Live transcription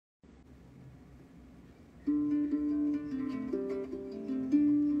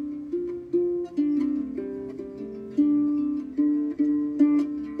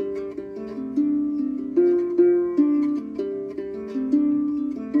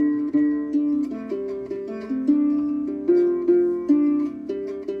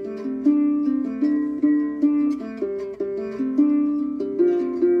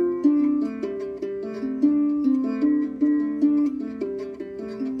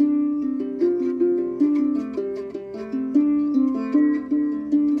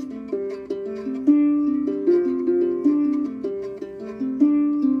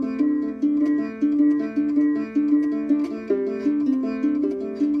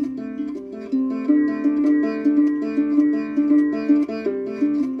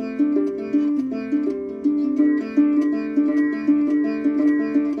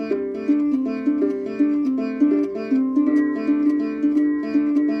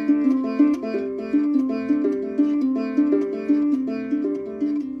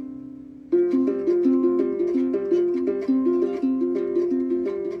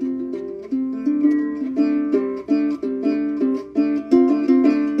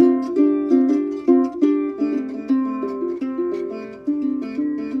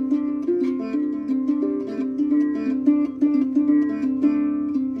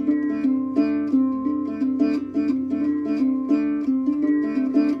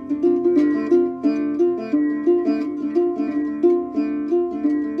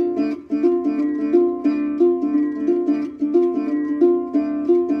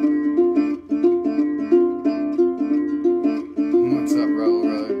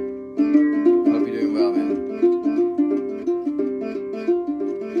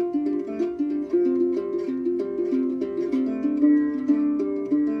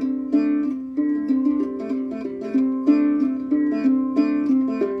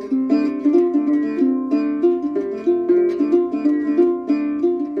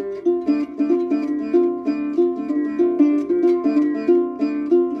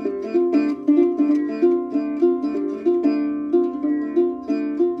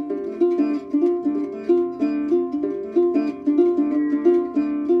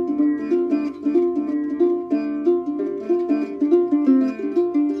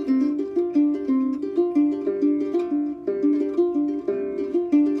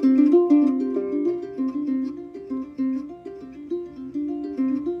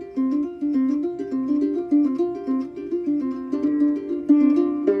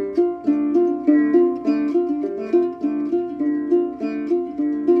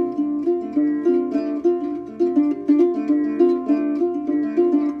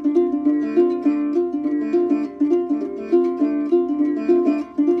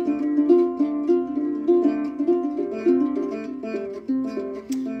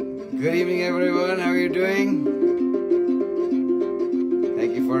Good evening, everyone. How are you doing?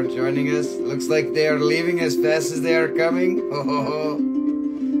 Thank you for joining us. Looks like they are leaving as fast as they are coming.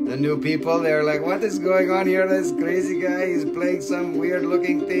 The new people, they're like, what is going on here? This crazy guy, he's playing some weird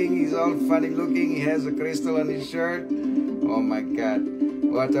looking thing. He's all funny looking. He has a crystal on his shirt. Oh my God.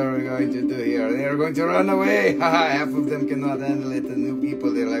 What are we going to do here? They are going to run away. Half of them cannot handle it. The new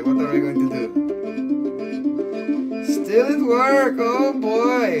people, they're like, what are we going to do? Still at work. Oh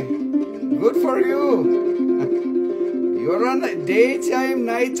boy. Good for you. You're on the daytime,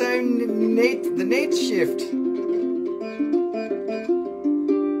 nighttime, the night shift.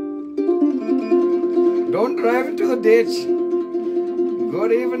 Don't drive into the ditch.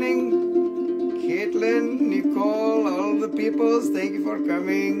 Good evening, Caitlin, Nicole, all the peoples. Thank you for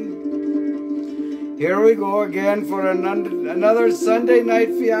coming. Here we go again for another Sunday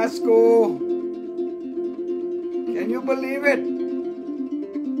night fiasco. Can you believe it?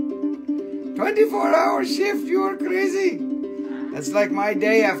 24-hour shift, you are crazy. That's like my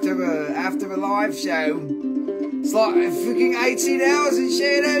day after a live show. It's like freaking 18 hours and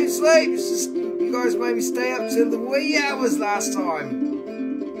shit out of sleep. It's just, you guys made me stay up till the wee hours last time.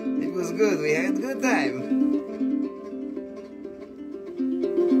 It was good, we had a good time.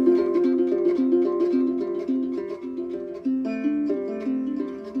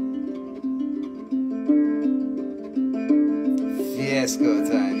 Fiasco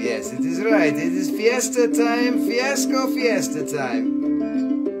time, yes, it is right. It is fiesta time, fiesta time.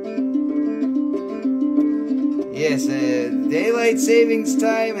 Yes, daylight savings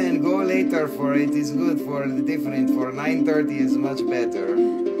time and go later for it is good for the different. For 9:30 is much better.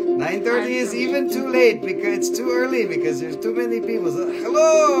 9:30 is even too late because it's too early because there's too many people. So,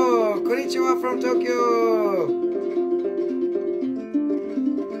 hello, konnichiwa from Tokyo.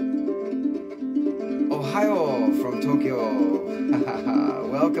 Ohio from Tokyo.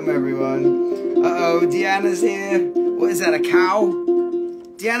 Welcome everyone. Uh-oh, Deanna's here. What is that, a cow?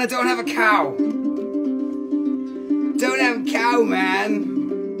 Deanna, don't have a cow. Don't have a cow, man.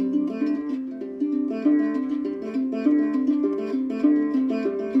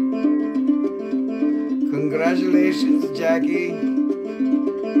 Congratulations, Jackie.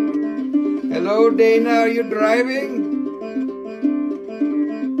 Hello, Dana, are you driving?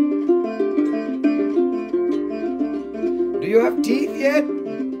 Do you have teeth yet?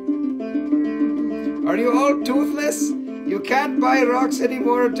 Are you all toothless? You can't buy rocks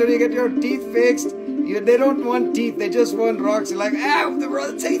anymore until you get your teeth fixed. They don't want teeth, they just want rocks. They're like, ow,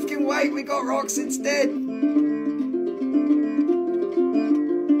 the teeth can wait, we got rocks instead.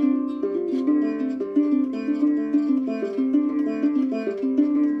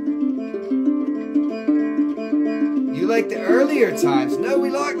 You like the earlier times? No, we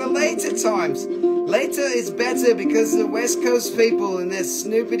like the later times. Later is better because the West Coast people and their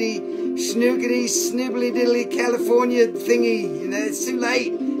snookity, snibbly diddly California thingy, you know, it's too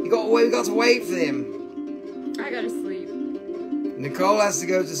late. We got to wait for them. I gotta sleep. Nicole has to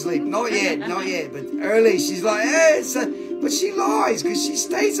go to sleep. Not yet, not yet, but early. She's like, eh, but she lies because she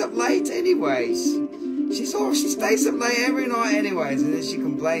stays up late anyways. She stays up late every night anyways, and then she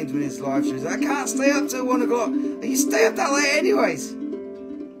complains when it's live shows. I can't stay up till 1 o'clock. And you stay up that late anyways.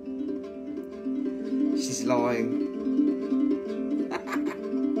 She's lying.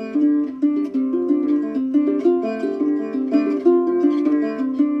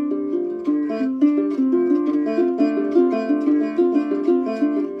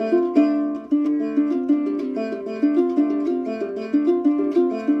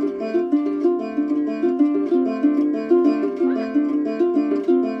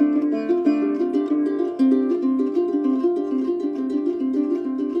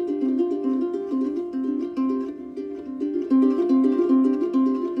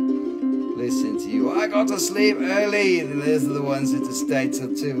 To sleep early, and those are the ones that stay till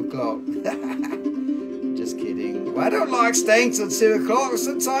 2 o'clock. Just kidding. Well, I don't like staying till 2 o'clock.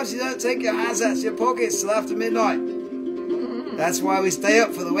 Sometimes you don't take your hands out of your pockets till after midnight. That's why we stay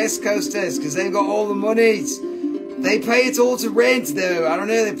up for the West Coasters, because they've got all the monies. They pay it all to rent, though. I don't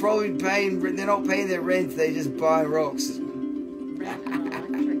know, they're probably paying, they're not paying their rent, they just buy rocks.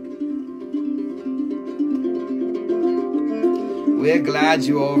 We're glad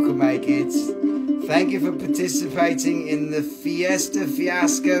you all could make it. Thank you for participating in the Fiesta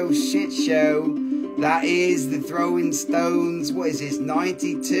Fiasco shit show. That is the Throwin Stones. What is this?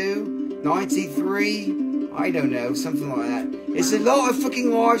 92? 93? I don't know, something like that. It's a lot of fucking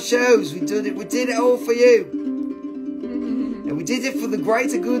live shows. We did it all for you. And we did it for the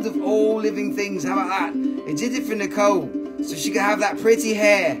greater good of all living things. How about that? We did it for Nicole, so she could have that pretty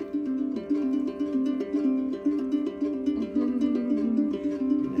hair.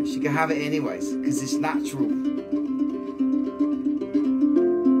 She can have it anyways, because it's natural.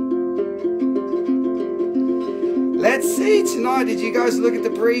 Let's see tonight. Did you guys look at the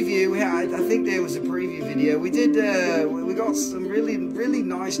preview? I think there was a preview video. We did. We got some really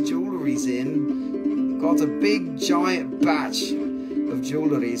nice jewelries in. Got a big giant batch of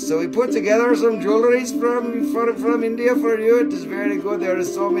jewelries. So we put together some jewelries from India for you. It is very good. There are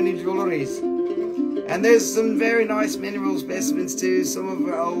so many jewelries. And there's some very nice mineral specimens too. Some of them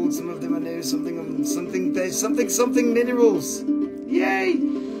are old, some of them are new. Something minerals. Yay!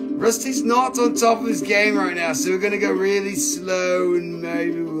 Rusty's not on top of his game right now, so we're gonna go really slow and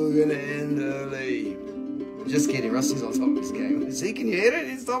maybe we're gonna end early. Just kidding, Rusty's on top of his game. See, can you hear it?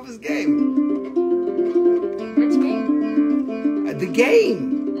 He's top of his game. Which game? The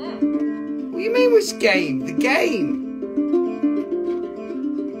game. What do you mean which game? The game.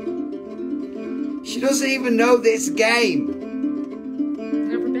 She doesn't even know this game.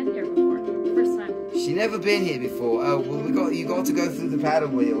 Never been here before. First time. She never been here before. Oh well, you got to go through the paddle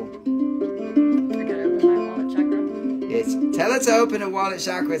wheel. I gotta open my wallet chakra. Yes. Tell her to open a wallet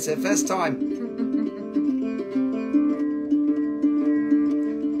chakra. It's her first time.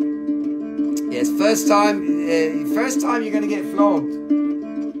 Yes, first time. First time you're gonna get flogged.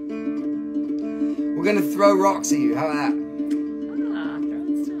 We're gonna throw rocks at you. How about that?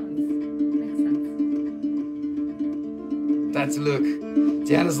 Throwin Stones. Makes sense. That's a look.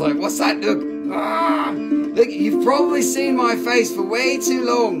 Deanna's like, what's that look? Ah! Look, you've probably seen my face for way too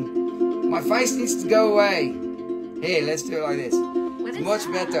long. My face needs to go away. Here, let's do it like this. It's much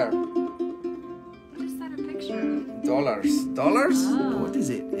better. What is that a picture of? Dollars. Dollars? Oh. What is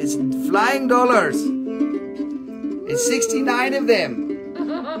it? It's flying dollars. It's 69 of them.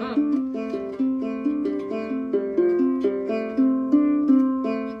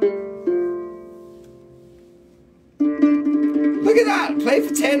 Look at that! Play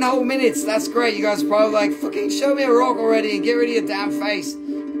for 10 whole minutes. That's great. You guys are probably like, fucking show me a rock already and get rid of your damn face.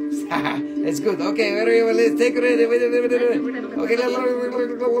 It's good. Okay, let's take it. Okay,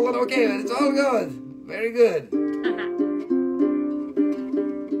 okay, it's all good. Very good.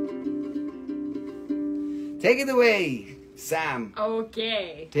 Take it away, Sam.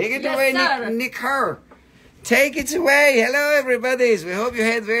 Okay. Take it Yes, away, sir. Nick Herr. Take it away. Hello, everybody. We hope you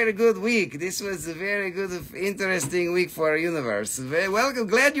had a very good week. This was a very good, interesting week for our universe. Very welcome.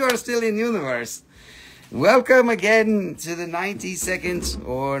 Glad you are still in universe. Welcome again to the 92nd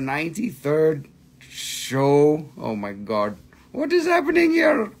or 93rd show. Oh my God. What is happening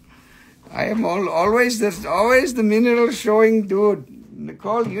here? I am always the mineral showing dude.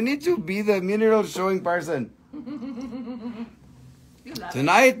 Nicole, you need to be the mineral showing person.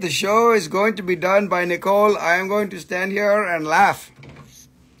 Tonight the show is going to be done by Nicole. I am going to stand here and laugh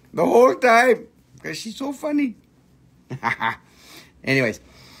the whole time because she's so funny. Anyways,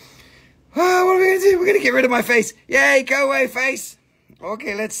 what are we going to do? We're going to get rid of my face. Yay, go away, face.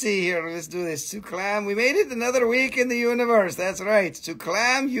 Okay, let's see here. Let's do this. To clam. We made it another week in the universe. That's right. To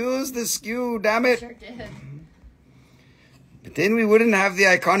clam, use the skew. Damn it. Sure did. But then we wouldn't have the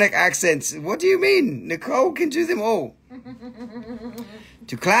iconic accents. What do you mean? Nicole can do them all.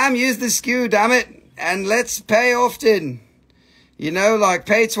 To clam, use the skew, damn it. And let's pay often. You know, like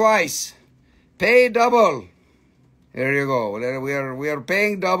pay twice. Pay double. Here you go. We are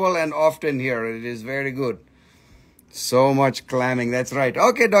paying double and often here. It is very good. So much clamming. That's right.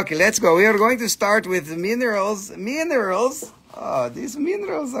 Okay, dokie, let's go. We are going to start with the minerals. Minerals. Oh, these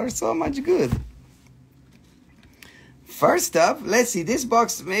minerals are so much good. First up, let's see, this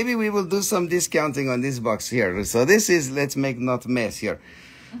box, maybe we will do some discounting on this box here. So this is, let's make not mess here.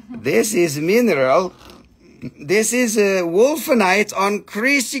 This is mineral. This is wolfenite on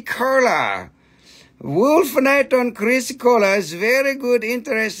chrysocolla. Wolfenite on chrysocolla is very good,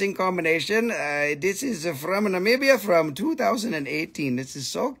 interesting combination. This is from Namibia from 2018. This is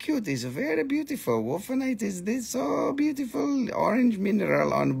so cute. It's very beautiful. Wolfenite is this so beautiful orange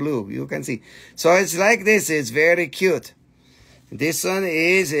mineral on blue. You can see. So it's like this. It's very cute. This one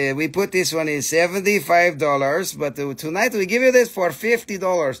is, we put this one in $75, but tonight we give you this for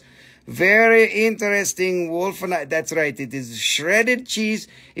 $50. Very interesting wolfenite. That's right. It is shredded cheese.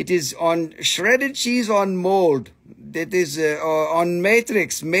 It is on shredded cheese on mold. That is on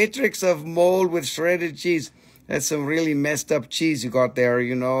matrix of mold with shredded cheese. That's some really messed up cheese you got there.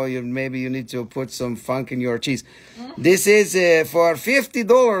 You know, maybe you need to put some funk in your cheese. This is for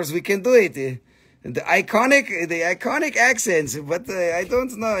 $50. We can do it. The iconic accents, but I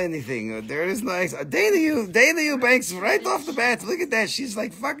don't know anything. There is no accent. Dana Eubanks right off the bat. Look at that. She's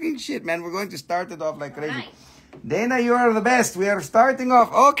like fucking shit, man. We're going to start it off like crazy. Nice. Dana, you are the best. We are starting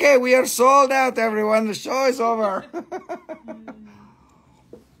off. Okay, we are sold out, everyone. The show is over.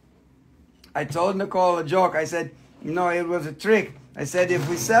 I told Nicole a joke. I said, you know, it was a trick. I said, if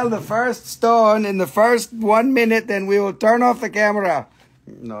we sell the first stone in the first 1 minute, then we will turn off the camera.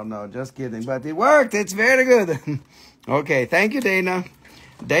 No, just kidding. But it worked. It's very good. Okay, thank you, Dana.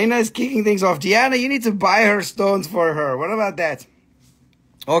 Dana is kicking things off. Gianna, you need to buy her stones for her. What about that?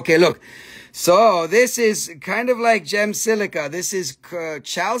 Okay, look. So this is kind of like gem silica. This is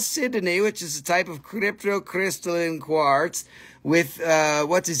chalcedony, which is a type of cryptocrystalline quartz with,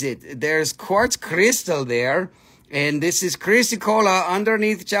 what is it? There's quartz crystal there. And this is chrysocolla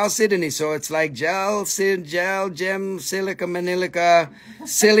underneath chalcedony. So it's like gem, silica, manilica,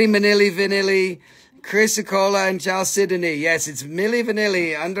 silly, manili, vanilli, chrysocolla, and chalcedony. Yes, it's milli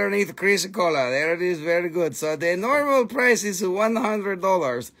vanilli underneath chrysocolla. There it is. Very good. So the normal price is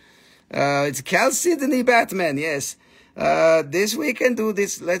 $100. It's chalcedony Batman. Yes. This we can do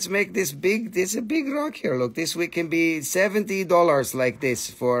this. Let's make this big. This is a big rock here. Look, this we can be $70 like this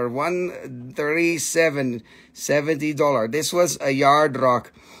for $137.70. This was a yard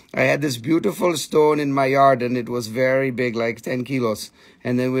rock. I had this beautiful stone in my yard and it was very big, like 10 kilos.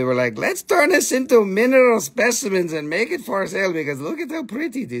 And then we were like, let's turn this into mineral specimens and make it for sale because look at how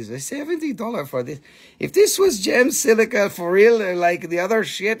pretty it is. $70 for this. If this was gem silica for real, like the other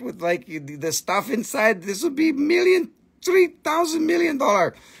shit with like the stuff inside, this would be $3,000 million.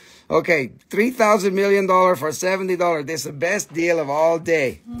 Okay, $3,000 million for $70. This is the best deal of all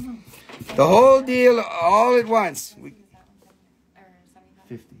day. The whole deal all at once.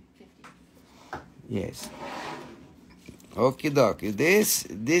 50. Yes. Okie dokie. This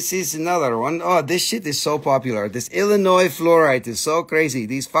is another one. Oh, this shit is so popular. This Illinois fluorite is so crazy.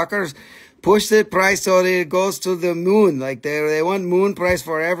 These fuckers push the price so that it goes to the moon. Like they want moon price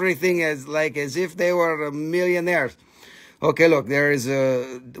for everything as if they were millionaires. Okay, look, there is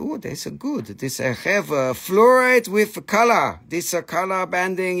a, oh, that's a good. This I have a fluorite with color. This a color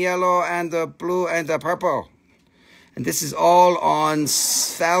banding yellow and the blue and the purple. And this is all on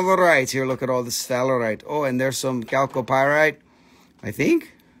sphalerite. Here, look at all the sphalerite. Oh, and there's some chalcopyrite, I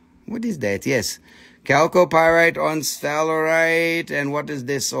think. What is that? Yes. Chalcopyrite on sphalerite. And what is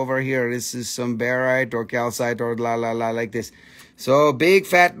this over here? This is some barite or calcite or like this. So big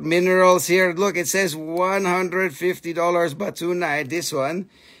fat minerals here. Look, it says $150, but tonight this one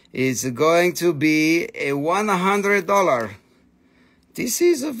is going to be a $100. This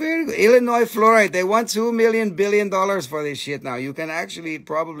is a very good Illinois fluorite. They want $2 billion for this shit now. You can actually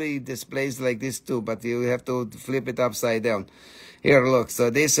probably displays like this too, but you have to flip it upside down. Here, look. So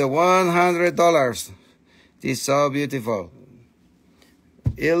this is $100. This is so beautiful.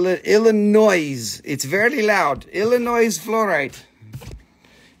 Illinois. It's very loud. Illinois fluorite.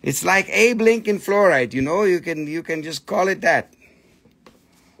 It's like Abe Lincoln fluorite, you know. You can just call it that.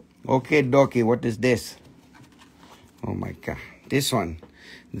 Okay, dokie. What is this? Oh my God. This one.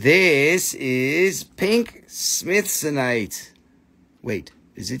 This is pink smithsonite. Wait,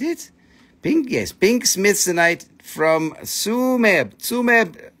 is it? Pink, yes. Pink smithsonite from Tsumeb,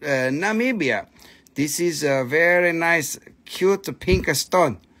 Namibia. This is a very nice, cute pink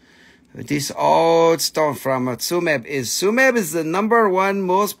stone. This old stone from Tsumeb is the #1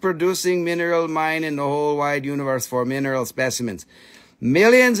 most producing mineral mine in the whole wide universe for mineral specimens.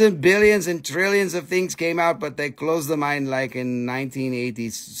 Millions and billions and trillions of things came out, but they closed the mine like in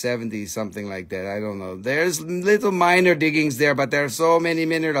 1980s, 70s, something like that. I don't know. There's little minor diggings there, but there are so many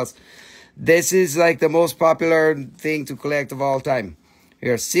minerals. This is like the most popular thing to collect of all time.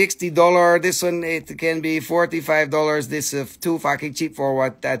 Here, $60. This one, it can be $45. This is too fucking cheap for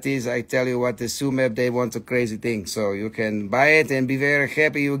what that is. I tell you what, the Tsumeb, they want a crazy thing. So you can buy it and be very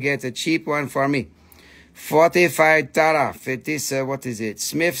happy you get a cheap one for me. 45 taraf. It is, what is it?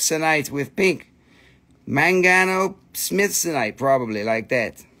 Smithsonite with pink. Mangano Smithsonite, probably like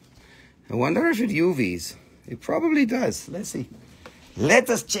that. I wonder if it UVs. It probably does. Let's see.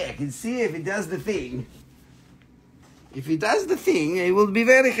 Let us check and see if it does the thing. If it does the thing, it will be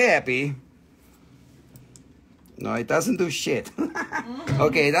very happy. No, it doesn't do shit.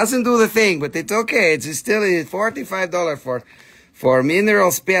 Okay, it doesn't do the thing, but it's okay. It's still $45 for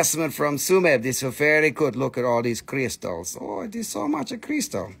mineral specimen from Tsumeb. This is very good. Look at all these crystals. Oh, it is so much a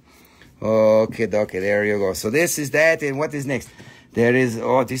crystal. Okay, there you go. So this is that, and what is next? There is,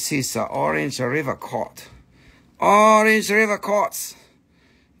 oh, this is Orange River Quartz. Orange River Quartz.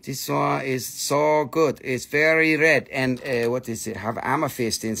 This one is so good. It's very red. And what is it? Have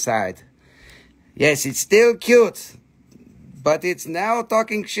amethyst inside. Yes, it's still cute. But it's now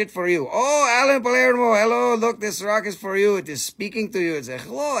talking shit for you. Oh, Alan Palermo. Hello. Look, this rock is for you. It is speaking to you. It's like,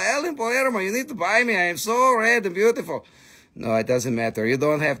 hello, Alan Palermo. You need to buy me. I am so red and beautiful. No, it doesn't matter. You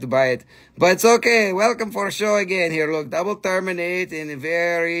don't have to buy it. But it's okay. Welcome for a show again. Here, look. Double Terminate in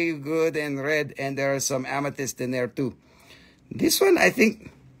very good and red. And there are some amethyst in there too. This one, I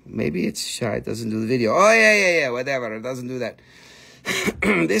think, maybe it's shy. It doesn't do the video. Oh, yeah. Whatever. It doesn't do that.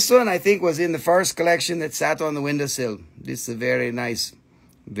 This one, I think, was in the first collection that sat on the windowsill. This is a very nice,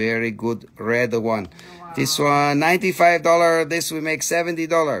 very good red one. Wow. This one, $95. This we make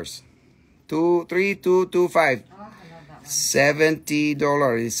 $70. 3225.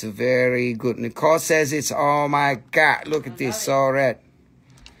 $70. It's very good. Nicole says it's, oh my God, look at this, so red.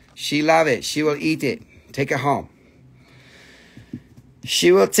 She love it. She will eat it. Take it home.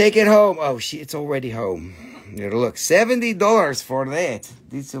 She will take it home. Oh, it's already home. Here, look, $70 for that.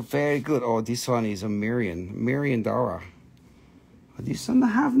 This is very good. Oh, this one is a million dollar. This one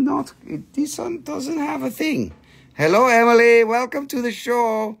this one doesn't have a thing. Hello, Emily. Welcome to the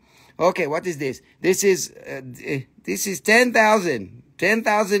show. Okay, what is this? This is 10,000.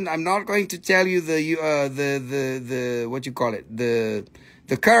 10,000. I'm not going to tell you the what you call it, the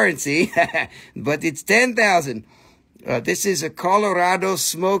currency, but it's 10,000. This is a Colorado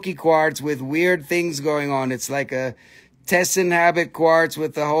smoky quartz with weird things going on. It's like a Tessin habit quartz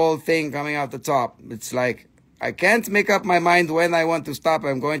with the whole thing coming out the top. It's like, I can't make up my mind when I want to stop.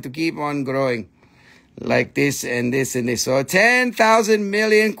 I'm going to keep on growing like this and this and this. So 10,000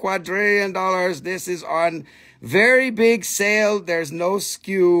 million quadrillion dollars. This is on very big sale. There's no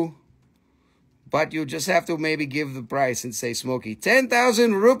skew. But you just have to maybe give the price and say smoky.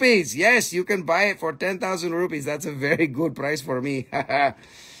 10,000 rupees. Yes, you can buy it for 10,000 rupees. That's a very good price for me.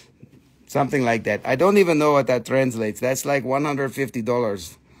 Something like that. I don't even know what that translates. That's like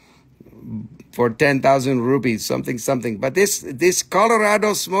 $150 for 10,000 rupees. Something. But this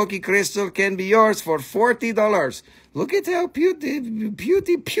Colorado smoky crystal can be yours for $40. Look at how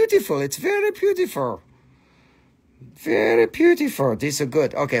beautiful. It's very beautiful. Very beautiful. These are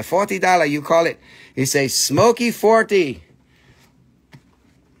good. Okay, $40. You call it. You say smoky 40.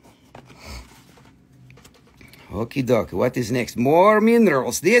 Okie dokie. What is next? More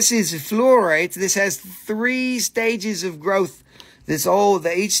minerals. This is fluorite. This has 3 stages of growth.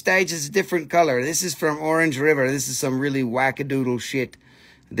 Each stage is a different color. This is from Orange River. This is some really wackadoodle shit.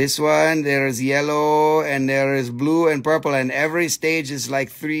 This one, there is yellow, and there is blue and purple, and every stage is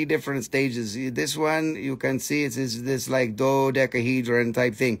like 3 different stages. This one, you can see it's this like dodecahedron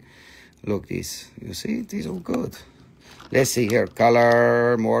type thing. Look, this. You see? These are good. Let's see here.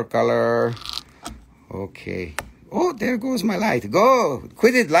 Color, more color. Okay. Oh, there goes my light. Go.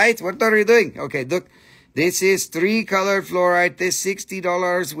 Quit it, light. What are you doing? Okay, look. This is 3-colored fluorite. This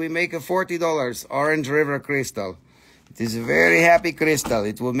 $60. We make a $40. Orange River crystal. It is a very happy crystal.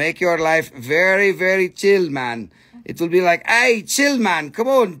 It will make your life very, very chill, man. It will be like, hey, chill, man. Come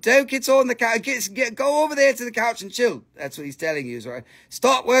on. Don't get on the couch. Go over there to the couch and chill. That's what he's telling you, right?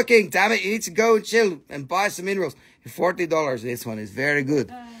 Stop working, damn it. You need to go and chill and buy some minerals. $40. This one is very good.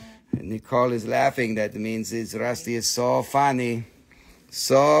 And Nicole is laughing. That means Rusty is so funny.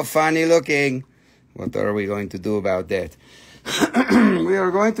 So funny looking. What are we going to do about that? We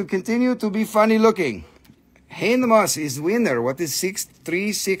are going to continue to be funny looking. Heinmoss is winner. What is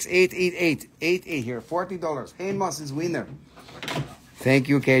 636888? 88 here. $40. Heinmoss is winner. Thank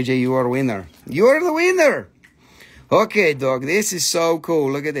you, KJ. You are winner. You are the winner. Okay, dog. This is so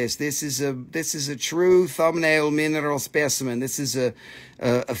cool. Look at this. This is a true thumbnail mineral specimen. This is a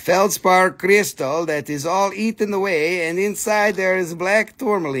feldspar crystal that is all eaten away, and inside there is black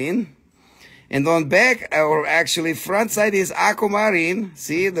tourmaline. And on back, or actually front side, is aquamarine.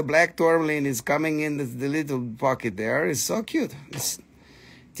 See, the black tourmaline is coming in the little pocket there. It's so cute. It's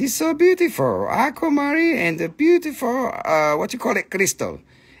so beautiful. Aquamarine and a beautiful, crystal.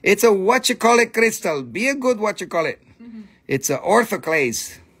 It's a crystal. Be a good Mm-hmm. It's a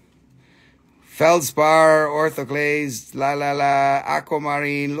orthoclase. Feldspar, orthoclase,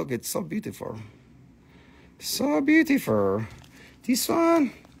 aquamarine. Look, it's so beautiful. So beautiful.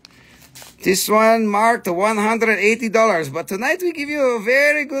 This one marked $180, but tonight we give you a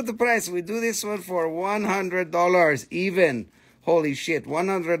very good price. We do this one for $100 even. Holy shit,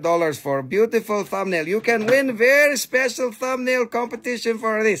 $100 for a beautiful thumbnail. You can win very special thumbnail competition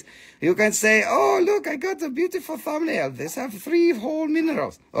for this. You can say, oh, look, I got a beautiful thumbnail. This have 3 whole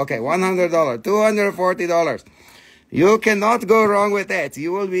minerals. Okay, $100, $240. You cannot go wrong with that.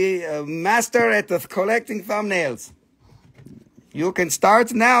 You will be a master at collecting thumbnails. You can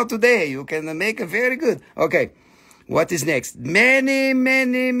start now today. You can make a very good. Okay. What is next? Many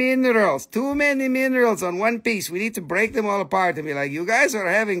minerals. Too many minerals on one piece. We need to break them all apart and be like, you guys are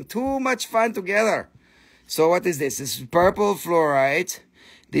having too much fun together. So what is this? This is purple fluorite,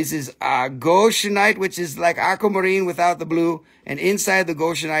 This is Goshenite, which is like Aquamarine without the blue. And inside the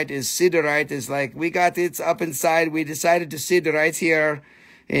Goshenite is Siderite. It's like we got it up inside. We decided to Siderite here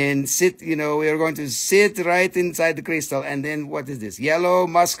and sit, we are going to sit right inside the crystal. And then what is this? Yellow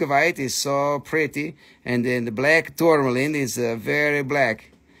Muscovite is so pretty. And then the black Tourmaline is very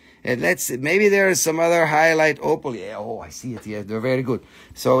black. And maybe there is some other highlight opal. Yeah, oh, I see it here. They're very good.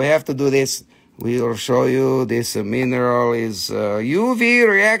 So we have to do this. We'll show you this mineral is UV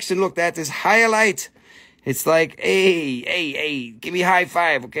reaction. Look, that is highlight. It's like, hey, give me a high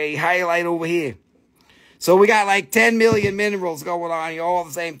five, okay? Highlight over here. So we got like 10 million minerals going on here all at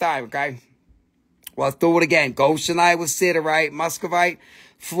the same time, okay? Well, let's do it again. Goshenite with siderite, muscovite,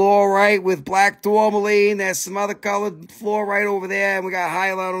 fluorite with black tourmaline. There's some other colored fluorite over there, and we got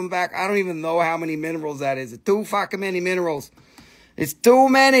highlight on the back. I don't even know how many minerals that is. It's too fucking many minerals. It's too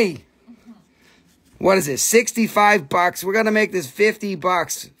many. What is it? 65 bucks. We're going to make this 50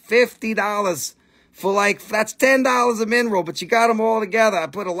 bucks. $50 for like, that's $10 a mineral, but you got them all together. I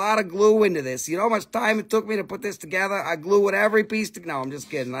put a lot of glue into this. You know how much time it took me to put this together? I glue with every piece. No, I'm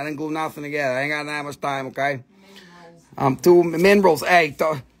just kidding. I didn't glue nothing together. I ain't got that much time, okay? Two minerals. Hey,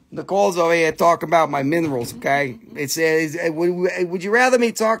 Nicole's over here talking about my minerals, okay? It says, would you rather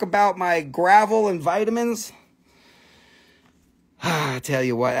me talk about my gravel and vitamins? I tell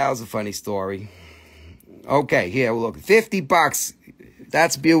you what, that was a funny story. Okay, here, look, 50 bucks.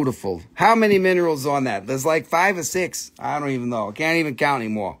 That's beautiful. How many minerals on that? There's like 5 or 6. I don't even know. I can't even count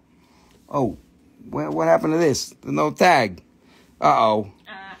anymore. Oh, what happened to this? No tag. Uh-oh.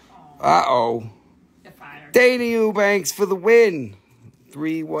 Uh-oh. Dana Eubanks for the win.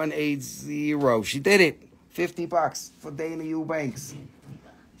 3180. She did it. 50 bucks for Dana Eubanks.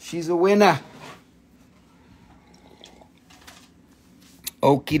 She's a winner.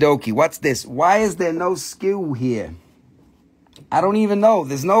 Okie dokie. What's this? Why is there no skew here? I don't even know.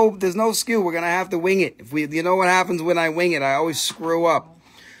 There's no skew. We're gonna have to wing it. You know what happens when I wing it? I always screw up.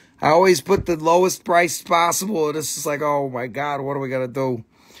 I always put the lowest price possible. And it's just like, oh my God, what are we gonna do?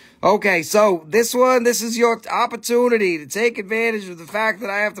 Okay, so this is your opportunity to take advantage of the fact that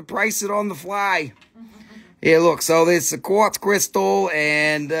I have to price it on the fly. Here, look, so this is a quartz crystal,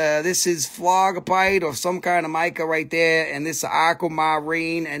 and this is Papagoite or some kind of mica right there, and this is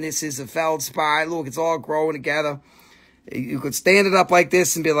Aquamarine, and this is a feldspar. Look, it's all growing together. You could stand it up like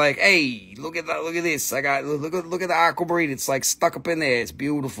this and be like, hey, look at this. Look at the Aquamarine. It's like stuck up in there. It's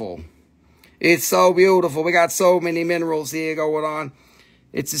beautiful. It's so beautiful. We got so many minerals here going on.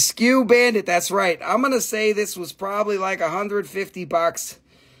 It's a skew bandit. That's right. I'm going to say this was probably like 150 bucks.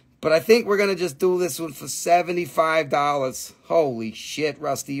 But I think we're going to just do this one for $75. Holy shit,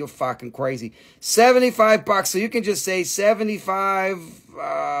 Rusty, you're fucking crazy. 75 bucks. So you can just say 75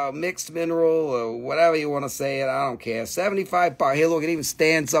 mixed mineral or whatever you want to say it. I don't care. 75 bucks. Here, look, it even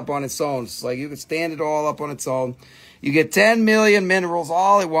stands up on its own. It's like you can stand it all up on its own. You get 10 million minerals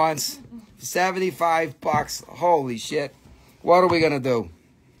all at once. 75 bucks. Holy shit. What are we going to do?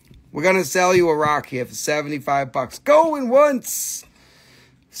 We're going to sell you a rock here for 75 bucks. Going once.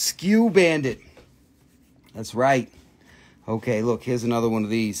 Skew bandit. That's right. Okay, look, here's another one of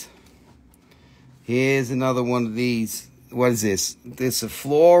these. Here's another one of these. What is this? This is a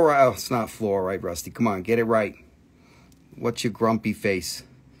fluorite. Oh, it's not fluorite, Rusty. Come on, get it right. What's your grumpy face?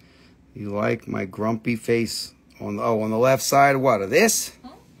 You like my grumpy face? On the left side of what? Of this?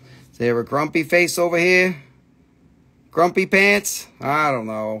 Is there a grumpy face over here? Grumpy pants? I don't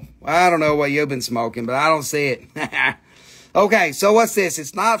know. I don't know what you've been smoking, but I don't see it. Okay, so what's this?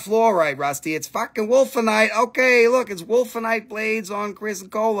 It's not fluorite, Rusty. It's fucking wolfenite. Okay, look, it's wolfenite blades on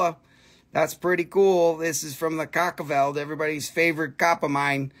chrysocolla. That's pretty cool. This is from the Cockveld, everybody's favorite copper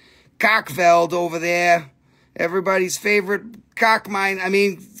mine. Cockveld over there. Everybody's favorite copper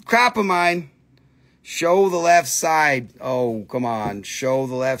mine. Show the left side. Oh, come on. Show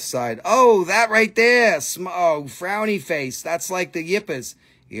the left side. Oh, that right there. Oh, frowny face. That's like the yippers.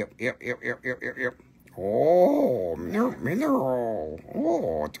 Yep. Oh, mineral.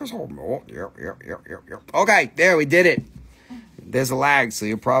 Oh, there's a yep. Okay, there, we did it. There's a lag, so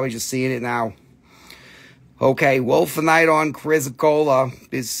you're probably just seeing it now. Okay, wolfenite on chrysocolla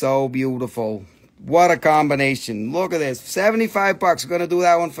is so beautiful. What a combination. Look at this. 75 bucks. We're going to do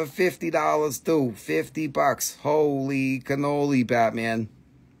that one for $50 too. 50 bucks. Holy cannoli, Batman.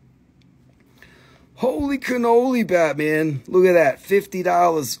 Holy cannoli, Batman. Look at that.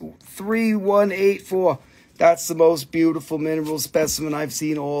 $50. 3184. That's the most beautiful mineral specimen I've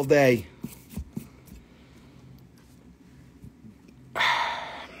seen all day.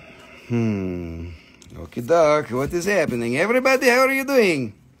 Okay, Doc. What is happening? Everybody, how are you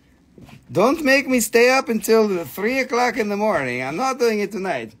doing? Don't make me stay up until 3 o'clock in the morning. I'm not doing it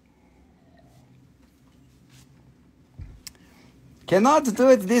tonight. Cannot do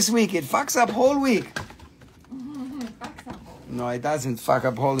it this week. It fucks up whole week. No, it doesn't fuck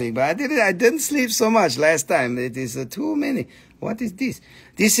up whole week. But I didn't sleep so much last time. It is too many. What is this?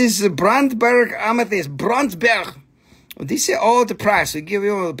 This is Brandberg Amethyst. Brandberg. This is all the price. We give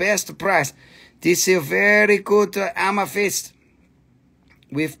you the best price. This is a very good amethyst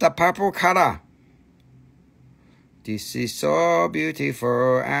with the purple color. This is so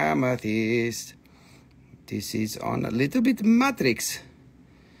beautiful amethyst. This is on a little bit matrix.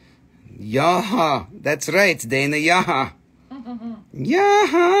 Yaha. That's right, Dana. Yaha.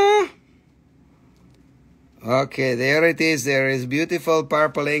 Yaha. Okay, there it is. There is beautiful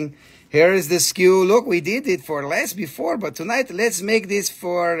purpling. Here is the skew. Look, we did it for less before, but tonight let's make this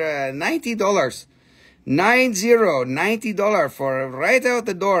for $90. $90 for right out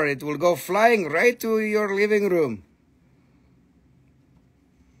the door. It will go flying right to your living room.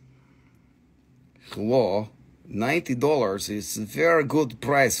 Whoa, $90 is a very good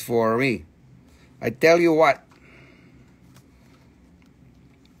price for me. I tell you what.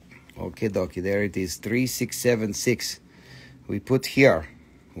 Okay, dokie, there it is, 3676. We put here.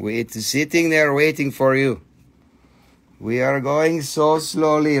 It's sitting there waiting for you. We are going so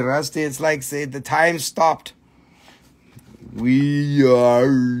slowly, Rusty. It's like say the time stopped. We are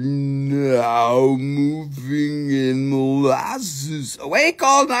now moving in molasses. Awake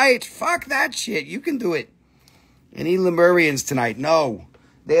all night. Fuck that shit. You can do it. Any Lemurians tonight? No.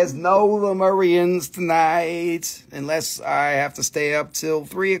 There's no Lemurians tonight. Unless I have to stay up till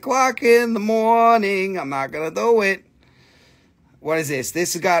 3 o'clock in the morning. I'm not going to do it. What is this?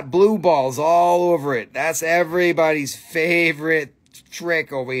 This has got blue balls all over it. That's everybody's favorite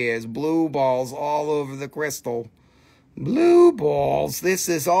trick over here is blue balls all over the crystal. Blue balls. This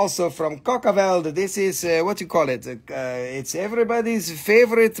is also from Cockavelde. This is, what you call it? It's everybody's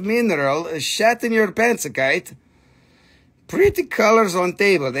favorite mineral, Châtaigneur Papagoite. Pretty colors on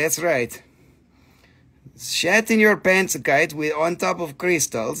table, that's right. Châtaigneur Papagoite with on top of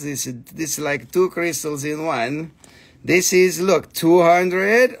crystals. This is like 2 crystals in one. This is, look,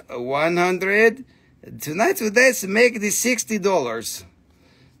 200, 100. Tonight with this, make this $60.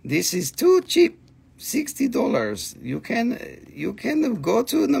 This is too cheap. $60. You can go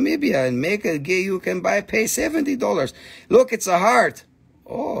to Namibia and make a you can pay $70. Look, it's a heart.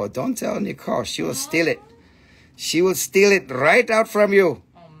 Oh, don't tell Nicole. She will steal it. She will steal it right out from you.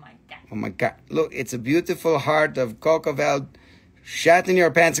 Oh my God. Oh my God. Look, it's a beautiful heart of Cockavelde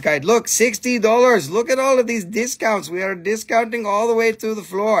Châtaigneur Papagoite. Look, $60. Look at all of these discounts. We are discounting all the way to the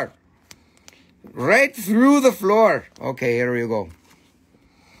floor. Right through the floor. Okay, here we go.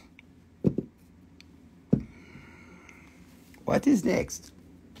 What is next?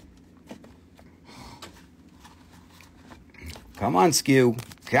 Come on, Skew.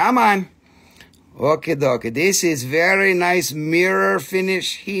 Come on. Okay, dokie. This is very nice mirror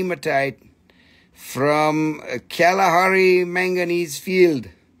finish hematite from Kalahari Manganese Field.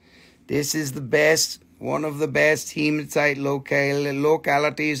 This is the best, one of the best hematite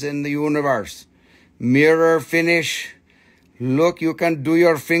localities in the universe. Mirror finish. Look, you can do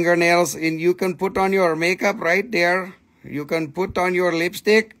your fingernails and you can put on your makeup right there. You can put on your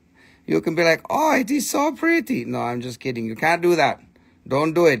lipstick. You can be like, oh, it is so pretty. No, I'm just kidding. You can't do that.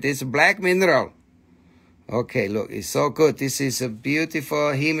 Don't do it. It's a black mineral. Okay, look, it's so good. This is a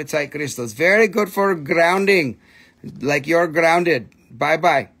beautiful hematite crystal. It's very good for grounding, like you're grounded.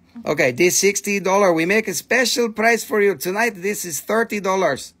 Bye-bye. Okay, this $60. We make a special price for you tonight. This is $30.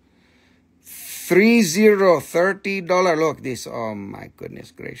 $30. Look, this. Oh, my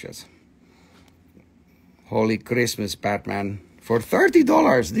goodness gracious. Holy Christmas, Batman. For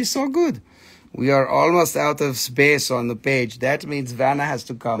 $30. This is so good. We are almost out of space on the page. That means Vanna has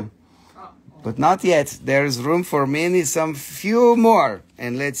to come. But not yet. There is room for some few more.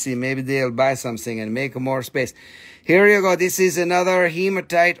 And let's see, maybe they'll buy something and make more space. Here you go. This is another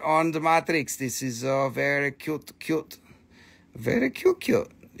hematite on the matrix. This is very cute. Very cute.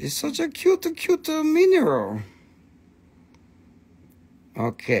 It's such a cute mineral.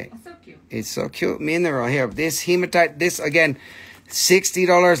 Okay. It's so cute. It's so cute mineral here. This hematite, this again,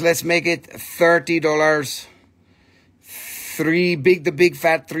 $60. Let's make it $30. The big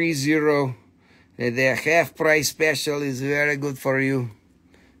fat 30. The half price special is very good for you.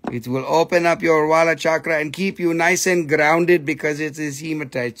 It will open up your Wala chakra and keep you nice and grounded because it is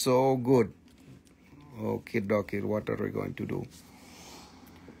hematite. So good. Okay, dokie, what are we going to do?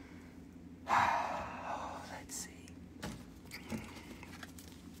 Let's see.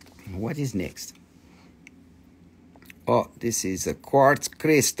 What is next? Oh, this is a quartz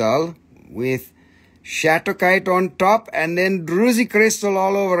crystal with Shattuckite on top and then druzy crystal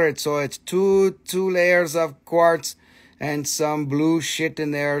all over it. So it's two layers of quartz and some blue shit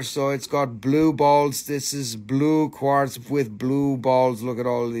in there. So it's got blue balls. This is blue quartz with blue balls. Look at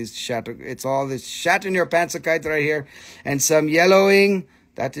all these it's all this shat in your pantsakite right here. And some yellowing.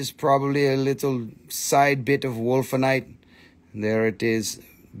 That is probably a little side bit of wolfenite. There it is.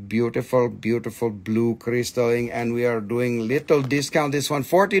 Beautiful, beautiful blue crystalling. And we are doing little discount. This one,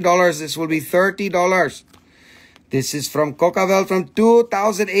 $40. This will be $30. This is from Cocavel from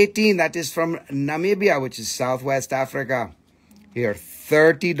 2018. That is from Namibia, which is Southwest Africa. Here,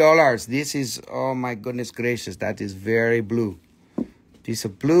 $30. This is, oh my goodness gracious, that is very blue. These are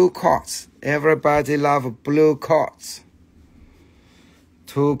blue quartz. Everybody love a blue quartz.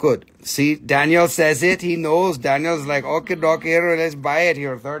 Too good. See, Daniel says it. He knows. Daniel's like, okay, doc, here, let's buy it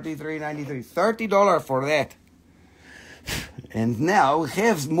here. $33.93. $30 for that. And now we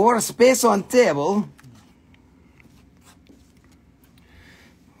have more space on table.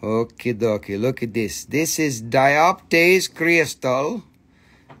 Okie dokie, look at this. This is dioptase crystal.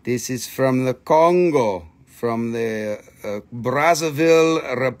 This is from the Congo, from the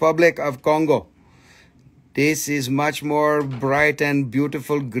Brazzaville Republic of Congo. This is much more bright and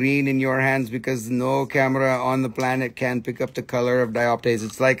beautiful green in your hands because no camera on the planet can pick up the color of dioptase.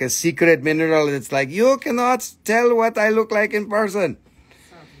 It's like a secret mineral. It's like you cannot tell what I look like in person.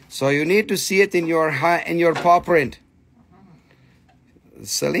 So you need to see it in your paw print.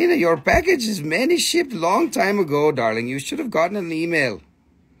 Selena, your package is many shipped long time ago, darling. You should have gotten an email.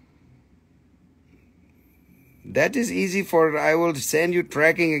 That is easy for, I will send you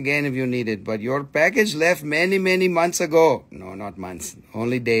tracking again if you need it. But your package left many, many months ago. No, not months.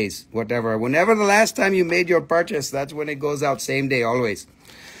 Only days. Whatever. Whenever the last time you made your purchase, that's when it goes out. Same day, always.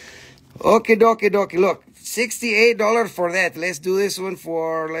 Okay, dokie, dokie. Look, $68 for that. Let's do this one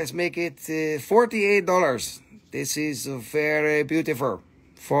for, let's make it $48. This is very beautiful.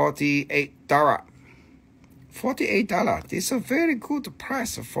 $48. $48. This is a very good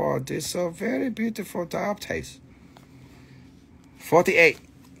price for this very beautiful dioptase. $48.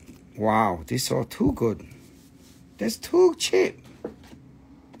 Wow, these are too good. That's too cheap.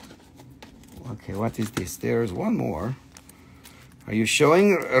 Okay, what is this? There's one more. Are you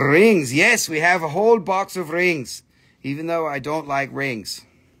showing rings? Yes, we have a whole box of rings, even though I don't like rings.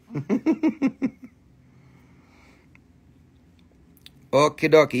 Okie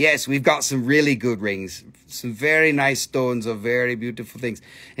dokie. Yes, we've got some really good rings. Some very nice stones of very beautiful things,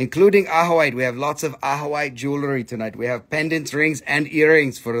 including Ajoite. We have lots of Ajoite jewelry tonight. We have pendants, rings, and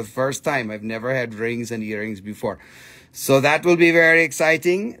earrings for the first time. I've never had rings and earrings before. So that will be very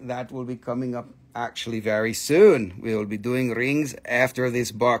exciting. That will be coming up actually very soon. We will be doing rings after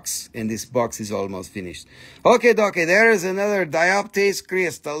this box, and this box is almost finished. Okay, dokie, there is another dioptase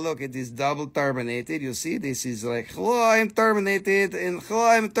crystal. Look at this double terminated. You see, this is like, hello, I'm terminated, and hello,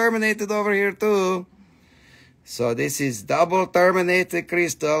 I'm terminated over here too. So this is double terminated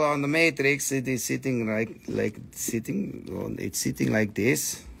crystal on the matrix. It is sitting it's sitting like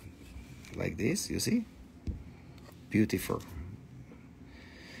this, you see? Beautiful.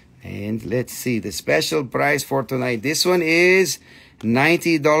 And let's see, the special price for tonight. This one is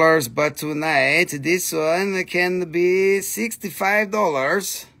 $90, but tonight this one can be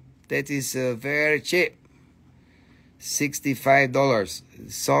 $65. That is very cheap. $65.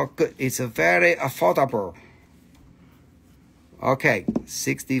 So good. It's a very affordable. Okay,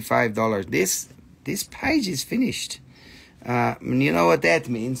 $65. This page is finished. You know what that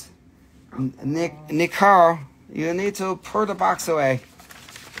means? Nicole, you need to pull the box away.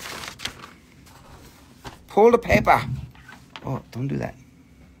 Pull the paper. Oh, don't do that.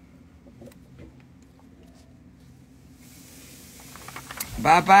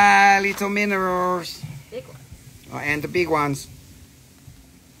 Bye-bye, little minerals. Big one. Oh, and the big ones.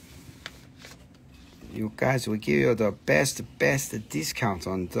 You guys will give you the best discount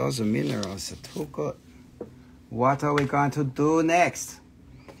on those minerals. Too good. What are we going to do next?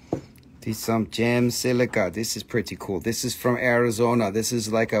 This is some gem silica. This is pretty cool. This is from Arizona. This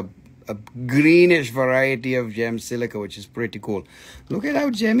is like a greenish variety of gem silica, which is pretty cool. Look at how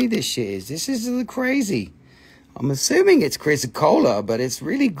gemmy this shit is. This is crazy. I'm assuming it's chrysocolla, but it's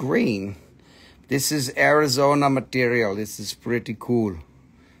really green. This is Arizona material. This is pretty cool.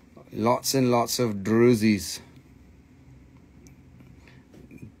 Lots and lots of druzies.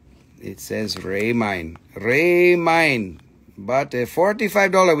 It says Raymine. Raymine. But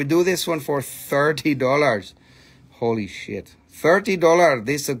 $45. We do this one for $30. Holy shit. $30.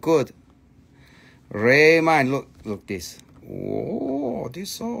 This is good. Raymine. Look this. Oh, this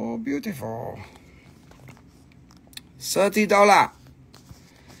is so beautiful. $30.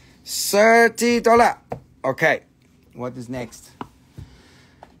 $30. Okay. What is next?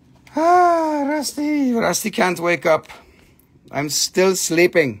 Rusty. Rusty can't wake up. I'm still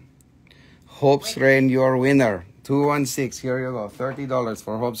sleeping. Hope's Rain, your winner. 216. Here you go. $30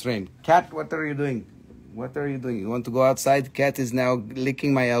 for Hope's Rain. Cat, what are you doing? What are you doing? You want to go outside? Cat is now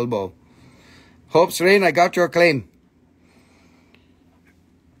licking my elbow. Hope's Rain, I got your claim.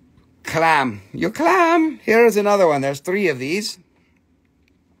 Clam. Your clam. Here's another one. There's 3 of these.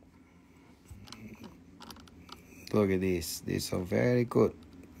 Look at these. These are very good.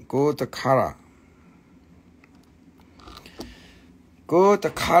 Good color.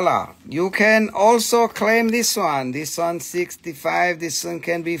 Good color. You can also claim this one. This one 65. This one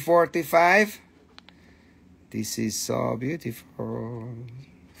can be 45. This is so beautiful.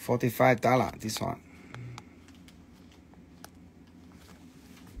 $45. This one.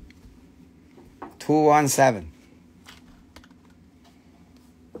 217.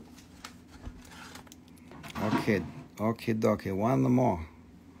 Okay, dokie. One more.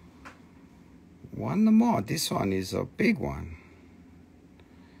 One more. This one is a big one.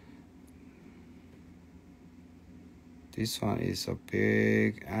 This one is a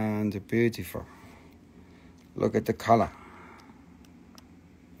big and beautiful. Look at the color.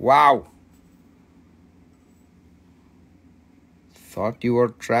 Wow. Thought you were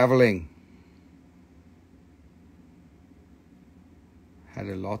traveling. Had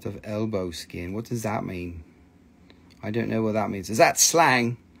a lot of elbow skin. What does that mean? I don't know what that means. Is that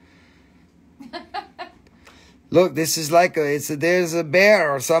slang? Look, this is like there's a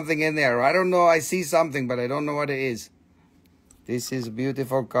bear or something in there. I don't know. I see something, but I don't know what it is. This is a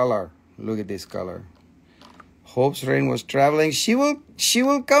beautiful color. Look at this color. Hope's Rain was traveling. She will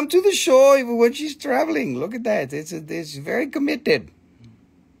come to the show even when she's traveling. Look at that. It's very committed.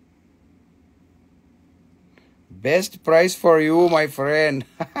 Best price for you, my friend.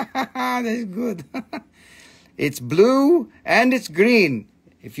 That's good. It's blue and it's green.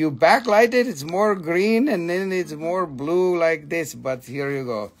 If you backlight it, it's more green and then it's more blue like this. But here you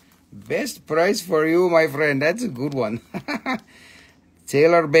go. Best price for you, my friend. That's a good one.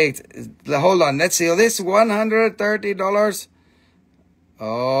 Tailor baked. Hold on. Let's see. This $130.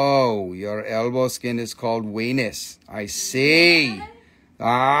 Oh, your elbow skin is called Venus. I see.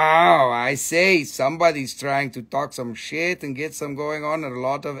 Oh, I see. Somebody's trying to talk some shit and get some going on and a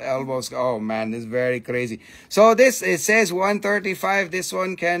lot of elbows. Oh, man, this is very crazy. So this, it says $135. This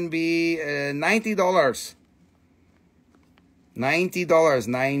one can be $90. $90,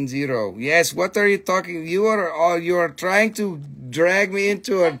 90. Yes, what are you talking? You are trying to drag me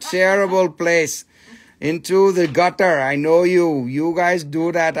into a terrible place, into the gutter. I know you. You guys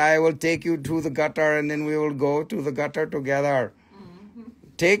do that. I will take you to the gutter and then we will go to the gutter together.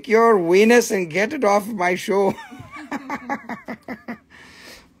 Take your Venus and get it off my show.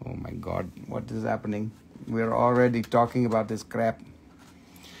 Oh my God, what is happening? We're already talking about this crap.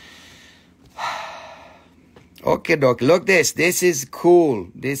 Okay, doc, look this. This is cool.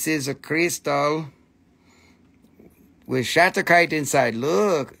 This is a crystal with Shatterkite inside.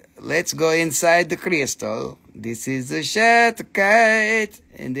 Look, let's go inside the crystal. This is the Shatterkite,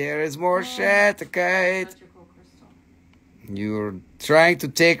 and there is more Shatterkite. You're trying to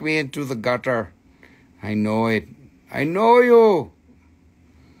take me into the gutter. I know it. I know you.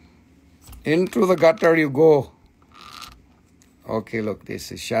 Into the gutter you go. Okay, look,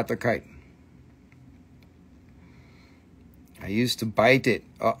 this is Shatterkite. I used to bite it.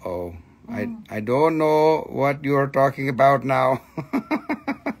 Uh-oh. I don't know what you're talking about now.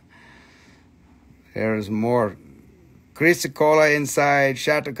 There's more. Chrysocolla inside,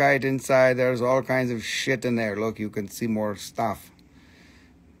 Shatterkite inside. There's all kinds of shit in there. Look, you can see more stuff.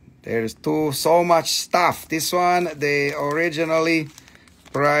 There's so much stuff. This one, they originally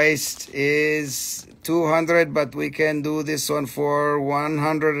priced is $200, but we can do this one for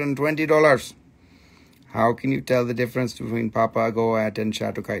 $120. How can you tell the difference between Papagoite and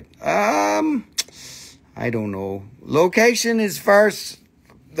Shatterkite? I don't know. Location is first.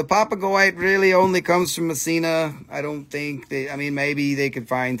 The Papagoite really only comes from Messina. I don't think maybe they could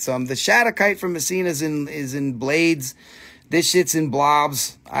find some. The Shatterkite from Messina is in blades. This shit's in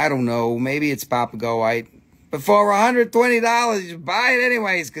blobs. I don't know. Maybe it's Papagoite. But for $120, you buy it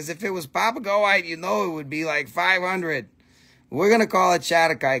anyways. Because if it was Papagoite, you know it would be like $500. We're going to call it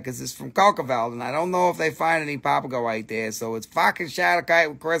Shatterkite because it's from Cockaveld. And I don't know if they find any Papagoite there. So it's fucking Shatterkite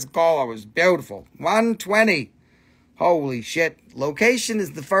with Chrysocolla. It was beautiful. $120. Holy shit. Location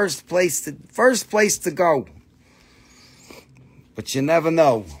is the first place to go. But you never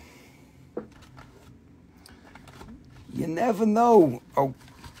know. You never know. Oh,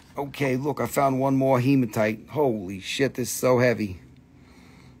 Okay, look, I found one more hematite. Holy shit, this is so heavy.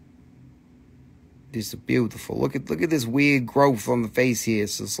 This is beautiful. Look at this weird growth on the face here.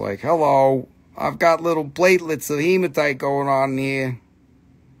 It's just like, hello, I've got little platelets of hematite going on here.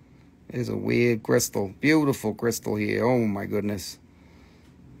 There's a weird crystal. Beautiful crystal here. Oh my goodness.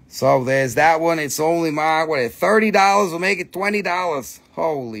 So there's that one. It's only my, what, $30? We'll make it $20.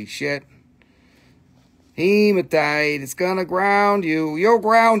 Holy shit. Hematite. It's gonna ground you. You're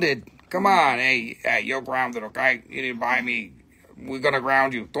grounded. Come on. Hey, you're grounded, okay? You didn't buy me. We're gonna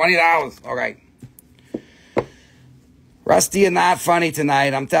ground you. $20. Okay. Rusty, you're not funny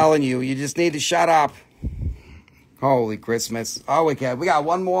tonight. I'm telling you. You just need to shut up. Holy Christmas. Oh, we got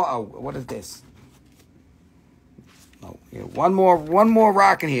one more. Oh, what is this? Oh, yeah, one more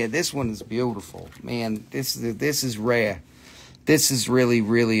rock in here. This one is beautiful. Man, this is rare. This is really,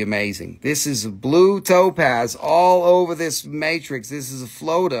 really amazing. This is a blue topaz all over this matrix. This is a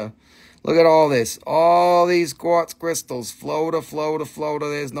floater. Look at all this. All these quartz crystals. Floater, floater, floater.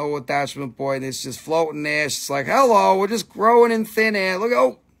 There's no attachment point. It's just floating there. It's just like, hello, we're just growing in thin air. Look,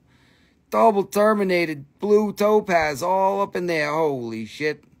 oh, double terminated blue topaz all up in there. Holy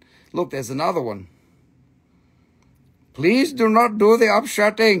shit. Look, there's another one. Please do not do the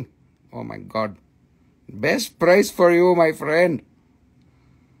upshutting. Oh, my God. Best price for you, my friend.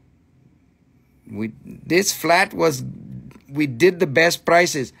 This flat was, we did the best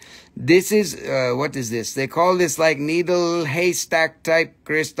prices. This is, what is this? They call this like needle haystack type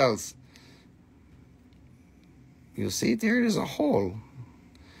crystals. You see, there is a hole.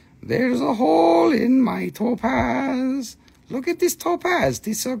 There's a hole in my topaz. Look at this topaz.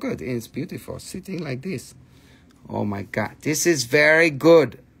 This is so good. It's beautiful. Sitting like this. Oh my God. This is very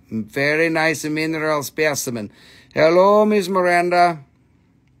good. Very nice mineral specimen. Hello, Miss Miranda.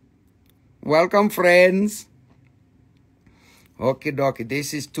 Welcome, friends. Okie dokie.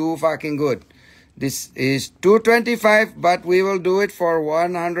 This is too fucking good. This is $225, but we will do it for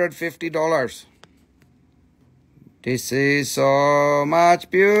 $150. This is so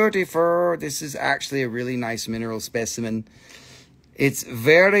much beautiful. This is actually a really nice mineral specimen. It's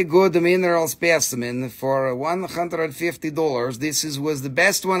very good mineral specimen for $150. This was the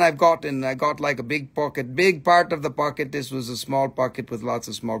best one I've gotten. I got like a big pocket, big part of the pocket. This was a small pocket with lots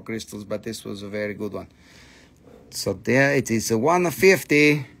of small crystals, but this was a very good one. So there it is, a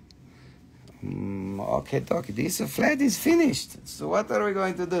 $150. Okay, dokie, this flat is finished. So what are we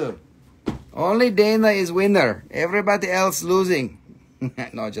going to do? Only Dana is winner. Everybody else losing.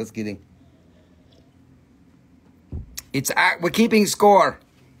 No, just kidding. We're keeping score.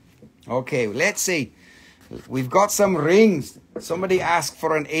 Okay, let's see. We've got some rings. Somebody asked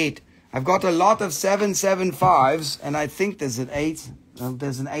for an 8. I've got a lot of 775s, and I think there's an 8.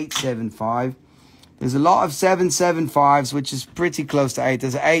 There's an 875. There's a lot of 775s, which is pretty close to 8.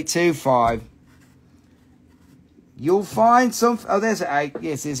 There's an 825. You'll find some. Oh, there's an 8.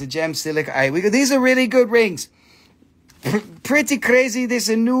 Yes, there's a gem silica 8. These are really good rings. Pretty crazy. There's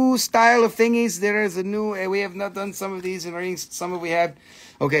a new style of thingies. There is a new. We have not done some of these in rings. Some of we have.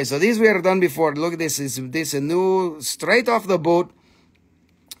 Okay, so these we have done before. Look at this. This a new straight off the boat.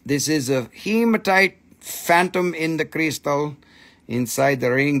 This is a hematite phantom in the crystal inside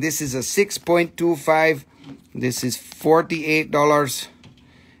the ring. This is a 6.25. This is $48.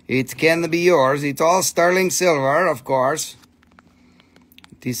 It can be yours. It's all sterling silver, of course.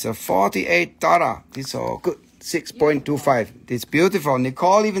 This is a $48. This is all good. 6.25. It's beautiful.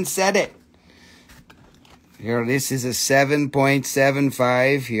 Nicole even said it. Here, this is a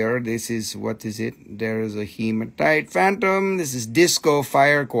 7.75. Here, this is, what is it? There is a hematite phantom. This is disco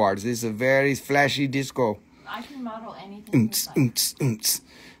fire quartz. This is a very flashy disco. I can model anything.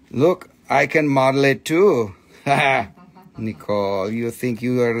 Look, I can model it too. Nicole, you think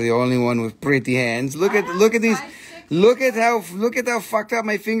you are the only one with pretty hands? Look at these. Look at how fucked up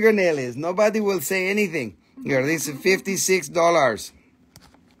my fingernail is. Nobody will say anything. Here, this is $56.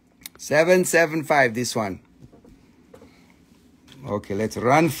 775, this one. Okay, let's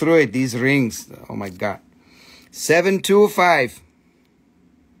run through it. These rings. Oh my God. 725.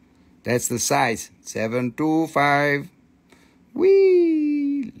 That's the size. 725.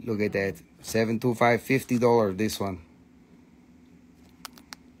 Whee! Look at that. 725, $50. This one.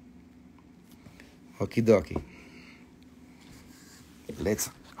 Okie dokie.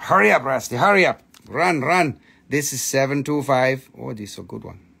 Let's hurry up, Rusty. Hurry up. Run. This is 725. Oh, this is a good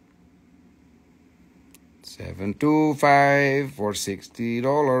one. 725 for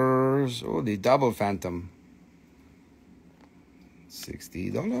 $60. Oh, the double phantom.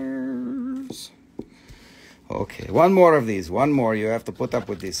 $60. Okay, one more of these. One more. You have to put up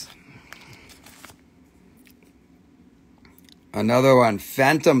with this. Another one,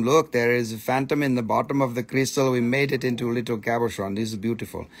 phantom. Look, there is a phantom in the bottom of the crystal. We made it into a little cabochon. This is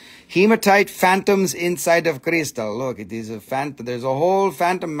beautiful. Hematite phantoms inside of crystal. Look, it is a phantom. There's a whole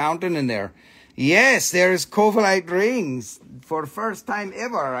phantom mountain in there. Yes, there's Covellite rings for first time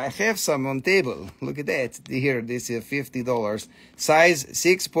ever. I have some on table. Look at that. Here, this is $50. Size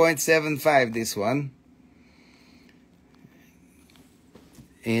 6.75, this one.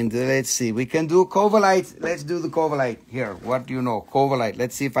 And let's see, we can do Covellite. Let's do the Covellite. Here, what do you know? Covellite.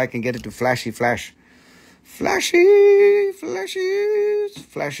 Let's see if I can get it to flashy flash. Flashy, flashes,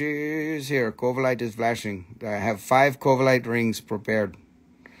 flashes. Here, Covellite is flashing. I have 5 Covellite rings prepared.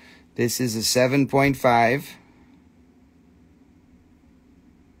 This is a 7.5.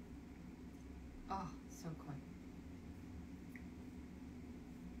 Oh, so cool.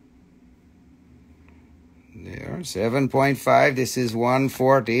 There, 7.5. This is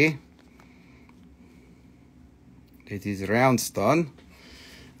 140. It is round stone.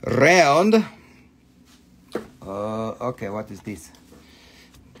 Round. Okay, what is this?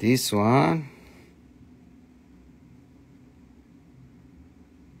 This one.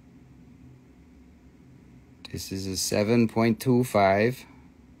 This is a 7.25.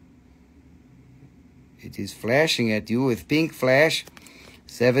 It is flashing at you with pink flash.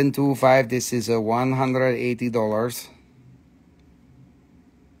 725. This is a $180.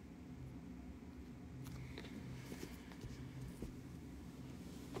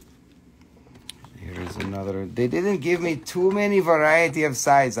 Here is another. They didn't give me too many variety of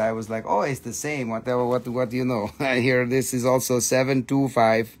size. I was like, oh, it's the same. What do you know? Here, this is also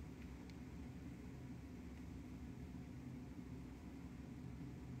 725.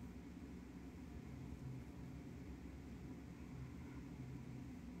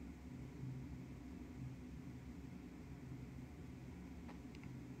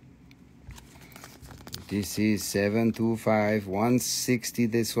 This is 725, 160.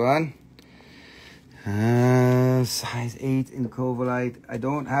 This one. Size 8 in Covellite. I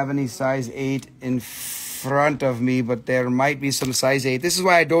don't have any size 8 in front of me, but there might be some size 8. This is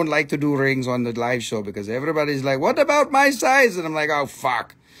why I don't like to do rings on the live show, because everybody's like, what about my size? And I'm like, oh,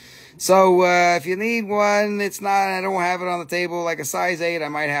 fuck. So if you need one, it's not, I don't have it on the table. Like a size 8, I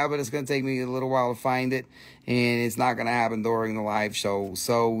might have it. It's going to take me a little while to find it. And it's not going to happen during the live show.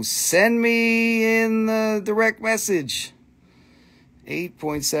 So send me in the direct message.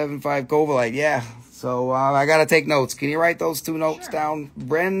 8.75 Covellite. Yeah. So I got to take notes. Can you write those 2 notes down?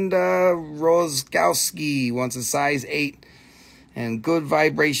 Brenda Roskowski wants a size 8. And Good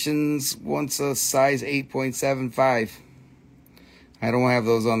Vibrations wants a size 8.75. I don't have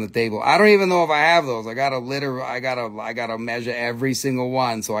those on the table. I don't even know if I have those. I gotta measure every single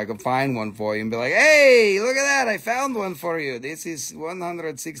one so I can find one for you and be like, hey, look at that. I found one for you. This is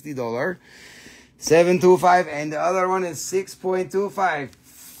 $160. 725, and the other one is 6.25.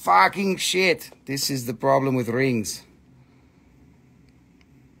 Fucking shit. This is the problem with rings.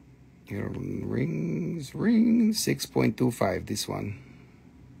 Here, rings, 6.25, this one.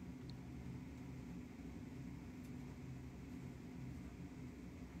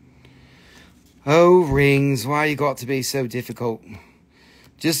 Oh, rings, why you got to be so difficult?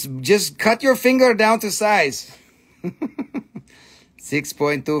 Just cut your finger down to size.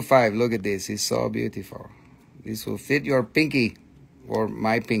 6.25, look at this, it's so beautiful. This will fit your pinky, or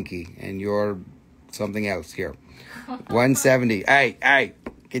my pinky, and your something else here. 170, hey,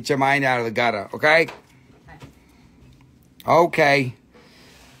 get your mind out of the gutter, okay? Okay.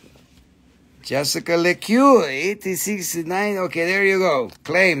 Jessica LeCue, 86.9. Okay, there you go.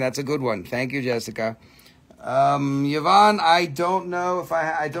 Claim, that's a good one. Thank you, Jessica. Yvonne, I don't know if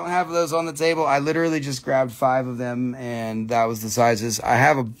I don't have those on the table. I literally just grabbed 5 of them, and that was the sizes. I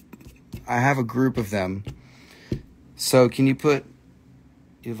have a group of them. So can you put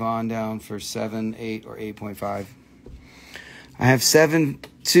Yvonne down for 7, 8, or 8.5? I have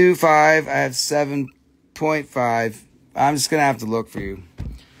 7.25. I have 7.5. I'm just gonna have to look for you.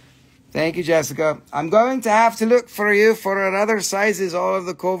 Thank you, Jessica. I'm going to have to look for you for another sizes, all of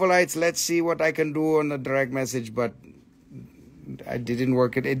the Covellites. Let's see what I can do on the direct message, but it didn't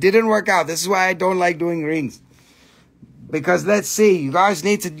work out. This is why I don't like doing rings. Because let's see, you guys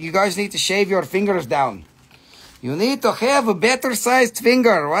need to shave your fingers down. You need to have a better sized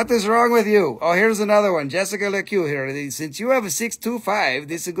finger. What is wrong with you? Oh, here's another one. Jessica LeCue here. Since you have a 6.25,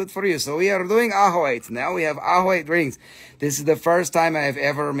 this is good for you. So we are doing Ajoite. Now we have Ajoite rings. This is the first time I have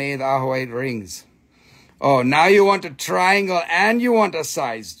ever made Ajoite rings. Oh, now you want a triangle and you want a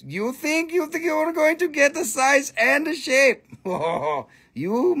size. You think you are going to get the size and the shape. Oh,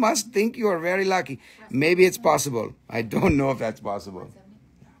 you must think you are very lucky. Maybe it's possible. I don't know if that's possible.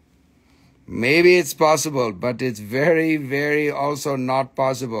 Maybe it's possible, but it's very, very also not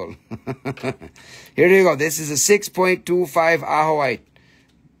possible. Here you go. This is a 6.25 Ajoite.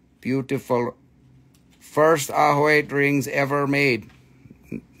 Beautiful. First Ajoite rings ever made.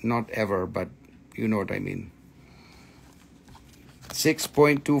 Not ever, but you know what I mean.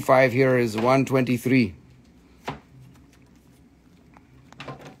 6.25 here is 123.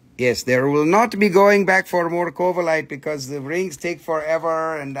 Yes, there will not be going back for more Covalite because the rings take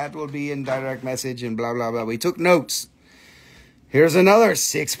forever and that will be in direct message and blah, blah, blah. We took notes. Here's another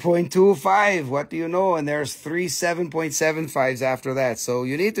 6.25. What do you know? And there's 3 7.75s after that. So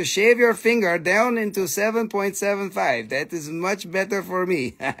you need to shave your finger down into 7.75. That is much better for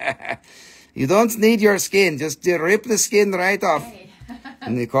me. You don't need your skin. Just rip the skin right off. Hey.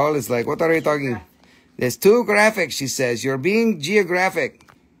 And Nicole is like, what are you talking? There's too graphic, she says. You're being geographic.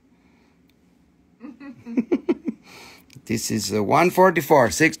 This is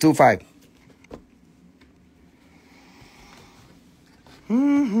 144, 625.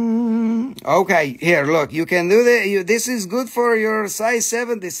 Okay, here, look. You can do that. This is good for your size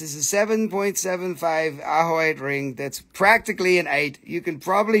 7. This is a 7.75 Ajoite ring. That's practically an 8. You can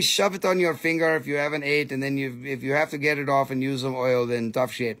probably shove it on your finger if you have an 8. And then if you have to get it off and use some oil, then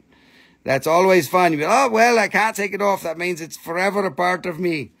tough shit. That's always fun. You be, oh, well, I can't take it off. That means it's forever a part of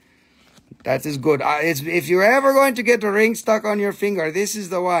me. That is good. If you're ever going to get a ring stuck on your finger, this is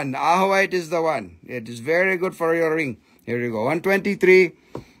the one. Ajoite is the one. It is very good for your ring. Here you go. 123.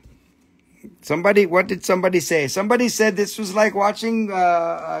 What did somebody say? Somebody said this was like watching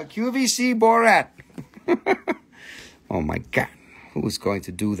QVC Borat. Oh my God. Who's going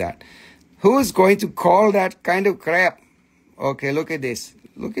to do that? Who is going to call that kind of crap? Okay, look at this.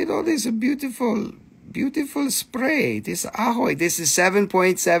 Look at all this beautiful spray. This Ajoite. This is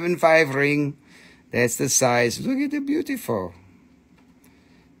 7.75 ring. That's the size. Look at the beautiful.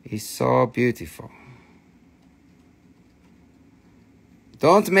 It's so beautiful.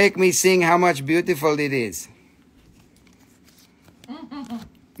 Don't make me sing how much beautiful it is.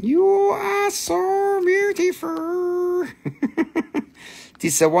 You are so beautiful.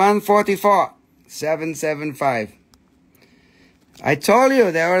 This is a 144, 775. I told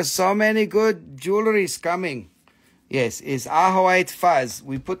you there are so many good jewelries coming. Yes, it's Ajoite fuzz.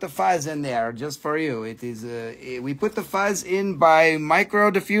 We put the fuzz in there just for you. It is we put the fuzz in by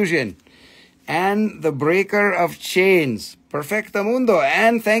micro diffusion and the breaker of chains. Perfecto mundo.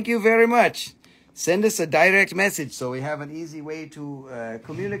 And thank you very much. Send us a direct message so we have an easy way to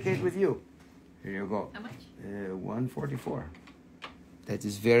communicate with you. Here you go. How much? 144. That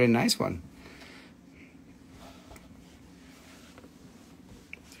is very nice one.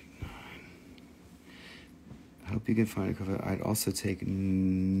 I hope you can find a cover. I'd also take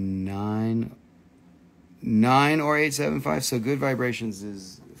 9 or 875. So good vibrations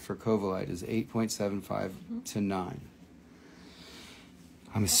is for Covalite is 8.75 to 9.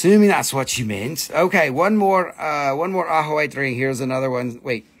 I'm assuming that's what you meant. Okay, one more Ajoite ring. Here's another one.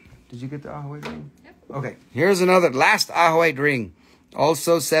 Wait, did you get the Ajoite ring? Yep. Okay, here's another last Ajoite ring.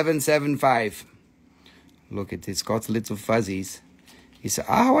 Also 775. Look at this. Got little fuzzies. It's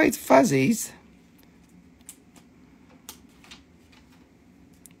Ajoite fuzzies.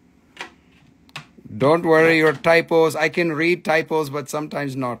 Don't worry, your typos. I can read typos, but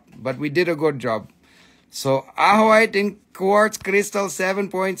sometimes not. But we did a good job. So, Ajoite in quartz crystal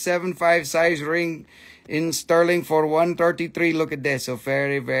 7.75 size ring in sterling for 133. Look at this. So,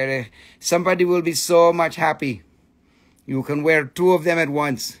 very, very... Somebody will be so much happy. You can wear 2 of them at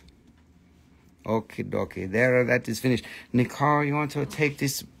once. Okay, okay. There, that is finished. Nicole, you want to take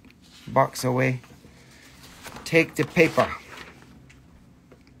this box away? Take the paper.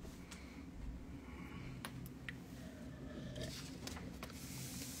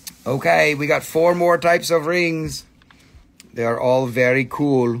 Okay, we got 4 more types of rings. They are all very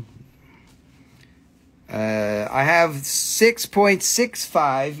cool. I have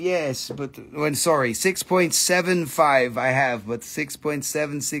 6.65, yes, but, well, sorry, 6.75 I have, but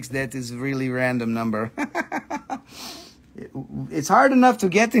 6.76, that is a really random number. It's hard enough to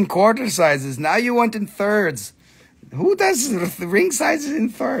get in quarter sizes. Now you want in thirds. Who does the ring sizes in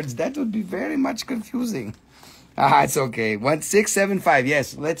thirds? That would be very much confusing. It's okay. 675.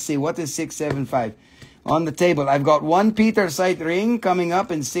 Yes, let's see. What is 675? On the table, I've got one Pietersite ring coming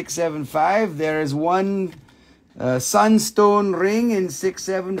up in 675. There is one sunstone ring in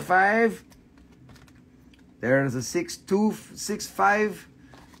 675. There's a 6265.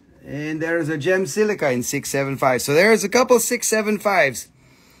 And there's a gem silica in 675. So there's a couple 675s.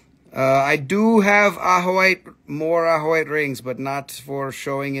 I do have more Ajoite rings, but not for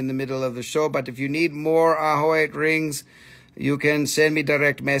showing in the middle of the show. But if you need more Ajoite rings, you can send me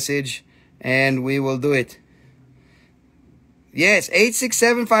direct message and we will do it. Yes,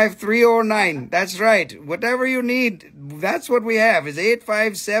 8675309. That's right. Whatever you need, that's what we have. Is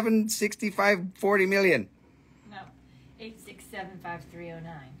 8576540 million. No,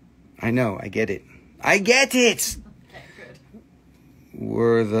 8675309. I know. I get it. I get it. Okay, good.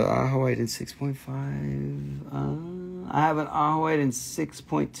 Were the Ajoite in 6.5? I have an Ajoite in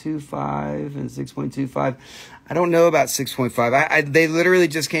 6.25 and 6.25. I don't know about 6.5. They literally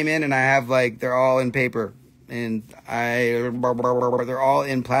just came in, and I have they're all in paper, and they're all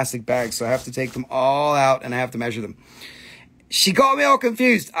in plastic bags, so I have to take them all out and I have to measure them. She got me all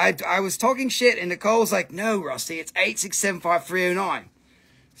confused. I was talking shit, and Nicole was like, "No, Rusty, it's 8675309."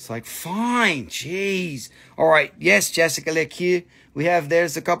 It's like, fine, jeez. All right, yes, Jessica Leque.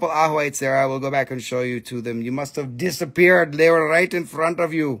 There's a couple Ajoites there. I will go back and show you to them. You must have disappeared. They were right in front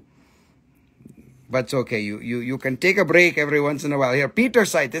of you. But it's okay. You can take a break every once in a while. Here,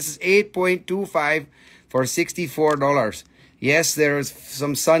 Pietersite. This is 8.25 for $64. Yes, there's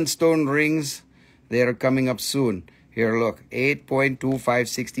some sunstone rings. They are coming up soon. Here, look. 8.25,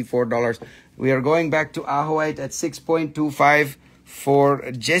 $64. We are going back to Ajoite at 6.25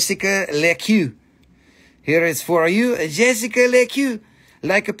 for Jessica Leque. Here is for you, Jessica Leque,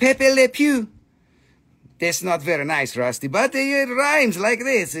 like a Pepe Le Pew. That's not very nice, Rusty, but it rhymes like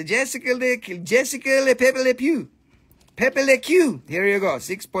this. Jessica Le Pepe Le Pew. Pepe Le Q. Here you go,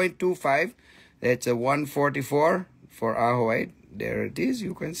 6.25. That's a 144 for Ajoite. There it is.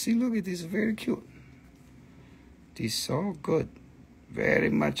 You can see, look, it is very cute. It is so good.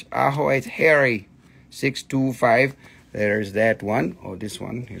 Very much Ajoite hairy. 625. There's that one. Oh, this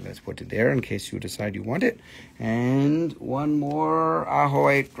one. Here, let's put it there in case you decide you want it. And one more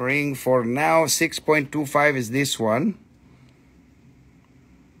Ajoite ring for now. 6.25 is this one.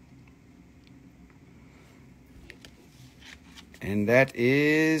 And that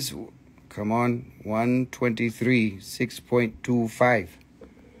is, come on, 123, 6.25.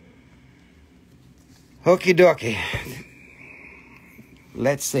 Okie dokie.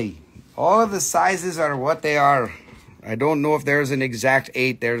 Let's see. All of the sizes are what they are. I don't know if there's an exact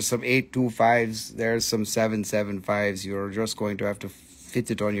 8. There's some 825s. There's some 775s. You're just going to have to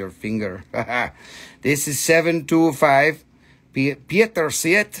fit it on your finger. This is 725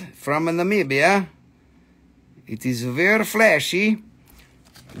 Pietersite from Namibia. It is very flashy.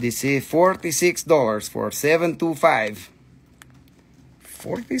 This is $46 for 725.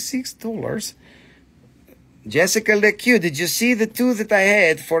 $46. Jessica Leque, did you see the two that I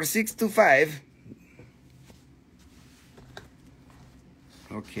had for 625?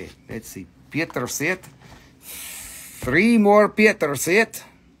 Okay, let's see. Pietersite. 3 more Pietersite.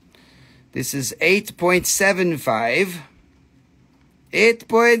 This is 8.75.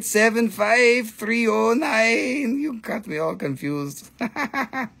 8.75, 309. You got me all confused.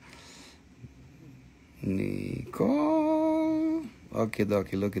 Nicole. Okay,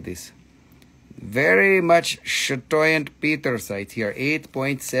 dokie, look at this. Very much chatoyant Pietersite here.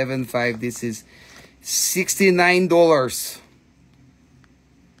 8.75. This is $69.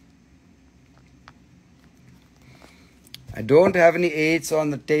 I don't have any 8s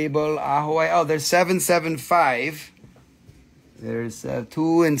on the table. Ajoite. Oh, there's 775. There's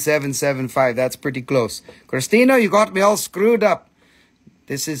 2 and 775. That's pretty close. Christina, you got me all screwed up.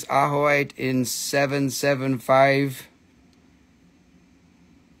 This is Ajoite in 775.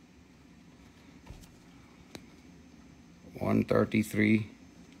 $133.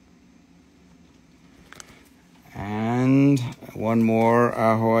 And one more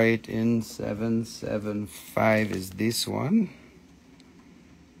Ajoite in 775 is this one.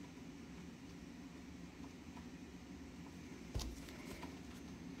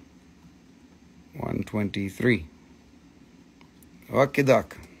 $123. Okay,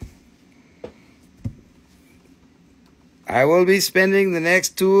 doc. I will be spending the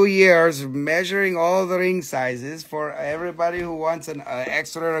next 2 years measuring all the ring sizes for everybody who wants an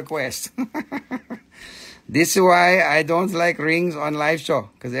extra request. This is why I don't like rings on live show.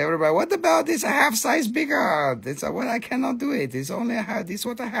 Because everybody, what about this? A half size bigger. This, well, I cannot do it. It's only a half. This is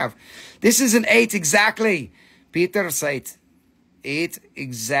what I have. This is an 8 exactly. Pietersite. 8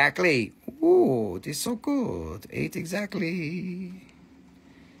 exactly. Ooh, this is so good. 8 exactly.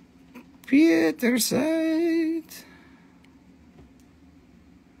 Pietersite.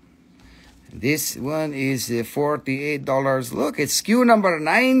 This one is $48. Look, it's SKU number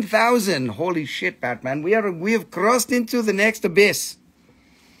 9,000. Holy shit, Batman. We have crossed into the next abyss.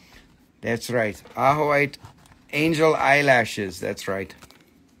 That's right. Ajoite angel eyelashes. That's right.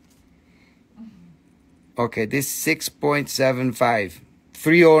 Okay, this 6.75.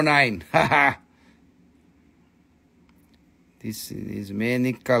 309. Haha. This is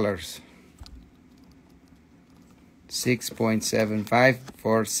many colors. 6.75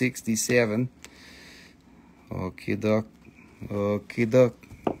 for 67. Okie doke. Okie doke.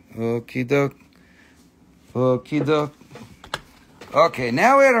 Okie doke. Okie doke. Okay,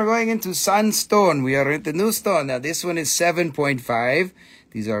 now we are going into sunstone. We are into new stone. Now this one is 7.5.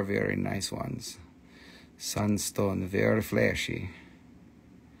 These are very nice ones. Sunstone, very flashy.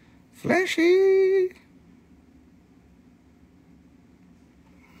 Flashy.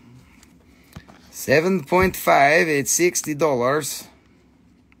 7.5, it's $60.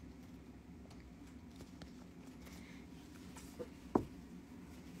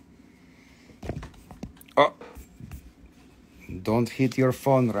 Oh, don't hit your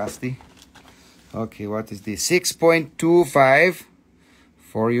phone, Rusty. Okay, what is this? 6.25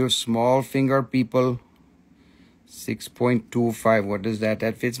 for you small finger people. 6.25, what is that?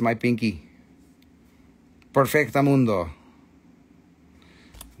 That fits my pinky. Perfectamundo.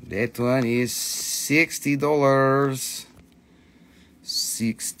 That one is $60.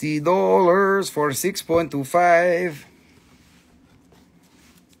 $60 for 6.25.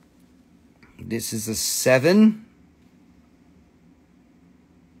 This is a 7.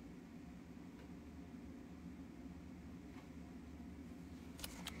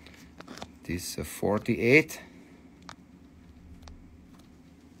 This is a 48.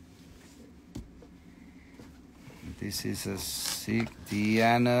 This is a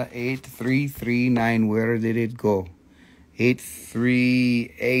Diana 8339. Where did it go?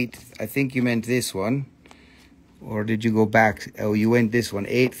 838. I think you meant this one. Or did you go back? Oh, you went this one.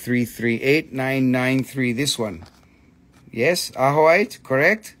 833. 8993. This one. Yes, Ajoite,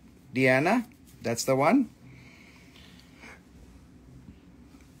 correct? Diana, that's the one.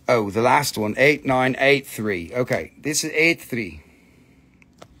 Oh, the last one. 8983. Okay, this is 83.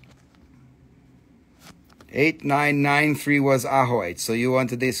 8993 was Ajoite, so you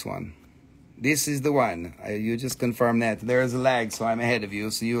wanted this one. This is the one. You just confirmed that. There's a lag, so I'm ahead of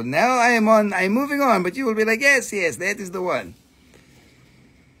you. So you now I'm moving on, but you will be like, yes, that is the one.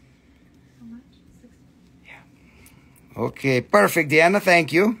 How much? 6. Yeah. Okay, perfect, Diana.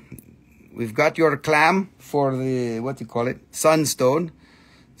 Thank you. We've got your clam for the what do you call it? Sunstone.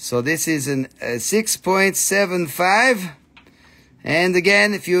 So this is a 6.75. And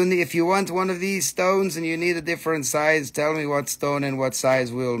again, if you want one of these stones and you need a different size, tell me what stone and what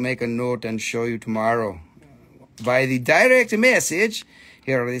size. We'll make a note and show you tomorrow. By the direct message,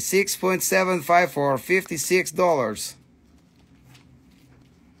 here is 6.75 for $56.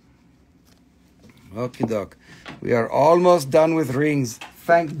 Okie doke. We are almost done with rings.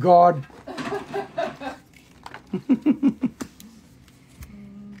 Thank God.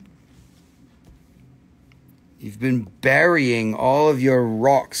 You've been burying all of your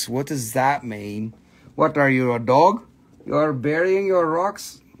rocks. What does that mean? What are you, a dog? You're burying your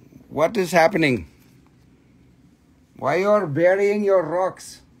rocks? What is happening? Why you're burying your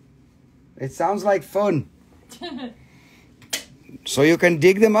rocks? It sounds like fun. So you can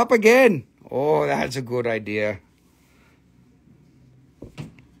dig them up again. Oh, that's a good idea.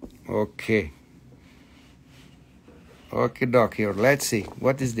 Okay. Okay, doc, here. Let's see.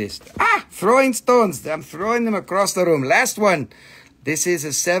 What is this? Ah! Throwing stones. I'm throwing them across the room. Last one. This is a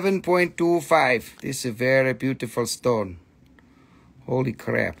 7.25. This is a very beautiful stone. Holy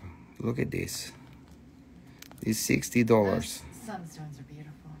crap. Look at this. It's $60. Sunstones are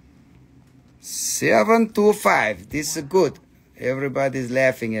beautiful. 7.25. This is good. Everybody's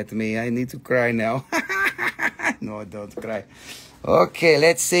laughing at me. I need to cry now. No, don't cry. Okay,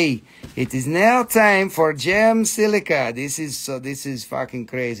 let's see. It is now time for gem silica. This is fucking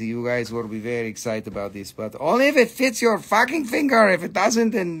crazy. You guys will be very excited about this, but only if it fits your fucking finger. If it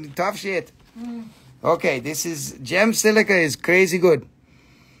doesn't, then tough shit. Okay, this is gem silica is crazy good.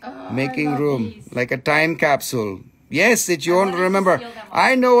 Making room these. Like a time capsule. Yes, that you won't remember.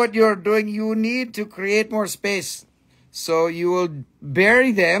 I know what you're doing. You need to create more space, so you will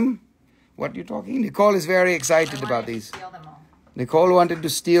bury them. What are you talking? Nicole is very excited about these. Nicole wanted to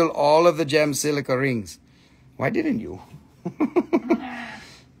steal all of the gem silica rings. Why didn't you?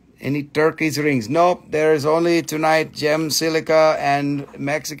 Any turquoise rings? Nope, there is only tonight gem silica and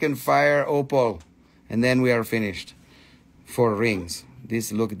Mexican fire opal. And then we are finished for rings.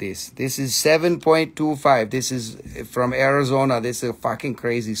 Look at this. This is 7.25. This is from Arizona. This is a fucking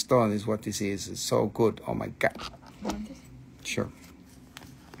crazy stone is what this is. It's so good. Oh my God. Sure.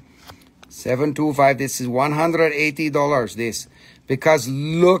 7.25. This is $180. This. Because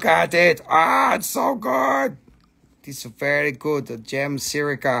look at it. Ah, it's so good. This is very good. The gem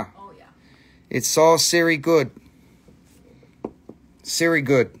silica. Oh, yeah. It's so Siri good. Siri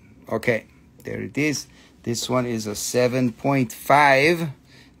good. Okay. There it is. This one is a 7.5.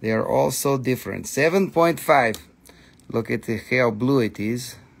 They are also different. 7.5. Look at how blue it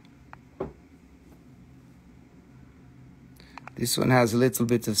is. This one has a little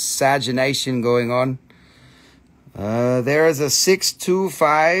bit of sagination going on. There is a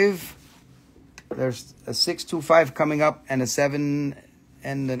 625. There's a 625 coming up and a 7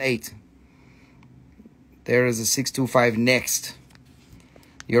 and an 8. There is a 625 next.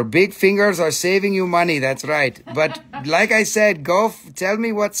 Your big fingers are saving you money. That's right. But like I said, tell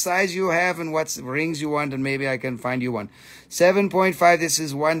me what size you have and what rings you want, and maybe I can find you one. 7.5. This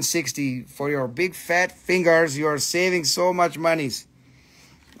is 160 for your big fat fingers. You are saving so much money.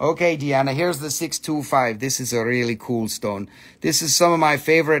 Okay, Deanna, here's the 625. This is a really cool stone. This is some of my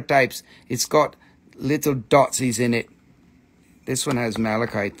favorite types. It's got little dotsies in it. This one has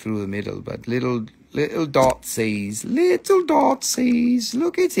malachite through the middle, but little dotsies. Little dotsies.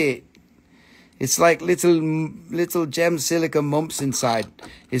 Look at it. It's like little gem silica mumps inside.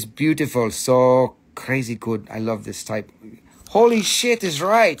 It's beautiful. So crazy good. I love this type. Holy shit is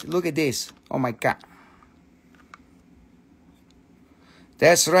right. Look at this. Oh my God.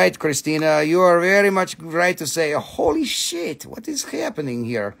 That's right, Christina. You are very much right to say, holy shit, what is happening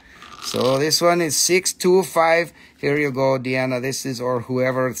here? So this one is 625. Here you go, Deanna. This is, or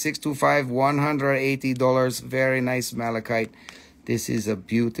whoever, 625, $180. Very nice malachite. This is a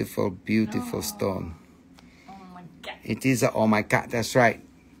beautiful, beautiful stone. Oh my God. It is a, oh my God, that's right.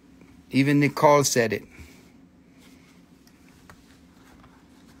 Even Nicole said it.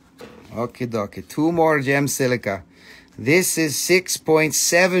 Okay, dokie. 2 more gem silica. This is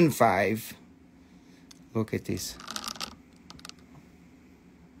 6.75. Look at this.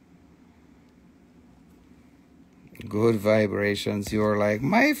 Good vibrations. You're like,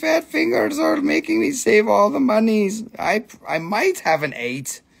 my fat fingers are making me save all the monies. I might have an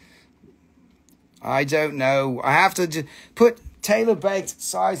 8. I don't know. I have to put tailor baked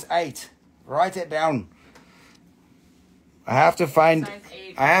size 8. Write it down. I have to find,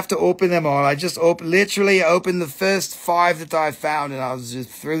 I have to open them all. I just literally opened the first 5 that I found, and I just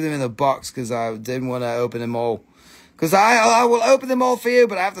threw them in the box because I didn't want to open them all. Because I will open them all for you,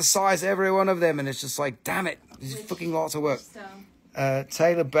 but I have to size every one of them, and it's just like, damn it, this is fucking lots of work.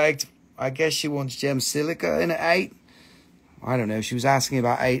 Taylor baked, I guess she wants gem silica in an 8. I don't know, she was asking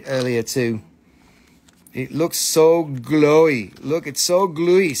about 8 earlier too. It looks so glowy. Look, it's so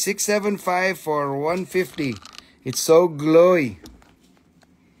gluey. 675 for 150. It's so glowy.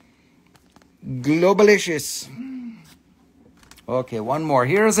 Globalicious. Okay, one more.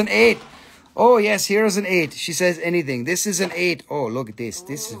 Here's an 8. Oh, yes, here's an 8. She says anything. This is an 8. Oh, look at this.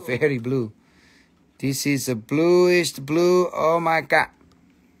 This is very blue. This is a bluish blue. Oh, my God.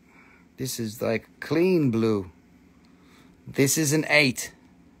 This is like clean blue. This is an 8.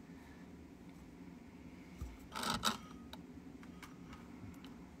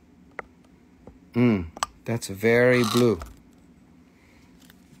 That's very blue.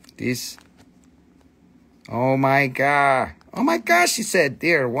 This. Oh my God. Oh my gosh, she said,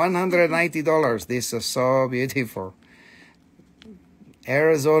 dear, $190. This is so beautiful.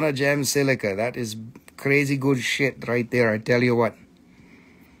 Arizona gem silica. That is crazy good shit right there. I tell you what.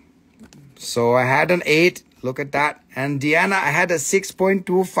 So I had an 8. Look at that. And Deanna, I had a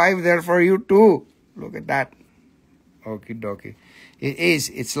 6.25 there for you too. Look at that. Okie dokie. It is.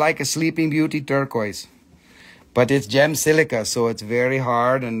 It's like a Sleeping Beauty turquoise. But it's gem silica, so it's very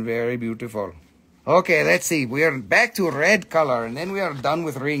hard and very beautiful. Okay, let's see. We are back to red color, and then we are done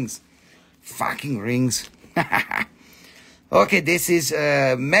with rings. Fucking rings. Okay, this is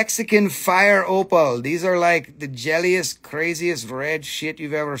Mexican fire opal. These are like the jelliest, craziest red shit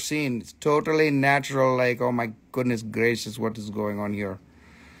you've ever seen. It's totally natural, like, oh my goodness gracious, what is going on here?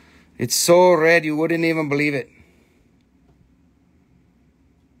 It's so red, you wouldn't even believe it.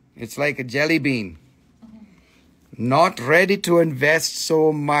 It's like a jelly bean. Not ready to invest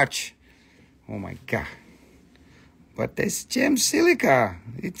so much. Oh my God. But this gem silica,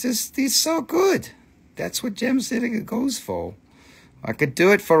 it just is so good. That's what gem silica goes for. I could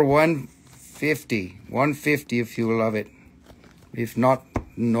do it for 150. 150 if you love it. If not,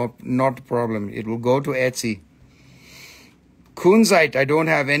 not a problem. It will go to Etsy. Kunzite. I don't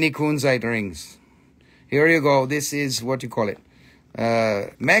have any kunzite rings. Here you go. This is what you call it.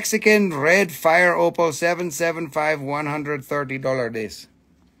 Mexican red fire opal 775 $130 this.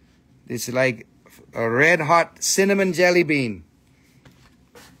 This is like a red hot cinnamon jelly bean,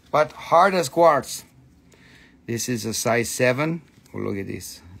 but hard as quartz. This is a size 7. Oh, look at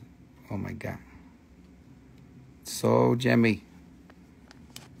this. Oh my God. So gemmy.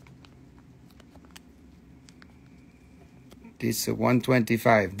 This is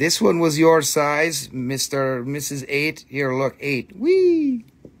 125. This one was your size, Mrs. 8. Here, look, 8. Whee!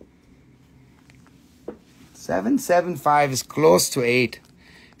 775 is close to 8.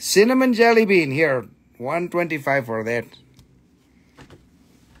 Cinnamon jelly bean here, 125 for that.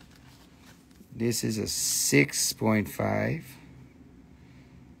 This is a 6.5.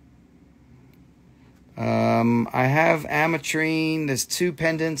 I have ametrine. There's 2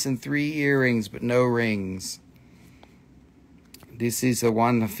 pendants and 3 earrings, but no rings. This is a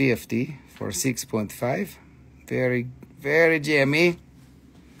 150 for 6.5. Very, very jammy.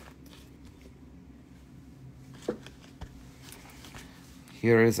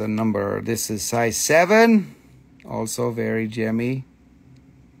 Here is a number. This is size 7. Also very jammy.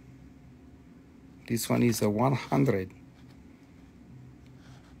 This one is a 100.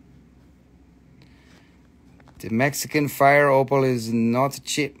 The Mexican fire opal is not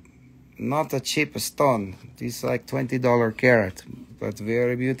cheap. Not a cheap stone. This is like $20 carat, but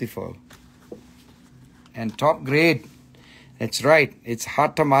very beautiful. And top grade. That's right. It's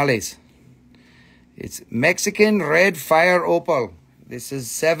hot tamales. It's Mexican red fire opal. This is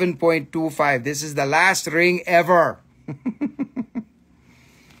 7.25. This is the last ring ever.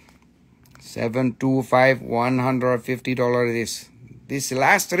 725, $150 this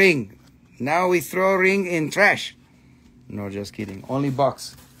last ring. Now we throw ring in trash. No, just kidding. Only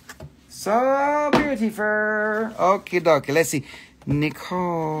box. So beautiful. Okay, dokie. Let's see.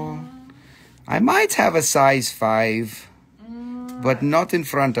 Nicole. I might have a size 5, but not in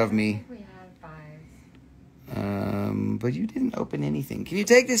front of me. We have 5. But you didn't open anything. Can you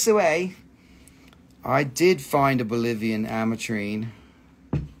take this away? I did find a Bolivian ametrine.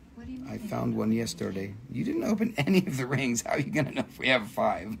 What do you mean? I found one yesterday. You didn't open any of the rings. How are you going to know if we have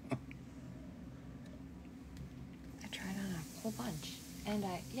 5? I tried on a whole bunch. And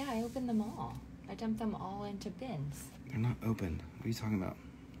I opened them all. I dumped them all into bins. They're not open. What are you talking about?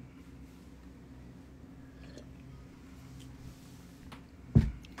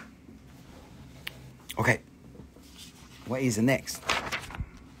 Okay. What is the next?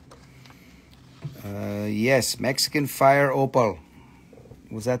 Yes, Mexican fire opal.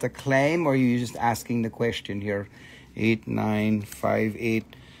 Was that a claim or are you just asking the question here?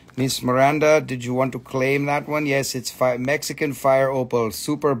 8958. Miss Miranda, did you want to claim that one? Yes, it's Mexican fire opal.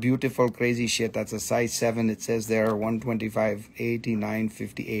 Super beautiful, crazy shit. That's a size 7. It says there 125,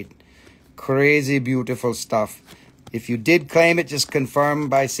 8958. Crazy beautiful stuff. If you did claim it, just confirm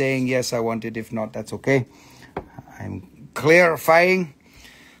by saying yes, I want it. If not, that's okay. I'm clarifying.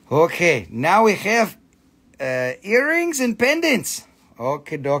 Okay, now we have earrings and pendants.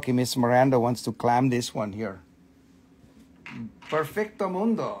 Okay, dokie. Miss Miranda wants to clam this one here. Perfecto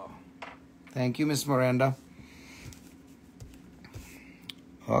mundo. Thank you, Miss Miranda.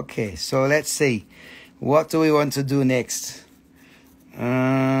 Okay, so let's see. What do we want to do next?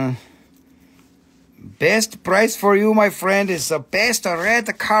 Best price for you, my friend, is the best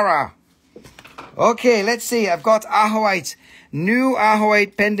red cara. Okay, let's see. I've got Ajoite. New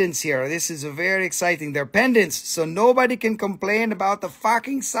Ajoite pendants here. This is very exciting. They're pendants, so nobody can complain about the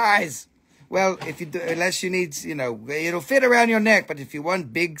fucking size. Well, if you do, unless you need, you know, it'll fit around your neck. But if you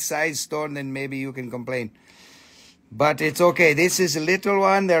want big size stone, then maybe you can complain. But it's okay. This is a little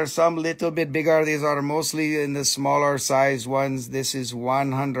one. There are some little bit bigger. These are mostly in the smaller size ones. This is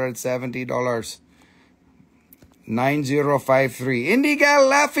 $170. 9053. Indie gal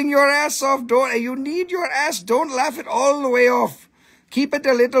laughing your ass off. Don't, you need your ass. Don't laugh it all the way off. Keep it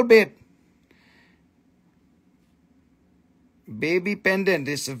a little bit. Baby pendant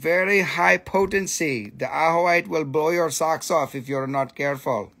is a very high potency. The Ajoite will blow your socks off if you're not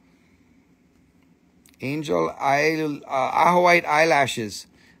careful. Angel Ajoite eyelashes.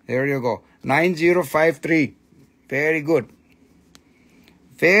 There you go. 9053. Very good.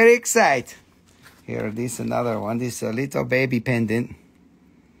 Very excited. Here, this is another one. This is a little baby pendant.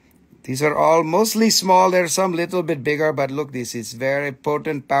 These are all mostly small. There's some little bit bigger, but look, this is very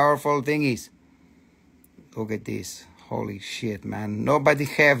potent, powerful thingies. Look at this. Holy shit, man. Nobody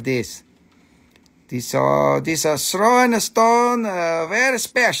have this. These are Throwin Stone, very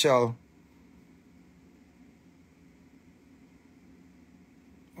special.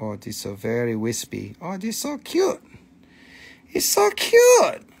 Oh, this is very wispy. Oh, this is so cute. It's so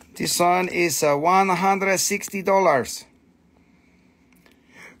cute. This one is $160.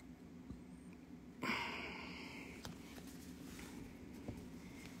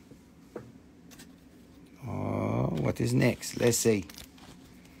 Oh, what is next? Let's see.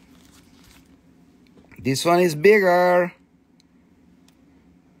 This one is bigger.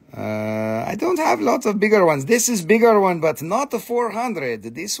 I don't have lots of bigger ones. This is bigger one, but not a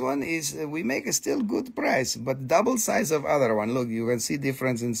 400. This one is, we make a still good price, but double size of other one. Look, you can see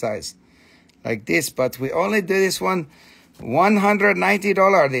difference in size. Like this, but we only do this one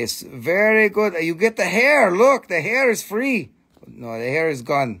 $190 this. Very good. You get the hair. Look, the hair is free. No, the hair is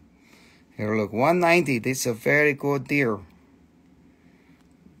gone. Here, look, $190. This is a very good deer.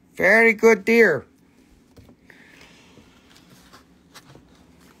 Very good deer.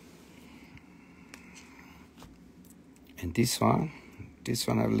 And this one have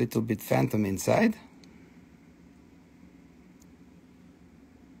a little bit phantom inside.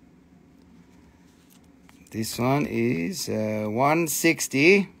 This one is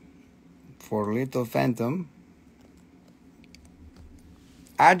 $160 for little phantom.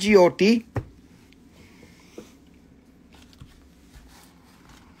 Ajoite.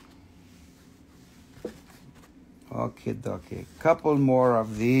 Okay, couple more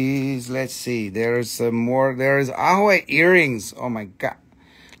of these. Let's see. There's some more. There's Ajoite earrings. Oh my God!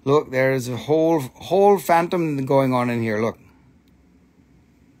 Look, there's a whole phantom going on in here. Look.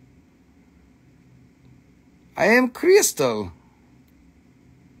 I am crystal.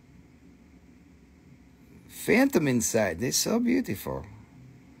 Phantom inside. This is so beautiful.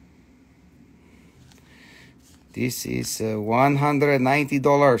 This is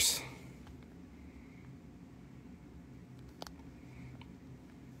 $190.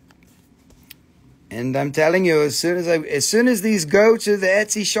 And I'm telling you, as soon as these go to the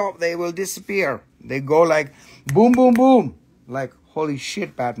Etsy shop, they will disappear. They go like boom, boom, boom. Like, holy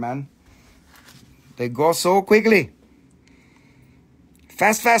shit, Batman. They go so quickly.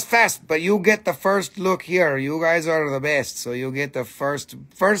 Fast, fast, fast. But you get the first look here. You guys are the best. So you get the first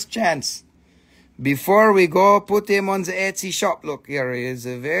chance. Before we go put him on the Etsy shop. Look, here is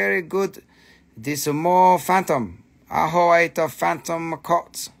a very good. This is more phantom. Ajoite phantom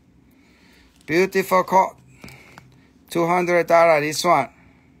coat. Beautiful coat. $200. This one.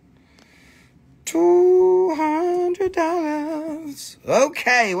 $200.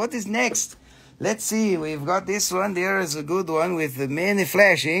 Okay, what is next? Let's see. We've got this one. There is a good one with many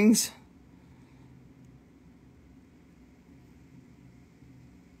flashings.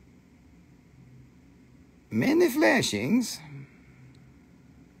 Many flashings.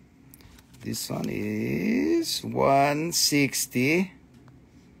 This one is $160.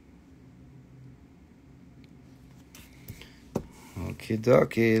 Okay,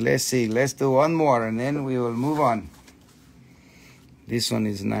 dokie. Let's see. Let's do one more and then we will move on. This one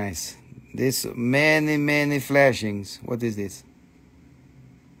is nice. This many flashings. What is this?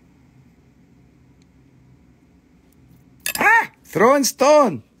 Ah! Throwin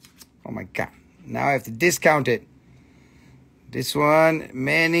Stone. Oh my God. Now I have to discount it. This one,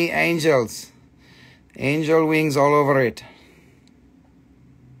 many angels. Angel wings all over it.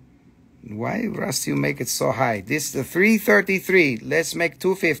 Why, Rusty, you make it so high? This is the $333. Let's make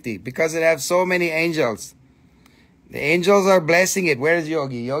 $250 because it has so many angels. The angels are blessing it. Where's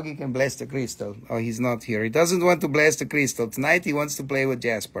Yogi? Yogi can bless the crystal. Oh, he's not here. He doesn't want to bless the crystal. Tonight he wants to play with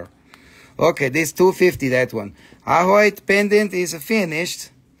Jasper. Okay, this $250, that one. Ajoite pendant is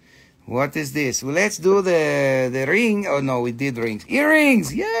finished. What is this? Well, let's do the ring. Oh, no, we did rings.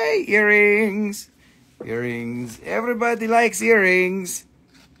 Earrings! Yay! Earrings! Earrings. Everybody likes earrings.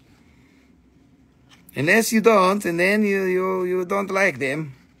 Unless you don't, and then you don't like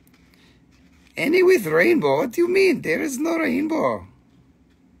them. Any with rainbow? What do you mean? There is no rainbow.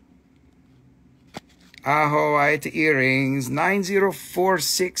 Ajoite earrings,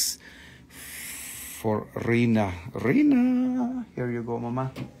 9046 for Rina. Rina, here you go,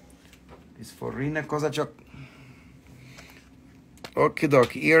 Mama. It's for Rina Kozachok. Okie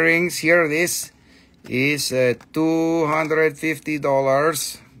doke, earrings. Here this is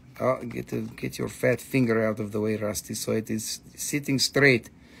 $250. Oh, get your fat finger out of the way, Rusty, so it is sitting straight.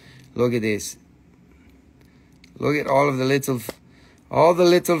 Look at this. Look at all of the little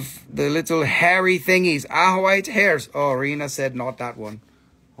hairy thingies. Ajoite hairs. Oh, Rena said not that one.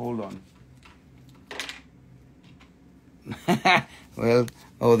 Hold on. Well,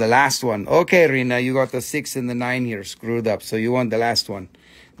 oh, the last one. Okay, Rena, you got the 6 and the 9 here screwed up. So you want the last one.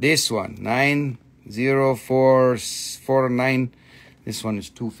 This one, 90449. This one is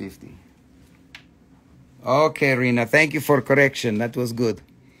 $250. Okay, Rena, thank you for correction. That was good.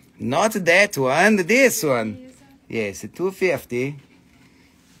 Not that one, this one. Yes, $250.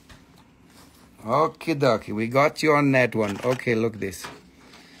 Okay, dokie, we got you on that one. Okay, look this.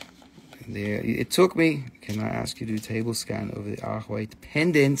 There, it took me. Can I ask you to do a table scan of the Ajoite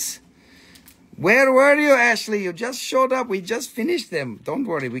pendants? Where were you, Ashley? You just showed up. We just finished them. Don't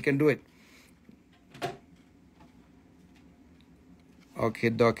worry, we can do it. Okay,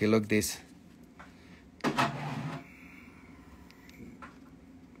 dokie, look this.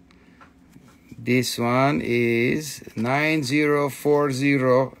 This one is 9040.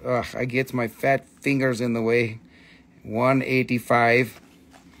 Ugh, I get my fat fingers in the way. 185.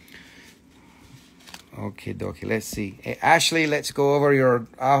 Okay, dokie. Let's see. Hey, Ashley, let's go over your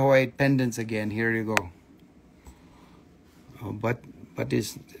Ajoite pendants again. Here you go. Oh, but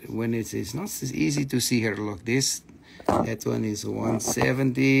it's when it's not as easy to see here. Look, that one is a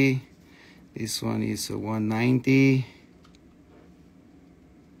 170. This one is a 190.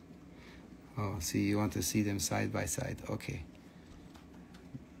 Oh, see, you want to see them side by side. Okay.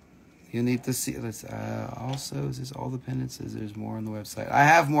 You need to see this. Also, is this all the pendants? There's more on the website. I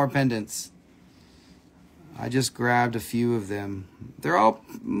have more pendants. I just grabbed a few of them. They're all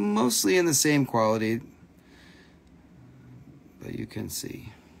mostly in the same quality, but you can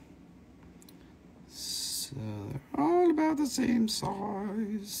see. So they're all about the same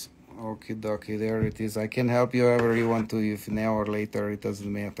size. Okay, dokie, there it is. I can help you however you want to. If now or later, it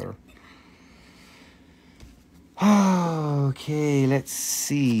doesn't matter. Okay, let's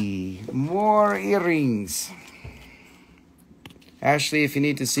see. More earrings. Ashley, if you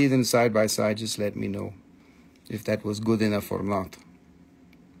need to see them side by side, just let me know if that was good enough or not.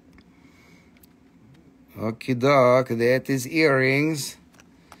 Okay, doc, that is earrings.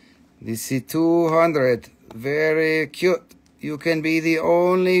 This is 200. Very cute. You can be the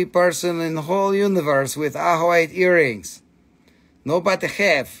only person in the whole universe with Ajoite earrings. Nobody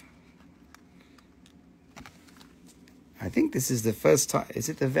have. I think this is the first time. Is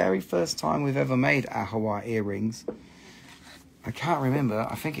it the very first time we've ever made Ajoite earrings? I can't remember.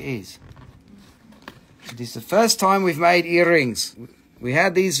 I think it is. It is the first time we've made earrings. We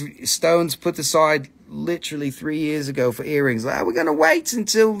had these stones put aside literally 3 years ago for earrings. Like, we're going to wait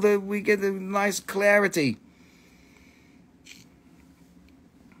until we get a nice clarity.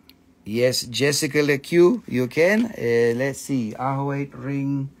 Yes, Jessica LeQ, you can. Let's see. Ajoite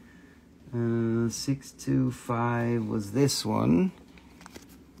ring 625 was this one.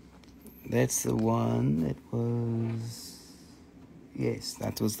 That's the one. It was... Yes,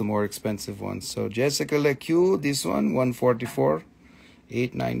 that was the more expensive one. So Jessica LeQ, this one, 144,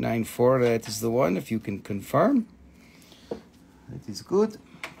 8994. That is the one, if you can confirm. That is good.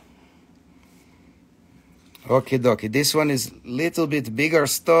 Okay, dokie. This one is little bit bigger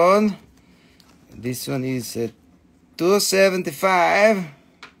stone. This one is 275.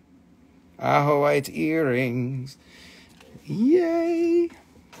 Ajoite earrings. Yay!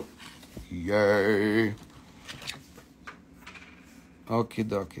 Yay! Okay,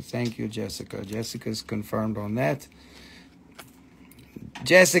 dokie. Thank you, Jessica. Jessica's confirmed on that.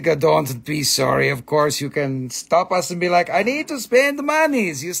 Jessica, don't be sorry. Of course, you can stop us and be like, I need to spend the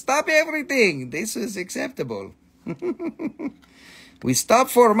monies. You stop everything. This is acceptable. We stop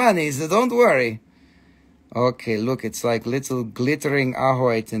for money, so don't worry. Okay, look, it's like little glittering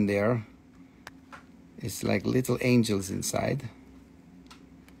Ajoite in there. It's like little angels inside.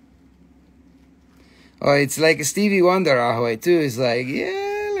 Oh, it's like a Stevie Wonder Ajoite too. It's like,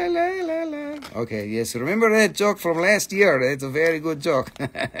 yeah, la la la la. Okay, yes, remember that joke from last year. That's a very good joke.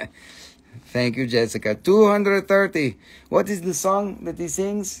 Thank you, Jessica. 230. What is the song that he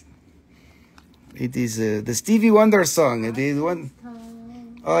sings? It is the Stevie Wonder song. It is one.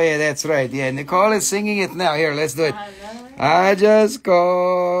 Oh, yeah, that's right. Yeah, Nicole is singing it now. Here, let's do it. I just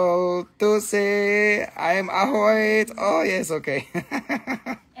called to say I'm Ajoite. Oh, yes, okay.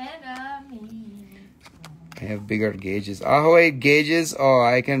 I have bigger gauges. Ajoite gauges. Oh,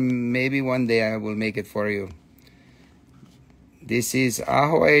 I can, maybe one day I will make it for you. This is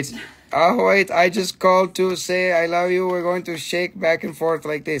Ajoite. Ajoite, I just called to say I love you. We're going to shake back and forth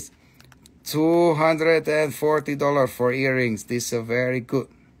like this. $240 for earrings. These are very good.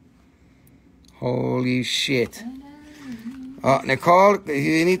 Holy shit. Oh, Nicole,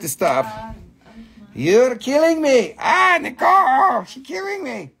 you need to stop. You're killing me. Ah, Nicole, she's killing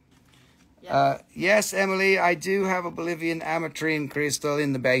me. Yes, Emily, I do have a Bolivian ametrine crystal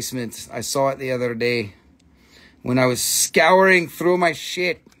in the basement. I saw it the other day when I was scouring through my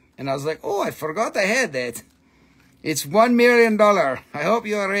shit. And I was like, oh, I forgot I had that. It's $1 million. I hope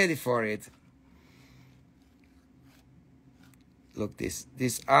you are ready for it. Look this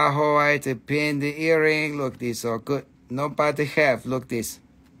Ajoite pin, the earring. Look this, oh good. Nobody have. Look this.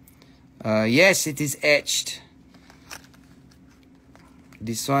 Yes, it is etched.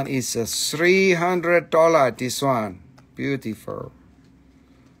 This one is a $300. This one, beautiful.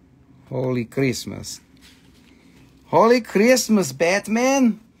 Holy Christmas. Holy Christmas,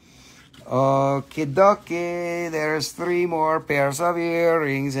 Batman. Okay, dokie. There's 3 more pairs of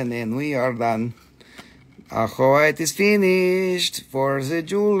earrings, and then we are done. Ajoite is finished for the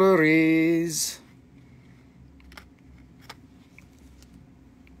jewelries.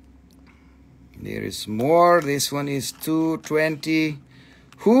 There is more. This one is $220.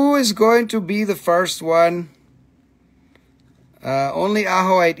 Who is going to be the first one Only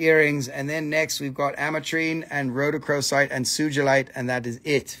Ajoite earrings, and then next we've got Ametrine and Rhodochrosite and Sugilite, and that is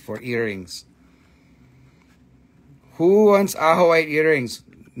it for earrings. Who wants Ajoite earrings?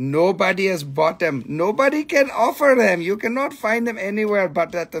 Nobody has bought them. Nobody can offer them. You cannot find them anywhere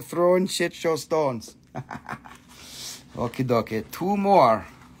but at the Throwin Shit Show Stones. Okie dokie. Two more.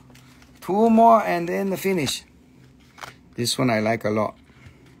 Two more and then the finish. This one I like a lot.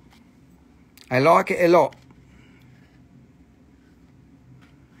 I like it a lot.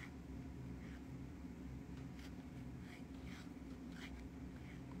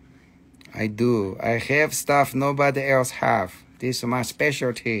 I do. I have stuff nobody else have. This is my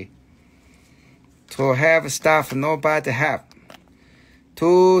specialty. To have stuff nobody have.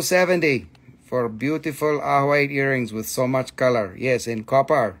 $270 for beautiful Ajoite earrings with so much color. Yes, in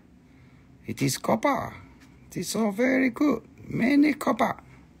copper. It is copper. It is so very good. Many copper.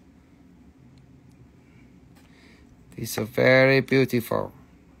 This is very beautiful.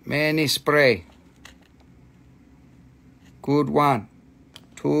 Many spray. Good one.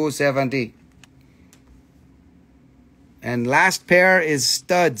 $270. And last pair is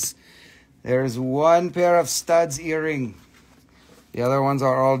studs. There's one pair of studs earring. The other ones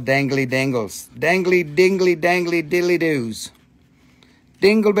are all dangly dangles. Dangly dingly dangly dilly doos.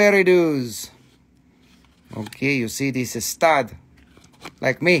 Dingleberry doos. Okay, you see this is stud.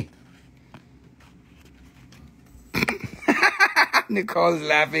 Like me. Nicole's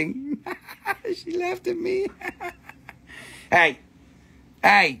laughing. She laughed at me. Hey,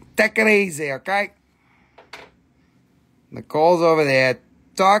 take it easy, okay? Nicole's over there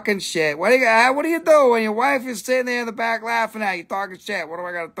talking shit. What do you do when your wife is sitting there in the back laughing at you, talking shit? What do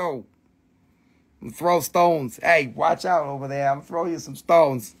I got to do? Throw stones. Hey, watch out over there. I'm going to throw you some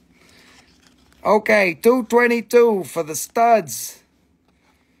stones. Okay, $222 for the studs.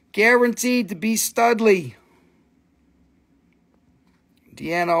 Guaranteed to be studly.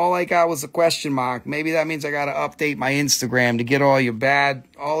 Deanna, all I got was a question mark. Maybe that means I got to update my Instagram to get all your bad,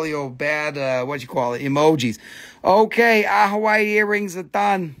 what you call it, emojis. Okay, Ajoite earrings are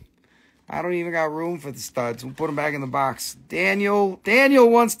done. I don't even got room for the studs. We'll put them back in the box. Daniel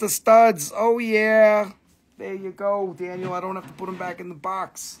wants the studs. Oh, yeah. There you go, Daniel. I don't have to put them back in the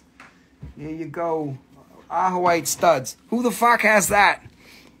box. There you go. Ajoite studs. Who the fuck has that?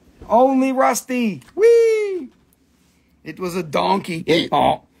 Only Rusty. Whee! It was a donkey.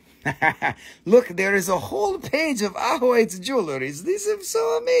 Oh. Look, there is a whole page of Ajoite's jewelries. This is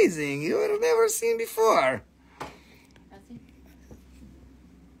so amazing. You would have never seen before.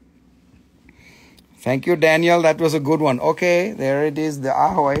 Thank you, Daniel. That was a good one. Okay, there it is. The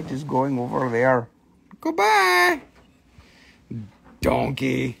Ajoite is going over there. Goodbye.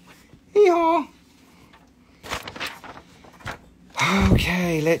 Donkey. Hee-haw.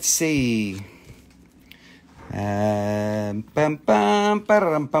 Okay, let's see.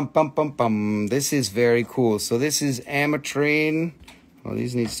 This is very cool. So this is Ametrine. Well,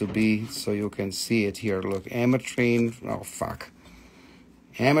 this needs to be so you can see it here. Look, Ametrine. Oh, fuck.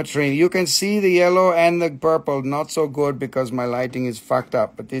 Ametrine. You can see the yellow and the purple. Not so good because my lighting is fucked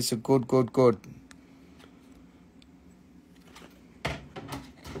up. But this is good.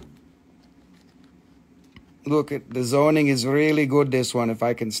 Look, the zoning is really good, this one, if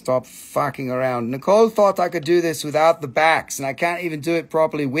I can stop fucking around. Nicole thought I could do this without the backs, and I can't even do it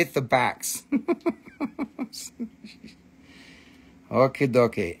properly with the backs. Okay,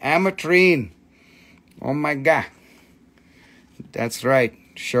 dokie. Ametrine. Oh, my God. That's right.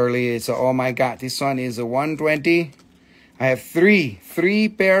 Surely it's a, oh, my God. This one is a 120. I have three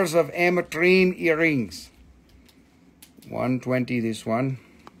pairs of Ametrine earrings. 120, this one.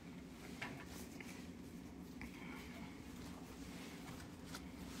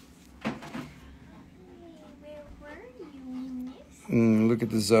 Look at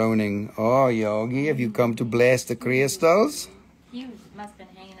the zoning. Oh, Yogi, have you come to bless the crystals? You must have been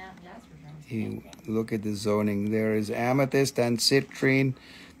hanging out in Jasper's room. Look at the zoning. There is amethyst and citrine.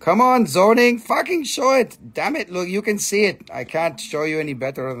 Come on, zoning. Fucking show it. Damn it. Look, you can see it. I can't show you any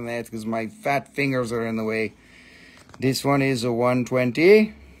better than that because my fat fingers are in the way. This one is a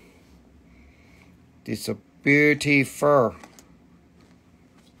 120. This is a beauty fur.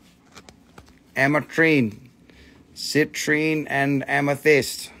 Ametrine. Citrine and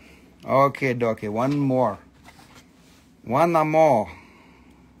amethyst. Okay, dokie. One more. One more.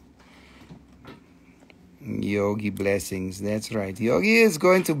 Yogi blessings. That's right. Yogi is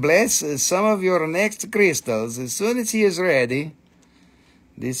going to bless some of your next crystals as soon as he is ready.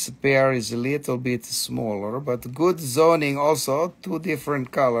 This pair is a little bit smaller, but good zoning also. Two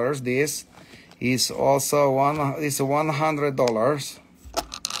different colors. This is also $100.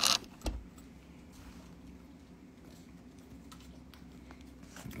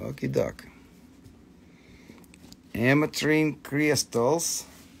 Okie doke. Ametrine crystals.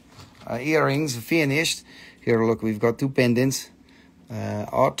 Earrings finished. Here, look, we've got two pendants.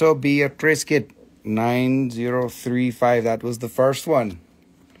 Auto Be a Trisket 9035. That was the first one.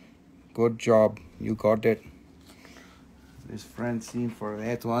 Good job. You got it. There's Francine for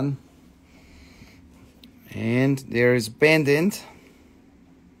that one. And there's pendant.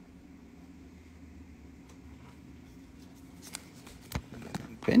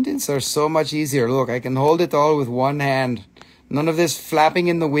 Pendants are so much easier. Look, I can hold it all with one hand. None of this flapping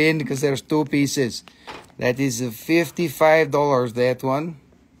in the wind because there's two pieces. That is $55, that one.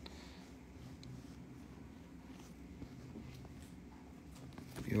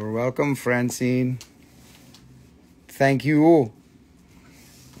 You're welcome, Francine. Thank you.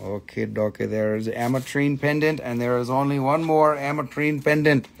 Okay, dokie, there's ametrine pendant, and there is only one more ametrine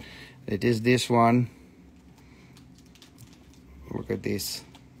pendant. It is this one. Look at this.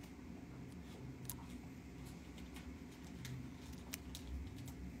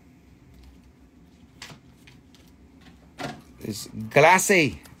 It's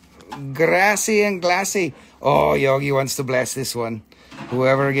glassy. Grassy and glassy. Oh, Yogi wants to bless this one.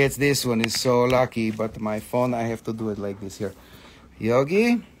 Whoever gets this one is so lucky. But my phone, I have to do it like this here.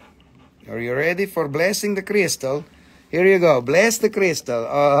 Yogi, are you ready for blessing the crystal? Here you go. Bless the crystal.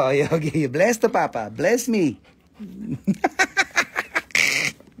 Oh, Yogi, bless the Papa. Bless me.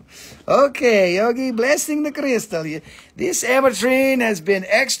 Okay, Yogi, blessing the crystal. This ametrine has been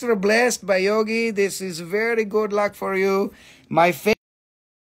extra blessed by Yogi. This is very good luck for you. My favorite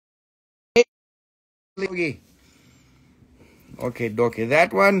Yogi. Okay, dokie.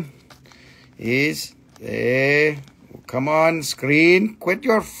 That one is... come on, screen. Quit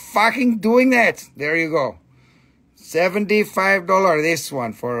your fucking doing that. There you go. $75, this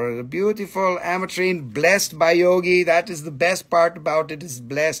one, for a beautiful ametrine blessed by Yogi. That is the best part about it, is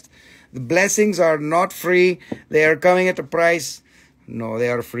blessed. The blessings are not free. They are coming at a price. No, they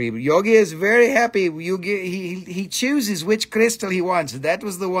are free. Yogi is very happy. He chooses which crystal he wants. That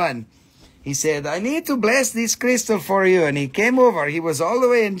was the one. He said, I need to bless this crystal for you. And he came over. He was all the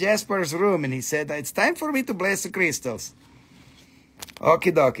way in Jasper's room. And he said, it's time for me to bless the crystals.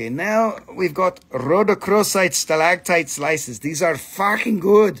 Okie dokie. Now we've got rhodochrosite stalactite slices. These are fucking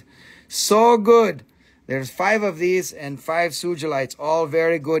good. So good. There's 5 of these and 5 Sugilites. All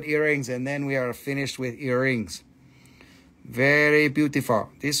very good earrings. And then we are finished with earrings. Very beautiful.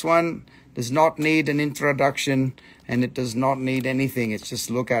 This one does not need an introduction. And it does not need anything. It's just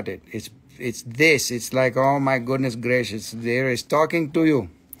look at it. It's this. It's like, oh my goodness gracious. There is talking to you.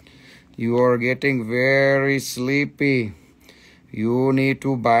 You are getting very sleepy. You need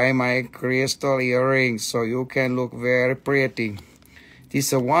to buy my crystal earrings so you can look very pretty.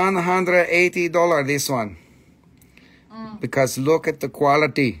 This is $180, this one. Because look at the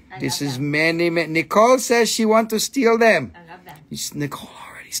quality. This is many. Nicole says she wants to steal them. I love them. Nicole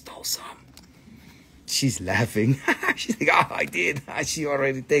already stole some. She's laughing. She's like, oh, I did. She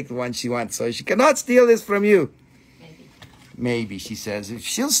already take the one she wants. So she cannot steal this from you. Maybe, she says.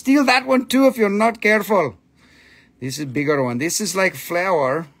 She'll steal that one too if you're not careful. This is a bigger one. This is like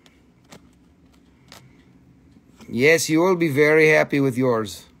flour. Yes, you will be very happy with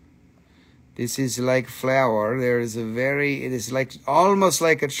yours. This is like flour. There is it is like almost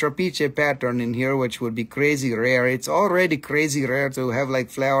like a trapeze pattern in here, which would be crazy rare. It's already crazy rare to have like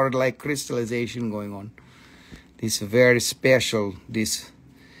flour-like crystallization going on. This is very special. This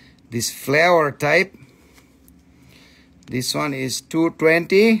flower type. This one is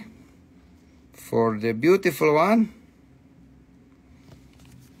 $220 for the beautiful one.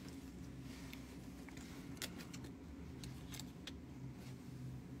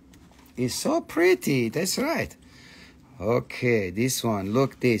 It's so pretty. That's right. Okay, this one.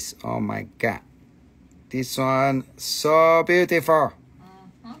 Look this. Oh my God. This one, so beautiful.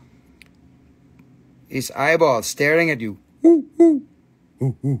 His eyeballs staring at you. Ooh, ooh,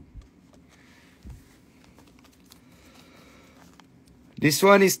 ooh, ooh. This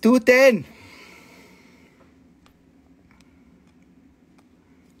one is $210.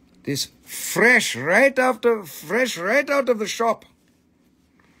 This fresh right out of the shop.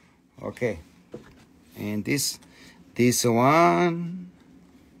 Okay, and this one.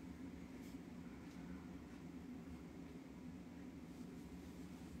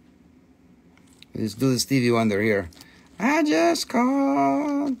 Let's do the Stevie Wonder here. I just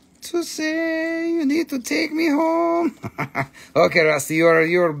called to say you need to take me home. Okay, Rusty,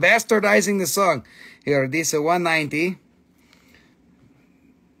 you're bastardizing the song. Here, this is $190.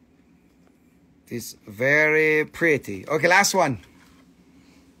 This very pretty. Okay, last one.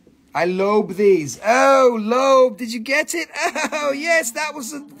 I lobe these. Oh, lobe. Did you get it? Oh, yes, that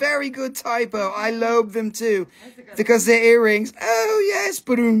was a very good typo. I lobe them too. Because they're earrings. Oh, yes.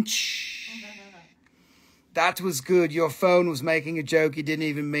 Ba-doom-tsh. That was good. Your phone was making a joke. You didn't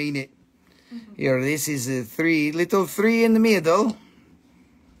even mean it. Here, this is a little three in the middle.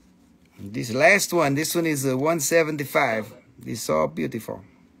 This last one, this one is a 175. This is so beautiful.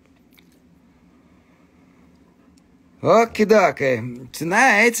 Okay, dokie.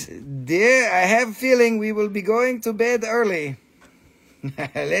 Tonight, dear, I have a feeling we will be going to bed early.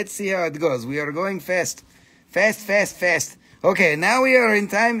 Let's see how it goes. We are going fast. Fast. Okay, now we are in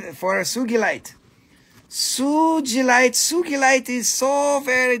time for a Sugilite. Sugilite is so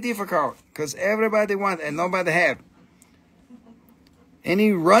very difficult because everybody wants and nobody have.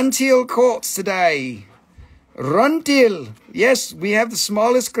 Any Runtil quartz today? Runtil. Yes, we have the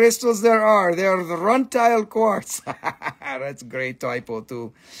smallest crystals there are. They are the Runtil quartz. That's a great typo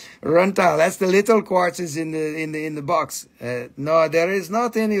too. Runtil. That's the little quartzes in the box. No, there is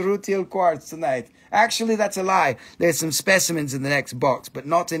not any Rutil quartz tonight. Actually, that's a lie. There's some specimens in the next box, but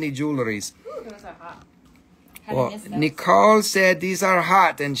not any jewelries. Ooh, those are hot. Well, Nicole said these are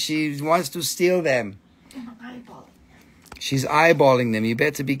hot and she wants to steal them. She's eyeballing them. You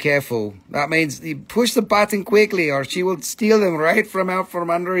better be careful. That means you push the button quickly or she will steal them right from out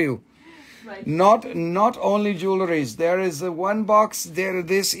from under you. Right. Not only jewelries. There is one box there.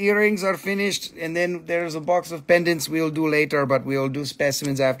 These earrings are finished. And then there's a box of pendants we'll do later. But we'll do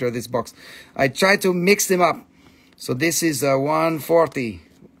specimens after this box. I try to mix them up. So this is 140.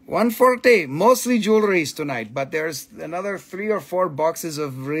 140. Mostly jewelries tonight. But there's another 3 or 4 boxes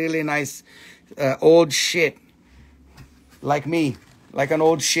of really nice old shit. Like me. Like an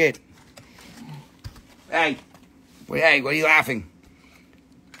old shit. Hey, what are you laughing?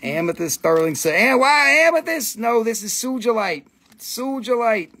 Amethyst, sterling, say, why amethyst? No, this is Sugilite.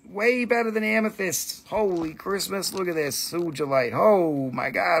 Sugilite. Way better than amethyst. Holy Christmas, look at this. Sugilite. Oh, my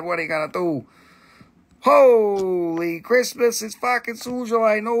God, what are you going to do? Holy Christmas, it's fucking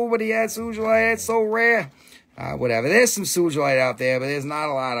Sugilite. Nobody has Sugilite. It's so rare. Whatever. There's some Sugilite out there, but there's not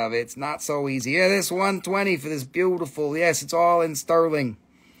a lot of it. It's not so easy. Yeah, this 120 for this beautiful. Yes, it's all in sterling.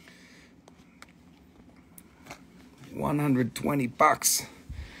 120 bucks.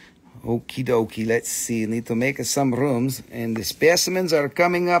 Okie dokie. Let's see. I need to make some rooms. And the specimens are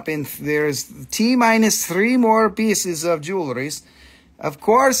coming up. And there's T-minus 3 more pieces of jewelries. Of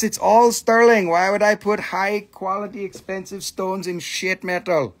course, it's all sterling. Why would I put high quality, expensive stones in shit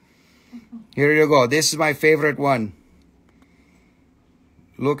metal? Here you go. This is my favorite one.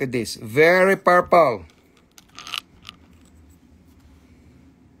 Look at this. Very purple.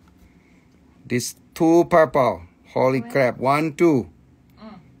 This too purple. Holy crap. 1, 2.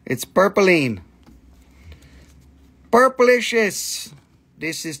 It's purpling. Purplicious.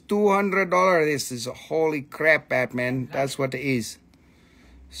 This is $200. This is holy crap, Batman. That's what it is.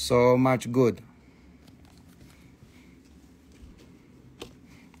 So much good.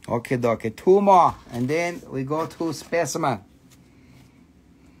 Okay, dokie. 2 more. And then we go to specimen.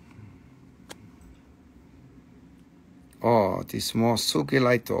 Oh, this more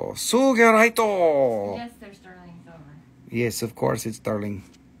Sugilite. Sugilite! Yes, they're sterling silver. Yes, of course it's sterling.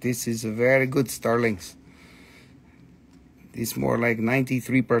 This is a very good sterlings. This more like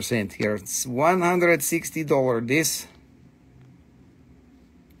 93% here. It's $160. This.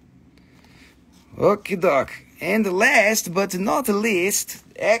 Okay, doc. And last but not least,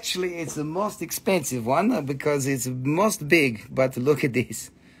 actually it's the most expensive one because it's most big. But look at this.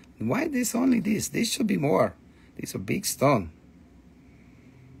 Why this only this? This should be more. This is a big stone.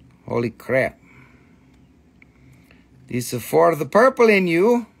 Holy crap. This is for the purple in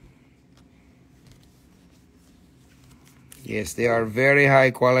you. Yes, they are very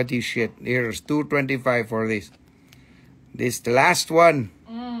high quality shit. Here's $225 for this. This the last one.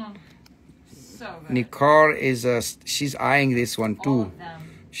 So good. Nicole is she's eyeing this one too. All of them.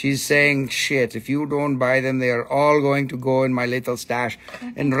 She's saying, shit, if you don't buy them, they are all going to go in my little stash.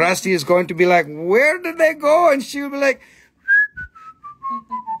 And Rusty is going to be like, where did they go? And she'll be like,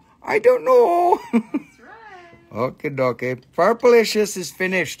 I don't know. That's right. Okay, dokie. Purplicious is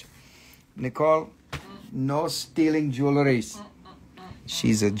finished. Nicole, no stealing jewelries.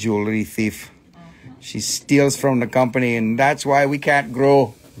 She's a jewelry thief. She steals from the company, and that's why we can't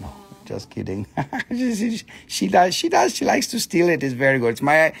grow. No, just kidding. She does. She likes to steal it. It's very good.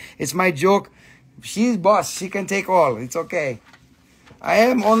 It's my joke. She's boss. She can take all. It's okay. I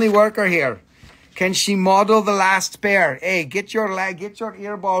am only worker here. Can she model the last pair? Hey, get your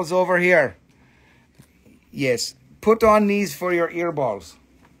earballs over here. Yes. Put on these for your earballs.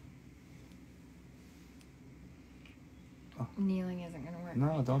 Kneeling isn't going to work. it. No,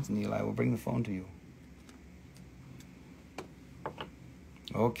 right don't kneel. I will bring the phone to you.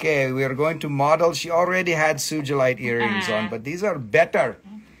 Okay, we are going to model. She already had Sugilite earrings on, but these are better.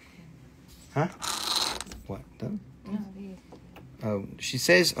 Huh? What? No? No, these. Oh, she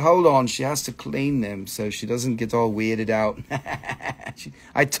says, hold on, she has to clean them so she doesn't get all weirded out.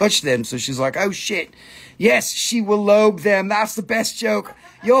 I touched them, so she's like, oh shit. Yes, she will lobe them. That's the best joke.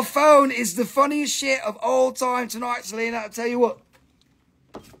 Your phone is the funniest shit of all time tonight, Selena. I'll tell you what.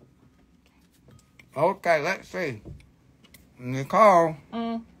 Okay, let's see. Nicole,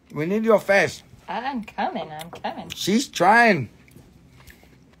 we need your face. I'm coming. She's trying.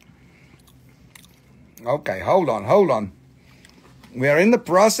 Okay, hold on. We are in the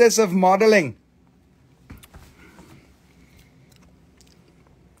process of modeling.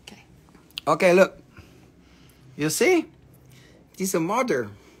 Okay, look. You see? She's a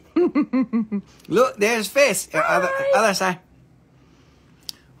model. Look, there's face. Other side.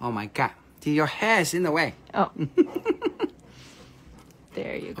 Oh my God. Your hair is in the way. Oh.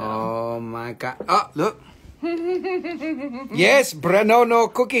 There you go. Oh my God. Oh, look. Yes, no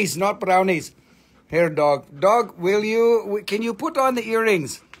cookies, not brownies. Here, dog. Dog, can you put on the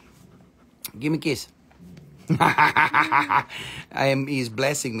earrings? Give me a kiss. He's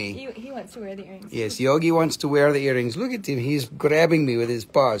blessing me. He wants to wear the earrings. Yes, Yogi wants to wear the earrings. Look at him. He's grabbing me with his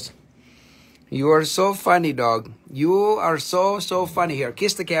paws. You are so funny, dog. You are so funny. Here,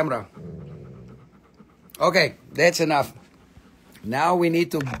 kiss the camera. Okay, that's enough. Now we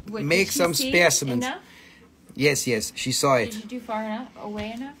need to make some specimens. Enough? Yes, she saw it. Did you do far enough?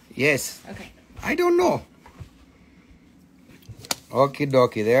 Away enough? Yes. Okay. I don't know. Okie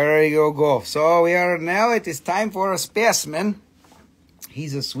dokie, there you go. So it is time for a specimen.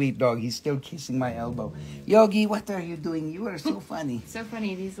 He's a sweet dog. He's still kissing my elbow. Yogi, what are you doing? You are so funny. So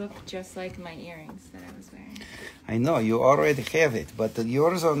funny. These look just like my earrings that I was wearing. I know, you already have it, but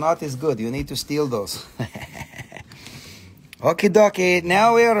yours are not as good. You need to steal those. Okie dokie,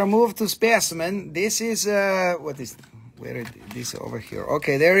 now we are moved to specimen. This is, this over here.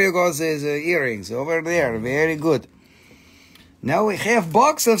 Okay, there you go, there's earrings over there. Very good. Now we have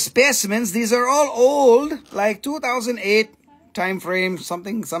box of specimens. These are all old, like 2008 time frame,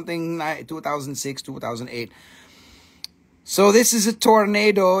 something 2006, 2008. So this is a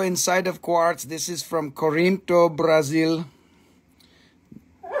tornado inside of Quartz. This is from Corinto, Brazil.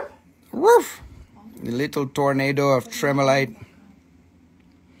 Woof! A little tornado of tremolite.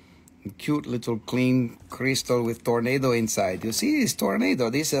 A cute little clean crystal with tornado inside. You see this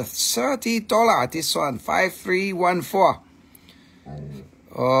tornado? This is $30. This one, 5314.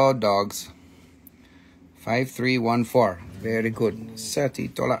 Oh, dogs. 5314. Very good.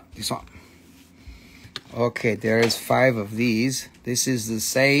 $30. This one. Okay, there is 5 of these. This is the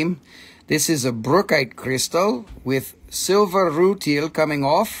same. This is a brookite crystal with silver rutile coming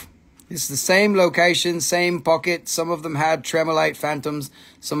off. It's the same location, same pocket. Some of them had tremolite phantoms.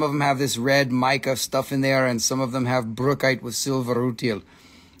 Some of them have this red mica stuff in there, and some of them have brookite with silver rutile.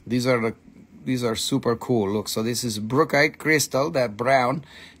 These are super cool. Look, so this is brookite crystal, that brown,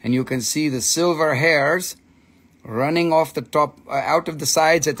 and you can see the silver hairs running off the top, out of the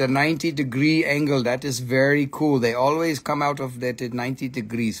sides at a 90-degree angle. That is very cool. They always come out of that at 90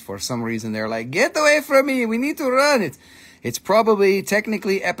 degrees for some reason. They're like, get away from me. We need to run it. It's probably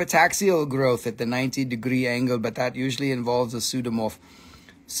technically epitaxial growth at the 90-degree angle, but that usually involves a pseudomorph.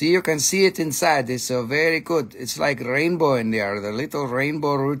 See, you can see it inside. It's very good. It's like rainbow in there, the little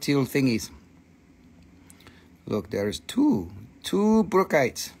rainbow rutile thingies. Look, there's two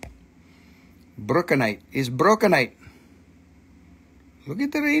brookites. Brokenite is brokenite. Look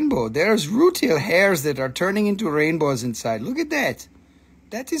at the rainbow. There's rutile hairs that are turning into rainbows inside. Look at that.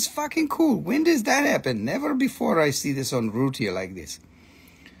 That is fucking cool. When does that happen? Never before I see this on rutile like this.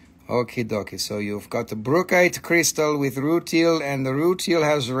 Okay, dokie. So you've got the brookite crystal with rutile, and the rutile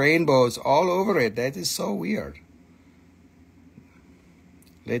has rainbows all over it. That is so weird.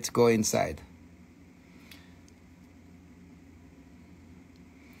 Let's go inside.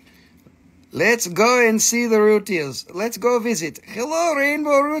 Let's go and see the rutiles. Let's go visit. Hello,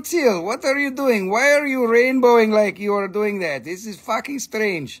 rainbow rutile. What are you doing? Why are you rainbowing like you are doing that? This is fucking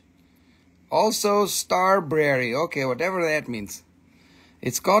strange. Also, starberry. Okay, whatever that means.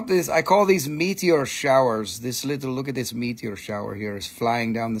 It's got this, I call these meteor showers. This little, look at this meteor shower here is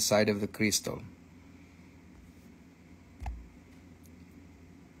flying down the side of the crystal.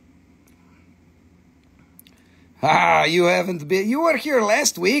 Ah, you haven't been, you were here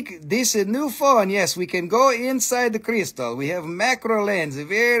last week. This is a new phone. Yes, we can go inside the crystal. We have macro lens.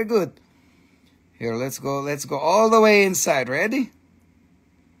 Very good. Here, let's go all the way inside. Ready?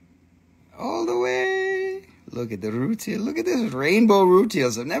 All the way. Look at the rutile. Look at this rainbow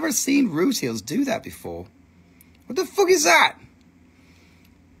rutiles. I've never seen rutiles do that before. What the fuck is that?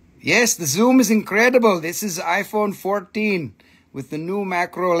 Yes, the zoom is incredible. This is iPhone 14 with the new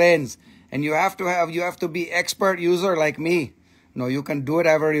macro lens. And you have to be expert user like me. No, you can do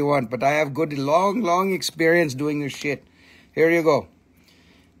whatever you want, but I have good long experience doing this shit. Here you go.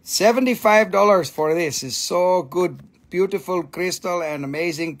 $75 for this is so good. Beautiful crystal and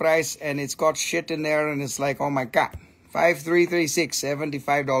amazing price, and it's got shit in there, and it's like, oh my god. 5336,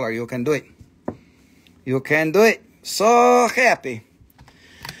 $75. You can do it. You can do it. So happy.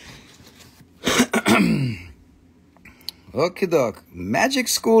 Okie doke. Magic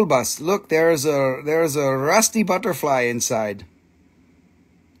school bus. Look, there's a rusty butterfly inside.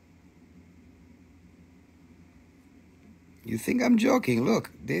 You think I'm joking? Look,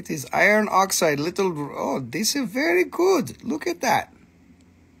 this is iron oxide. Oh, this is very good. Look at that.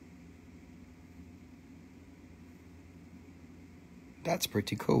 That's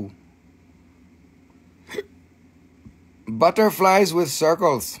pretty cool. Butterflies with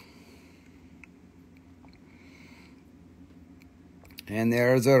circles. And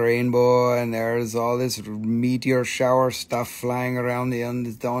there's a rainbow, and there's all this meteor shower stuff flying around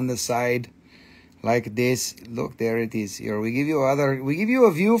on the side. Like this. Look, there it is. Here, we give you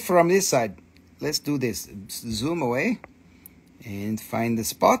a view from this side. Let's do this. Zoom away and find the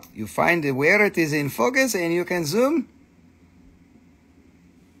spot. You find where it is in focus, and you can zoom.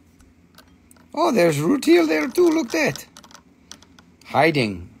 Oh, there's rutile there too. Look at that.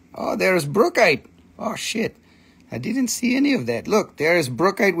 Hiding. Oh, there's brookite. Oh shit. I didn't see any of that. Look, there is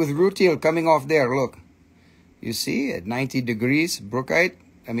brookite with rutile coming off there. Look. You see at 90 degrees brookite.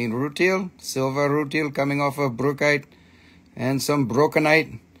 Rutile, silver rutile coming off of brookite, and some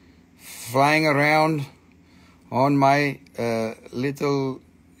brokenite flying around on my little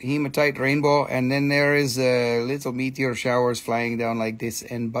hematite rainbow, and then there is little meteor showers flying down like this,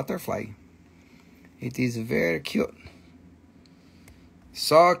 and butterfly. It is very cute.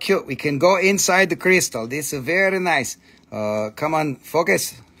 So cute. We can go inside the crystal. This is very nice. Come on,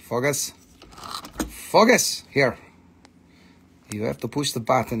 focus. Focus. Focus. Here. You have to push the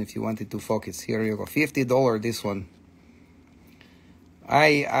button if you want it to focus. Here you go. $50 this one.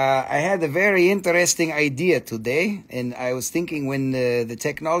 I had a very interesting idea today, and I was thinking when the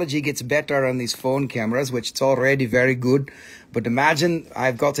technology gets better on these phone cameras, which it's already very good, but imagine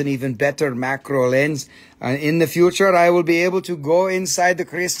I've got an even better macro lens. In the future, I will be able to go inside the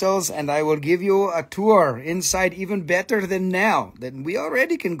crystals, and I will give you a tour inside even better than now. Then we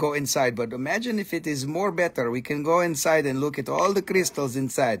already can go inside, but imagine if it is more better. We can go inside and look at all the crystals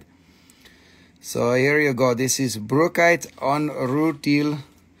inside. So here you go. This is brookite on rutile.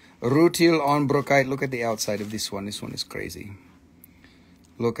 Rutile on brookite. Look at the outside of this one. This one is crazy.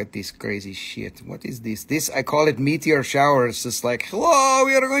 Look at this crazy shit. What is this? This, I call it meteor shower. It's just like, hello,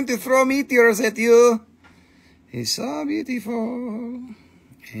 we are going to throw meteors at you. It's so beautiful.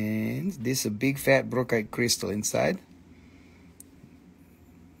 And this is a big fat brookite crystal inside.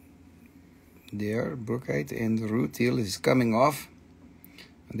 There, brookite and rutile is coming off.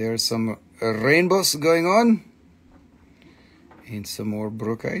 There's some rainbows going on. And some more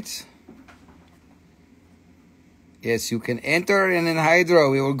brookites. Yes, you can enter in an hydro.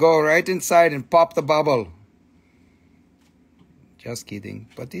 We will go right inside and pop the bubble. Just kidding.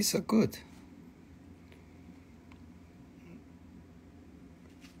 But these are good.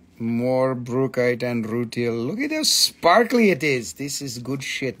 More brookite and rutile. Look at how sparkly it is. This is good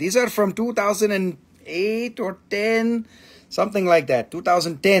shit. These are from 2008 or 10. Something like that.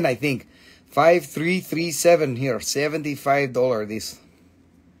 2010, I think. 5337 here. $75 this.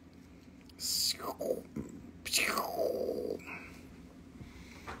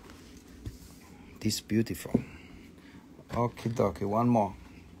 This is beautiful. Okay, dokie. One more.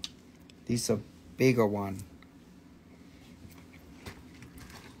 This is a bigger one.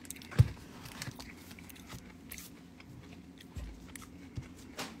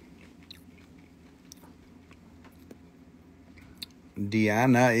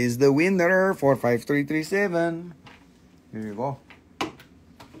 Diana is the winner for 5337. Here you go.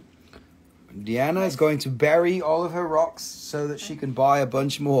 Diana is going to bury all of her rocks so that she can buy a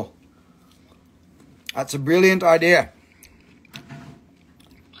bunch more. That's a brilliant idea.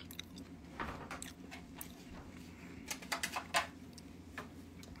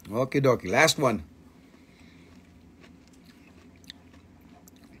 Okie dokie. Last one.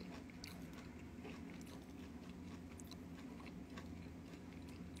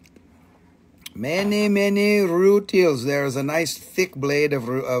 Many rutiles. There's a nice thick blade of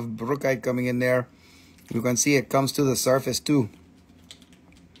brookite coming in there. You can see it comes to the surface too.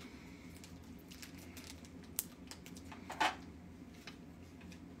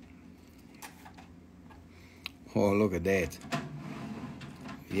 Oh, look at that.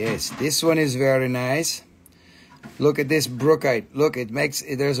 Yes, this one is very nice. Look at this brookite. Look,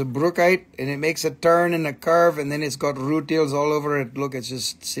 there's a brookite and it makes a turn and a curve and then it's got rutiles all over it. Look, it's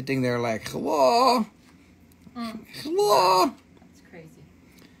just sitting there like, hello. Hello. That's crazy.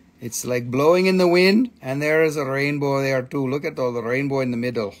 It's like blowing in the wind and there is a rainbow there too. Look at all the rainbow in the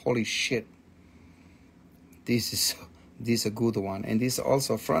middle. Holy shit. This is a good one. And this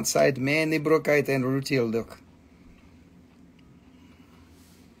also front side, mainly brookite and rutile. Look.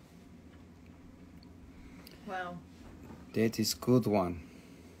 Wow. That is good one.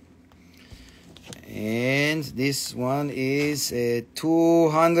 And this one is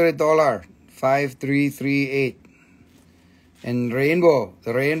 $200, 5338. And rainbow.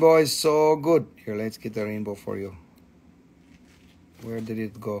 The rainbow is so good. Here, let's get the rainbow for you. Where did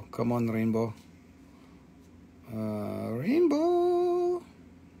it go? Come on, rainbow. Rainbow.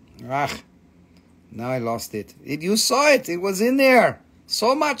 Ah, now I lost it. You saw it. It was in there.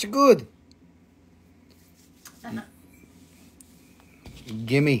 So much good.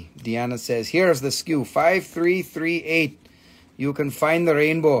 Gimme, Deanna says. Here's the SKU, 5338. You can find the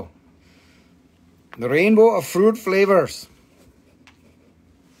rainbow. The rainbow of fruit flavors.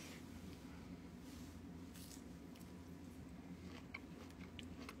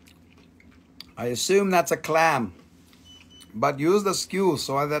 I assume that's a clam. But use the SKU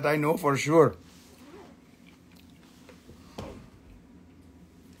so that I know for sure.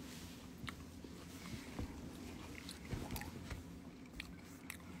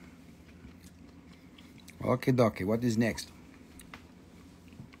 Okie dokie, what is next?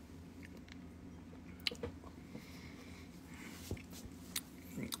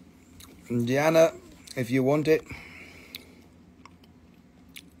 Diana, if you want it.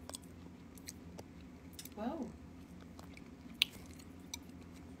 Whoa.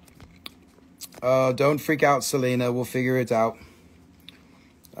 Don't freak out, Selena. We'll figure it out.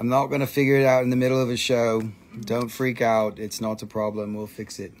 I'm not going to figure it out in the middle of a show. Don't freak out. It's not a problem. We'll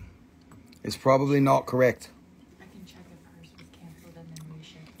fix it. It's probably not correct. I can check if hers was canceled and then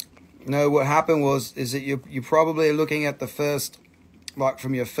reshipped. No, what happened is that you're probably looking at the first, like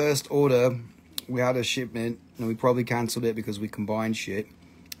from your first order, we had a shipment and we probably cancelled it because we combined shit.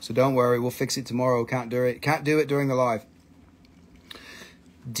 So don't worry, we'll fix it tomorrow. Can't do it during the live.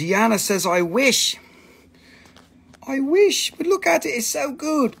 Deanna says, I wish, but look at it, it's so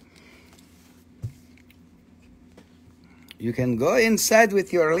good. You can go inside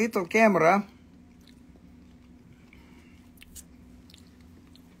with your little camera.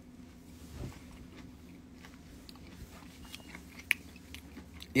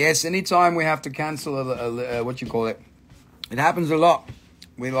 Yes, anytime we have to cancel what you call it. It happens a lot.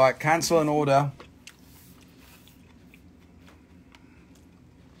 We like cancel an order.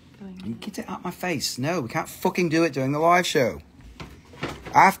 And get it out my face. No, we can't fucking do it during the live show.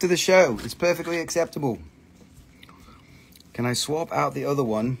 After the show, it's perfectly acceptable. Can I swap out the other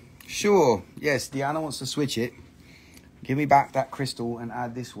one? Sure. Yes, Deanna wants to switch it. Give me back that crystal and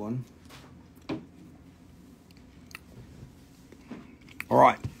add this one. All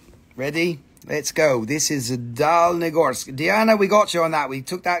right. Ready? Let's go. This is Dalnegorsk. Deanna, we got you on that. We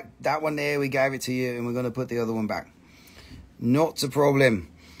took that one there. We gave it to you, and we're going to put the other one back. Not a problem.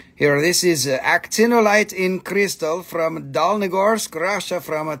 Here, this is actinolite in crystal from Dalnegorsk, Russia,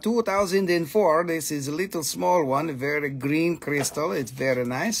 from 2004. This is a little small one, very green crystal. It's very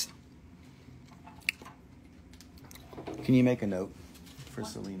nice. Can you make a note for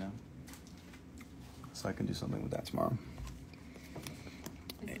Selena? So I can do something with that tomorrow.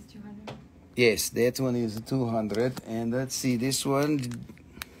 Is this 200? Yes, that one is 200. And let's see, this one...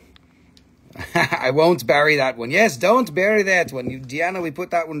 I won't bury that one. Yes, don't bury that one. Deanna, we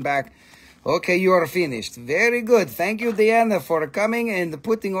put that one back. Okay, you are finished. Very good. Thank you, Deanna, for coming and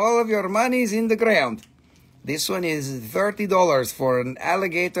putting all of your monies in the ground. This one is $30 for an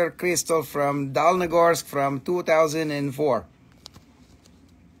alligator crystal from Dalnegorsk from 2004.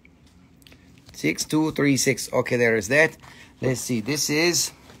 6236. Okay, there is that. Let's see. This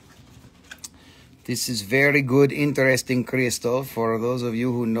is very good, interesting crystal. For those of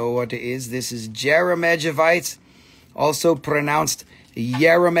you who know what it is, this is Ajoite, also pronounced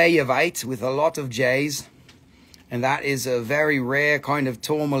Ajoite with a lot of J's. And that is a very rare kind of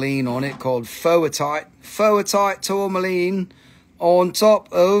tourmaline on it called Phoatite. Phoatite tourmaline on top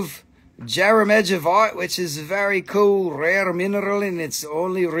of Ajoite, which is a very cool, rare mineral. And it's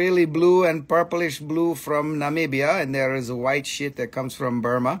only really blue and purplish blue from Namibia. And there is a white shit that comes from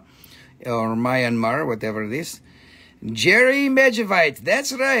Burma. Or Myanmar, whatever it is. Ajoite,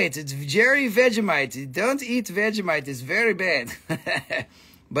 that's right, it's Vegemite. Don't eat Vegemite, it's very bad.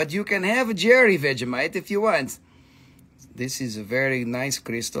 but you can have a Jerry Vegemite if you want. This is a very nice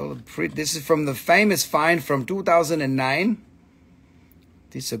crystal. This is from the famous find from 2009.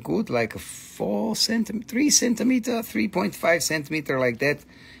 This is a good, like a 3 centimeter, 3.5 centimeter, like that.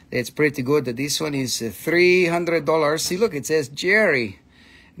 That's pretty good. This one is $300. See, look, it says Jerry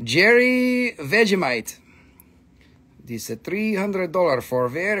Vegemite. This is $300 for a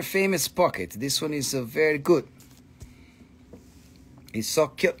very famous pocket. This one is very good. It's so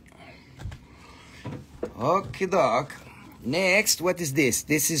cute. Okay, doc. Next, what is this?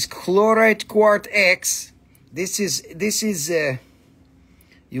 This is Chlorite Quartz X. This is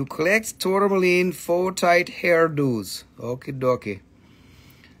you collect Tourmaline Photyte hairdos. Okay, dokie.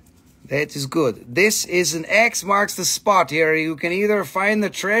 That is good. This is an X marks the spot here. You can either find the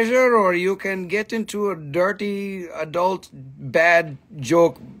treasure or you can get into a dirty adult bad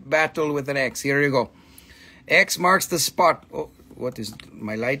joke battle with an X. Here you go. X marks the spot. Oh, what is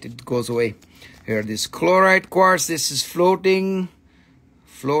my light? It goes away. Here, this chlorite quartz. This is floating.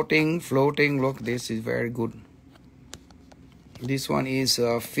 Look, this is very good. This one is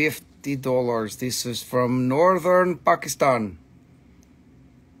 $50. This is from northern Pakistan.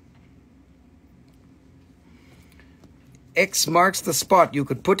 X marks the spot. You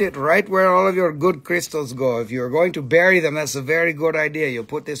could put it right where all of your good crystals go. If you're going to bury them, that's a very good idea. You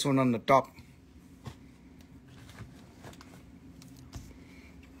put this one on the top.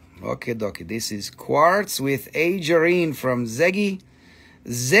 Okay, dokie. This is quartz with ajoite from Zegi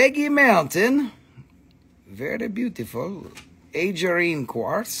Mountain. Very beautiful. Ajoite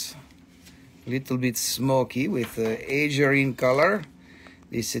quartz. Little bit smoky with ajoite color.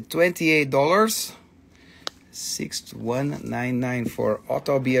 This is $28. 6199 for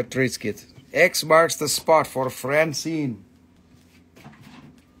Otto Beatrice kit. X marks the spot for Francine.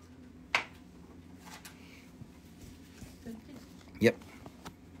 Yep.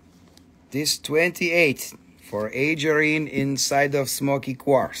 This 28 for ajoite inside of smoky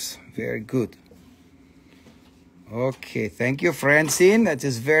quartz. Very good. Okay, thank you, Francine. That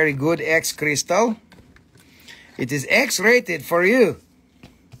is very good X crystal. It is X rated for you.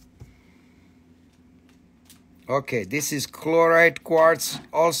 Okay, this is chlorite quartz,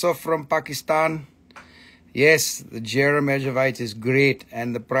 also from Pakistan. Yes, the Ajoite is great,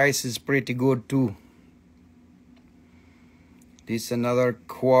 and the price is pretty good too. This is another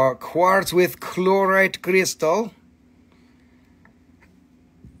quartz with chlorite crystal.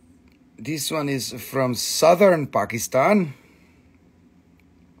 This one is from southern Pakistan.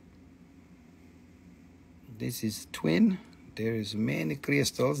 This is twin. There is many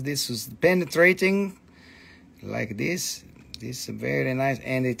crystals. This is penetrating. Like this is very nice,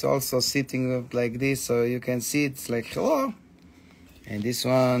 and it's also sitting up like this, so you can see it's like hello. And this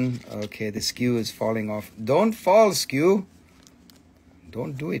one, okay, the skew is falling off. Don't fall, skew.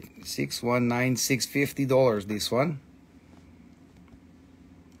 Don't do it. $619, this one.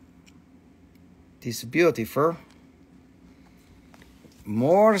 This is beautiful.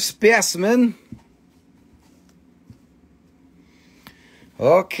 More specimen.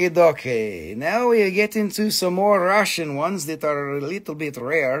 Okay, dokie. Now we get into some more Russian ones that are a little bit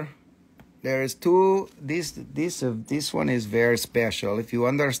rare. There is two. This one is very special. If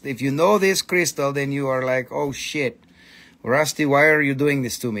you know this crystal, then you are like, oh shit, Rusty, why are you doing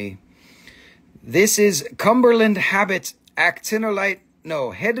this to me? This is Cumberland Habit Actinolite.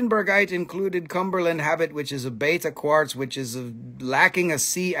 No, Hedenbergite included Cumberland Habit, which is a beta quartz, which is lacking a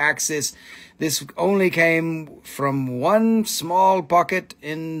C axis. This only came from one small pocket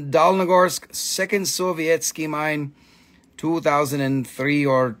in Dalnegorsk, second Sovietsky mine, 2003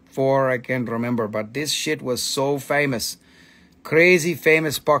 or 4, I can't remember. But this shit was so famous, crazy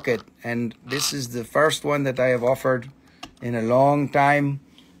famous pocket. And this is the first one that I have offered in a long time.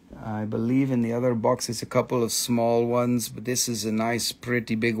 I believe in the other box is a couple of small ones, but this is a nice,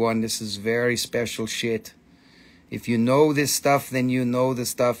 pretty big one. This is very special shit. If you know this stuff, then you know the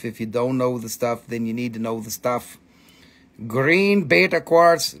stuff. If you don't know the stuff, then you need to know the stuff. Green beta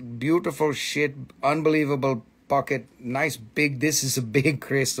quartz, beautiful shit, unbelievable pocket, nice big. This is a big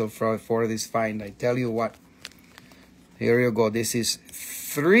crystal for this find. I tell you what. Here you go. This is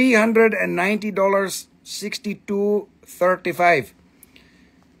 $390, $62.35.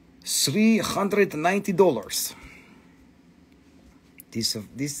 $390.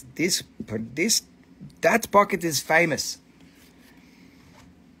 That pocket is famous.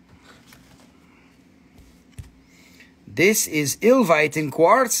 This is Ilvite in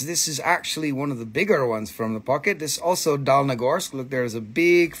quartz. This is actually one of the bigger ones from the pocket. This is also Dalnegorsk. Look, there's a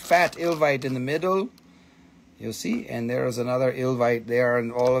big fat Ilvite in the middle. You'll see, and there's another Ilvite there,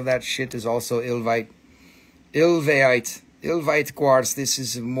 and all of that shit is also Ilvite. Ilveite. Illvite quartz. This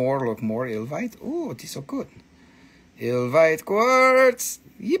is more, look, more Illvite. Oh, it is so good. Illvite quartz.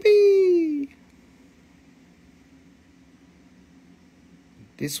 Yippee!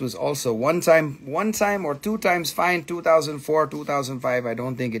 This was also one time or two times fine, 2004, 2005. I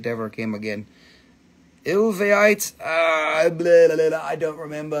don't think it ever came again. Ilvaite, I don't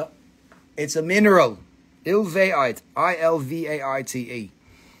remember. It's a mineral. Ilvaite, I-L-V-A-I-T-E.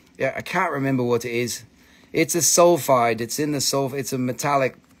 Yeah, I can't remember what it is. It's a sulfide. It's in the it's a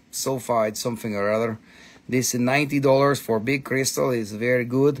metallic sulfide, something or other. This is $90 for big crystal. Is very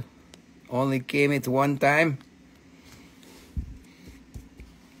good. Only came it one time.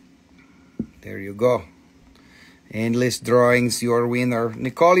 There you go. Endless drawings, your winner.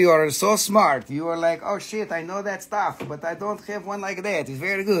 Nicole, you are so smart. You are like, oh shit, I know that stuff, but I don't have one like that. It's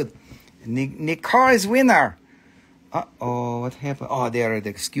very good. Nicole is winner. Uh-oh, what happened? Oh, there,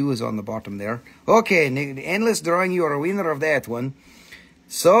 the skew is on the bottom there. Okay, endless drawing, you are a winner of that one.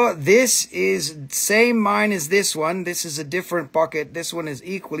 So this is same mine as this one. This is a different pocket. This one is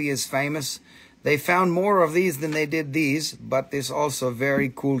equally as famous. They found more of these than they did these, but this also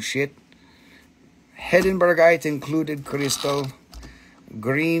very cool shit. Edinburghite included crystal.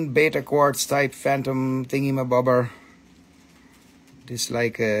 Green beta quartz type phantom thingy-mabobber. This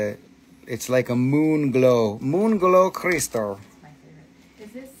like a, it's like a moon glow crystal. My favorite.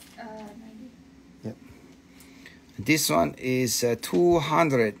 Is this 90? Yep. This one is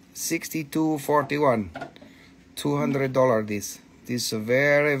 $262.41. $200 this. This is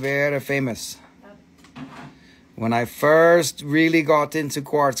very, very famous. When I first really got into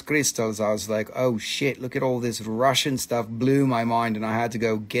quartz crystals, I was like, oh shit, look at all this Russian stuff, blew my mind, and I had to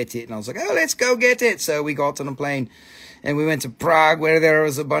go get it. And I was like, oh, let's go get it. So we got on a plane and we went to Prague where there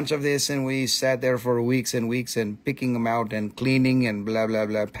was a bunch of this, and we sat there for weeks and weeks and picking them out and cleaning and blah, blah,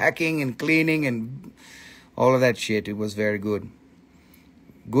 blah, packing and cleaning and all of that shit. It was very good.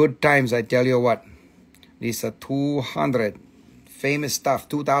 Good times, I tell you what. These are 200 famous stuff,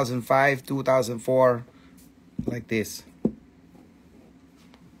 2005, 2004. Like this.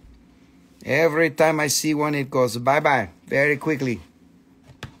 Every time I see one, it goes bye-bye very quickly.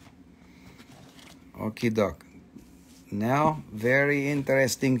 Okie doke. Now, very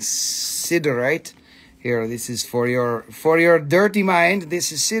interesting siderite. Here, this is for your dirty mind.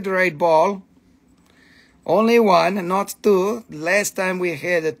 This is siderite ball. Only one, not two. Last time we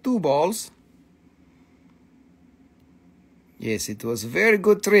had 2 balls. Yes, it was a very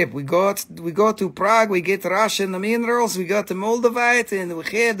good trip. We go to Prague, we get Russian minerals, we got the Moldavite, and we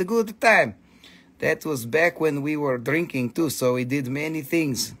had a good time. That was back when we were drinking too, so we did many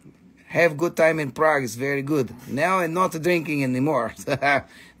things. Have good time in Prague is very good. Now I'm not drinking anymore.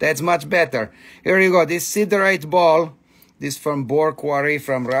 That's much better. Here you go. This siderite ball, this from Bor Quarry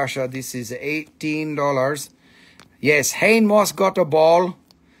from Russia. This is $18. Yes, Hein Moss got a ball.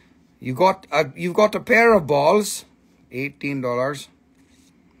 You got a pair of balls. $18.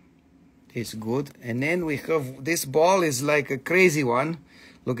 It's good. And then we have this ball is like a crazy one.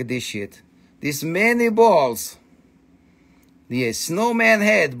 Look at this shit. This many balls. Yes, snowman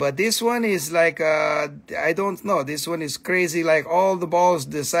head, but this one is like I don't know. This one is crazy, like all the balls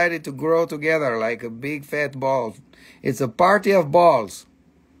decided to grow together like a big fat ball. It's a party of balls.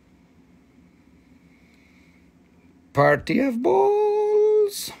 Party of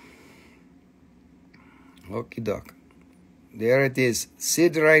balls. Okie doke. There it is.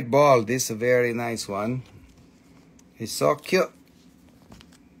 Siderite ball. This is a very nice one. It's so cute.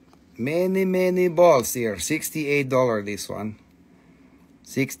 Many, many balls here. $68 this one.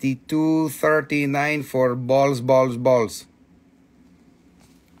 $62.39 for balls.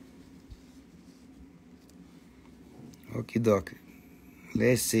 Okie doke.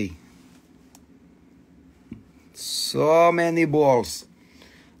 Let's see. So many balls.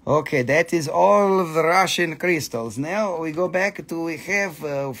 Okay, that is all of the Russian crystals. Now we go back to, we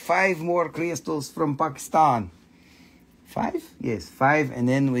have 5 more crystals from Pakistan. 5? Yes, 5, and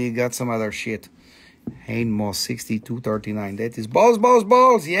then we got some other shit. Hein Moss, $62.39. That is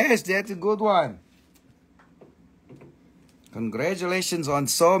balls. Yes, that's a good one. Congratulations on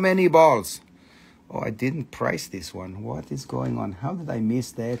so many balls. Oh, I didn't price this one. What is going on? How did I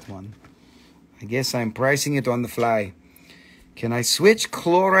miss that one? I guess I'm pricing it on the fly. Can I switch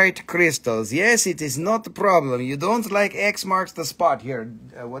chlorite crystals? Yes, it is not a problem. You don't like X marks the spot here.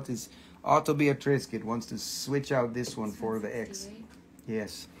 What is Otto Beatriskit wants to switch out this one for the X.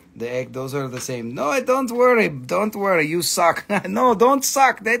 Yes, the X, those are the same. No, don't worry. Don't worry. You suck. No, don't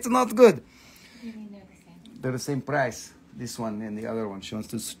suck. That's not good. You mean they're the same? They're the same price. This one and the other one. She wants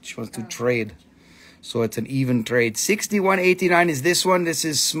to trade. So it's an even trade. $61.89 is this one. This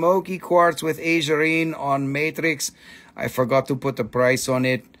is smoky quartz with azurine on matrix. I forgot to put the price on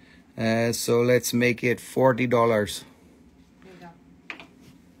it. So let's make it $40.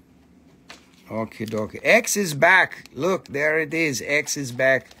 Okay, dokie. X is back. Look, there it is. X is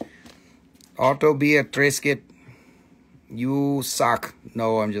back. Otto Beer Trisket. You suck.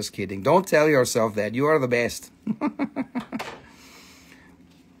 No, I'm just kidding. Don't tell yourself that. You are the best.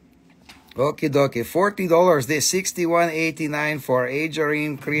 Okay, dokie. $40. This $61.89 for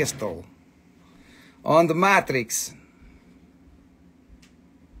Ajoite crystal. On the matrix.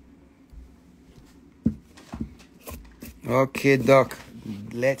 Okay, doc.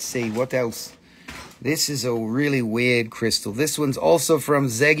 Let's see. What else? This is a really weird crystal. This one's also from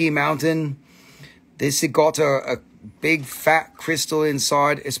Zeggy Mountain. This has got a big fat crystal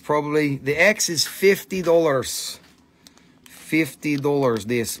inside. It's probably... The X is $50. $50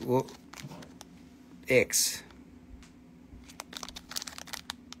 this. Well, X.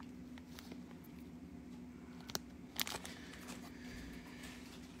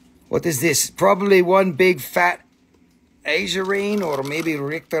 What is this? Probably one big fat Ajoite or maybe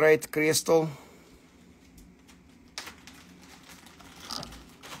Richterite crystal.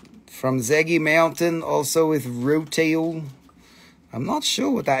 From Zeggy Mountain, also with Wholesale. I'm not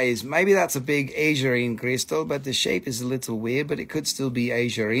sure what that is. Maybe that's a big Ajoite crystal, but the shape is a little weird, but it could still be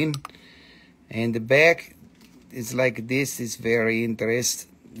Ajoite. And the back is like this. It's very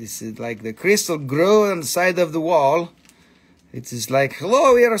interesting. This is like the crystal grow on the side of the wall. It is like,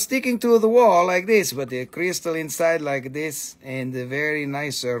 hello, we are sticking to the wall like this, but the crystal inside like this, and the very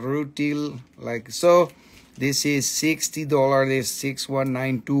nice rutile like so. This is $60. This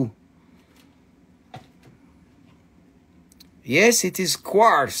 $6192. Yes, it is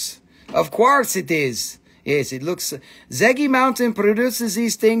quartz. Of course it is. Yes, it looks... Zeggy Mountain produces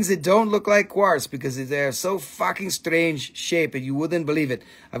these things that don't look like quartz because they're so fucking strange shape and you wouldn't believe it.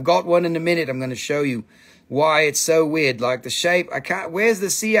 I've got one in a minute. I'm going to show you why it's so weird. Like the shape, I can't... Where's the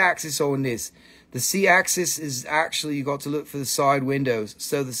C-axis on this? The C-axis is actually... You got to look for the side windows.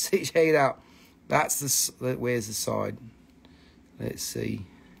 So the C... Check it out. That's the... Where's the side? Let's see.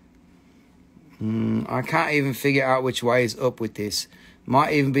 I can't even figure out which way is up with this.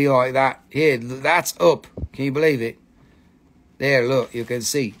 Might even be like that. Here, that's up. Can you believe it? There, look, you can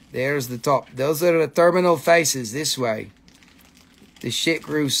see. There's the top. Those are the terminal faces this way. The shit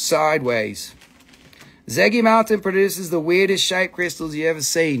grew sideways. Zeggy Mountain produces the weirdest shaped crystals you ever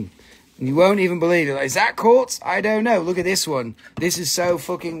seen. And you won't even believe it. Like, is that quartz? I don't know. Look at this one. This is so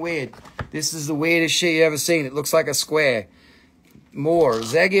fucking weird. This is the weirdest shit you ever seen. It looks like a square. More.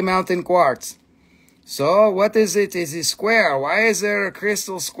 Zeggy Mountain quartz. So, what is it? Is it square? Why is there a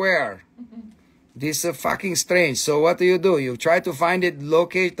crystal square? This is fucking strange. So, what do? You try to find it,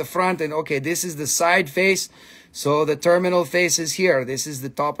 locate the front, and okay, this is the side face. So, the terminal face is here. This is the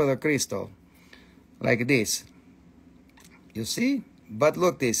top of the crystal. Like this. You see? But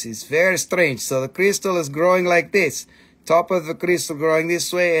look, this is very strange. So, the crystal is growing like this. Top of the crystal growing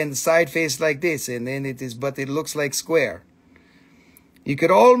this way, and the side face like this. And then it is, but it looks like square. You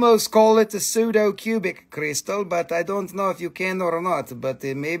could almost call it a pseudo-cubic crystal, but I don't know if you can or not. But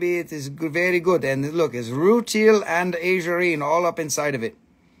maybe it is very good. And look, it's rutile and Ajoite all up inside of it.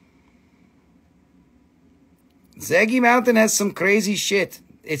 Zeggy Mountain has some crazy shit.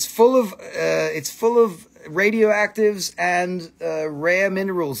 It's full of radioactives and rare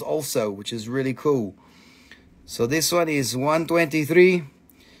minerals also, which is really cool. So this one is 123.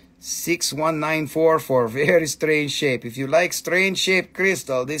 6194 for very strange shape. If you like strange shaped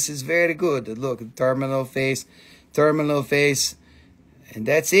crystal, this is very good. Look, terminal face, and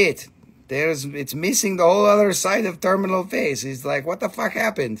that's it. It's missing the whole other side of terminal face. It's like, what the fuck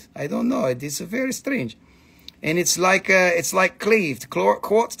happened? I don't know. It's very strange, and it's like cleaved.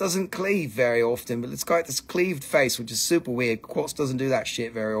 Quartz doesn't cleave very often, but it's got this cleaved face, which is super weird. Quartz doesn't do that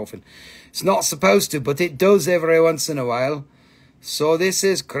shit very often. It's not supposed to, but it does every once in a while. So this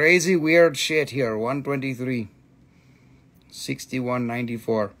is crazy weird shit here. 123.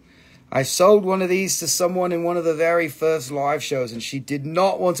 6194. I sold one of these to someone in one of the very first live shows, and she did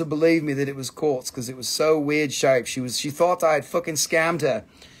not want to believe me that it was quartz because it was so weird shape. She thought I had fucking scammed her.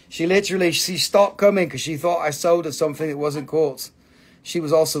 She stopped coming because she thought I sold her something that wasn't quartz. She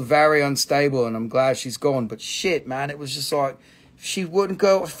was also very unstable, and I'm glad she's gone. But shit, man, it was just like... She wouldn't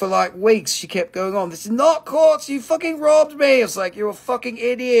go for like weeks. She kept going on. This is not quartz. You fucking robbed me. It's like, you're a fucking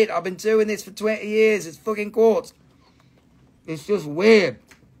idiot. I've been doing this for 20 years. It's fucking quartz. It's just weird.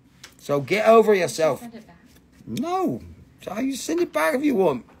 So get over yourself. Send it back. No. You send it back if you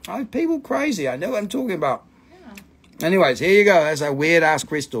want. People crazy. I know what I'm talking about. Yeah. Anyways, here you go. That's a weird ass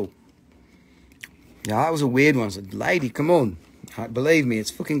crystal. Yeah, that was a weird one. So, lady, come on. Believe me, it's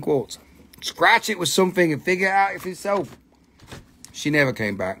fucking quartz. Scratch it with something and figure it out for yourself. She never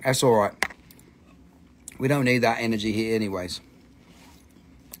came back. That's all right. We don't need that energy here anyways.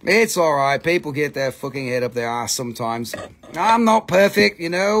 It's all right. People get their fucking head up their ass sometimes. I'm not perfect, you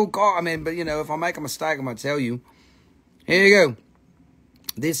know. God, I mean, but, you know, if I make a mistake, I'm going to tell you. Here you go.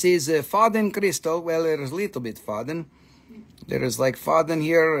 This is Faden crystal. Well, there is a little bit Faden. There is like Faden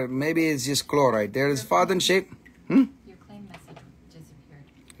here. Maybe it's just chlorite. There is Faden shape. Your claim message disappeared.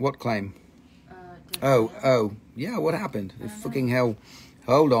 What claim? Oh. Yeah, what happened? Fucking hell.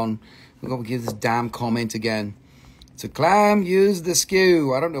 Hold on. We've got to give this damn comment again. To climb, use the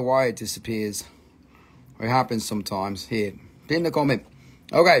skew. I don't know why it disappears. It happens sometimes. Here, pin the comment.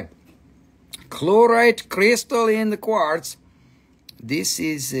 Okay. Chlorite crystal in the quartz. This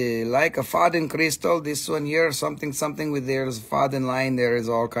is like a Faden crystal. This one here, something with there's a Faden line. There is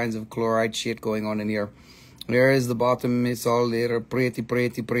all kinds of chlorite shit going on in here. There is the bottom. It's all there. Pretty.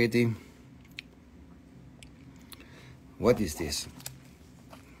 What is this?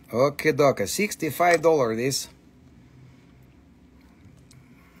 Okay, doc. $65 this.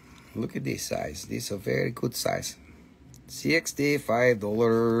 Look at this size. This is a very good size.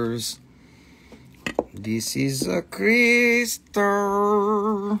 $65. This is a crystal.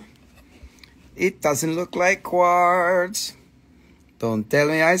 It doesn't look like quartz. Don't tell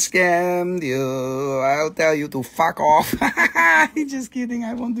me I scammed you. I'll tell you to fuck off. Just kidding.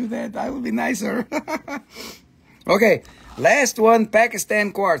 I won't do that. I will be nicer. Okay. Last one,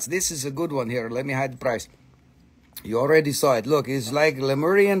 Pakistan quartz. This is a good one here. Let me hide the price. You already saw it. Look, it's like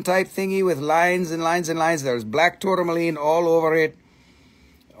Lemurian type thingy with lines and lines and lines. There's black tourmaline all over it.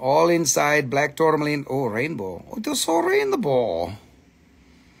 All inside, black tourmaline. Oh, rainbow. Oh, they saw rainbow.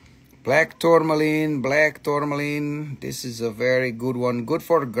 Black tourmaline. This is a very good one. Good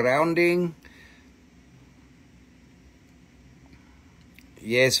for grounding.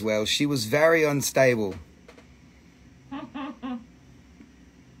 Yes, well, she was very unstable.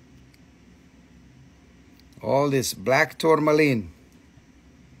 All this black tourmaline.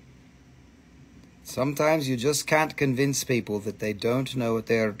 Sometimes you just can't convince people that they don't know what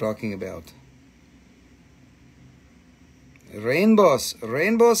they are talking about. Rainbows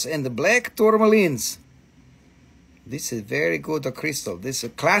and the black tourmalines. This is very good crystal. This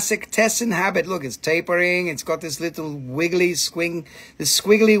is a classic Tessin habit. Look, it's tapering. It's got this little wiggly swing, this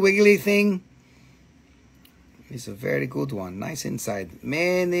squiggly wiggly thing. It's a very good one. Nice inside.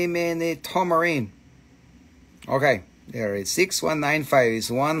 Many Tourmaline. Okay, there it is. 6195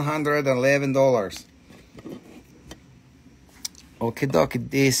 is $111. Okay, doc,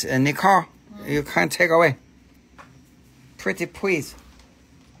 this Nicole, you can't take away. Pretty please.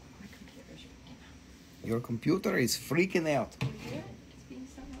 My computer's freaking out. Your computer is freaking out. It's being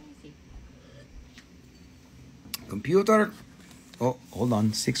so noisy. Computer. Oh, hold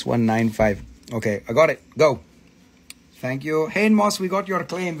on. 6195. Okay, I got it. Go. Thank you. Hey, Moss, we got your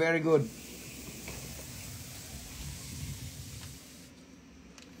claim. Very good.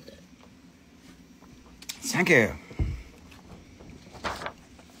 Thank you.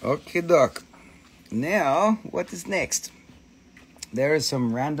 Okay, doc. Now, what is next? There is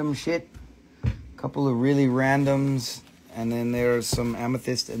some random shit. A couple of really randoms. And then there's some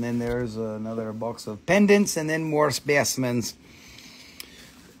amethyst. And then there's another box of pendants. And then more specimens.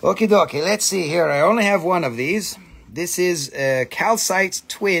 Okay, dokie. Let's see here. I only have one of these. This is a calcite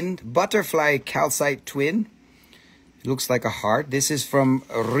twin. Butterfly calcite twin. It looks like a heart. This is from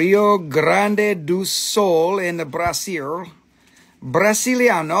Rio Grande do Sul in Brazil.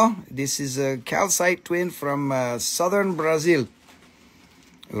 Brasiliano. This is a calcite twin from southern Brazil.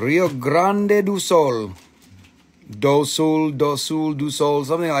 Rio Grande do Sul. Do Sul,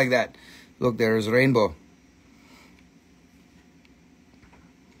 something like that. Look, there is rainbow.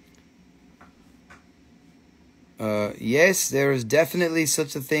 Yes, there is definitely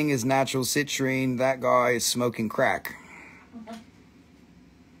such a thing as natural citrine. That guy is smoking crack.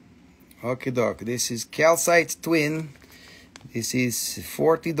 Okay, doc. This is calcite twin. This is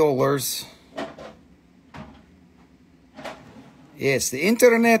 $40. Yes, the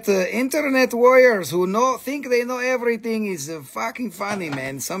internet warriors who think they know everything is fucking funny,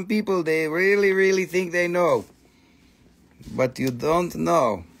 man. Some people, they really think they know. But you don't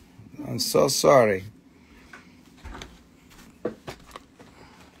know. I'm so sorry.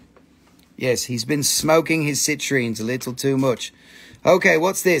 Yes, he's been smoking his citrines a little too much. Okay,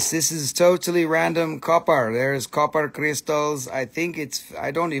 what's this? This is totally random copper. There's copper crystals. I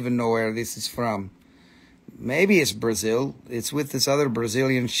don't even know where this is from. Maybe it's Brazil. It's with this other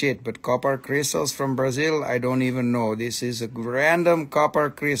Brazilian shit. But copper crystals from Brazil, I don't even know. This is a random copper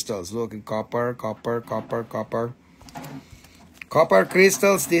crystals. Look at copper. Copper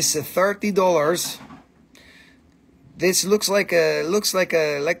crystals. This is $30. This looks like a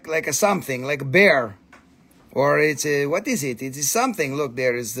something, like a bear, or it's a, what is it? It is something. Look,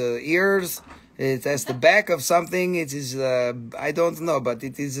 there is the ears. It has the back of something. It is I don't know, but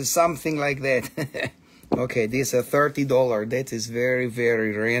it is something like that. Okay, this is $30. That is very,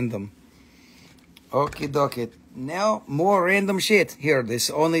 very random. Okay, dokie. Now more random shit. Here, this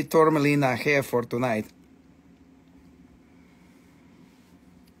only tourmaline I have for tonight.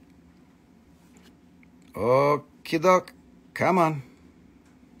 Okay, doc. Come on.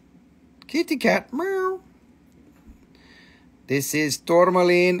 Kitty cat. Meow. This is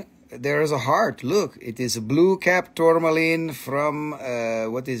tourmaline. There is a heart. Look, it is a blue cap tourmaline from,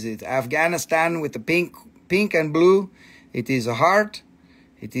 what is it? Afghanistan with the pink and blue. It is a heart.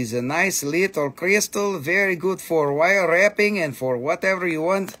 It is a nice little crystal. Very good for wire wrapping and for whatever you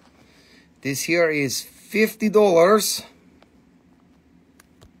want. This here is $50.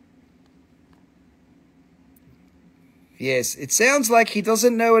 Yes, it sounds like he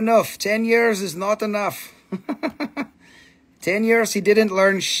doesn't know enough. 10 years is not enough. 10 years he didn't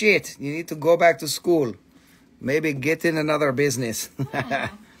learn shit. You need to go back to school. Maybe get in another business.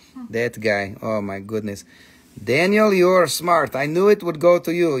 That guy. Oh my goodness. Daniel, you are smart. I knew it would go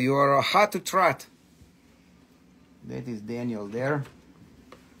to you. You are a hot to trot. That is Daniel there.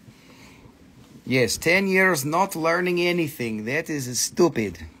 Yes, 10 years not learning anything. That is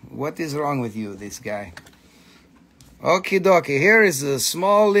stupid. What is wrong with you, this guy? Okie dokie. Here is a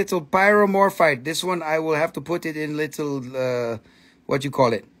small little pyromorphite. This one I will have to put it in little, what you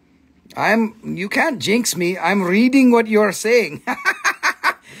call it? You can't jinx me. I'm reading what you're saying.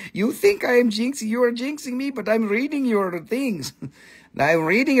 You think I am jinxing, you are jinxing me, but I'm reading your things. I'm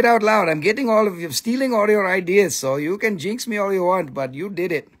reading it out loud. I'm getting all of you, stealing all your ideas. So you can jinx me all you want, but you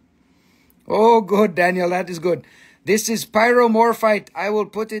did it. Oh, good, Daniel. That is good. This is pyromorphite. I will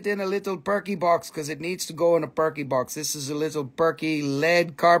put it in a little perky box because it needs to go in a perky box. This is a little perky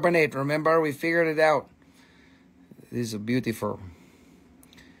lead carbonate. Remember, we figured it out. This is beautiful.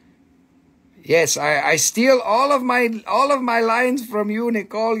 Yes, I steal all of my lines from you,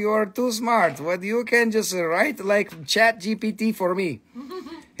 Nicole. You are too smart. What you can just write like Chat GPT for me.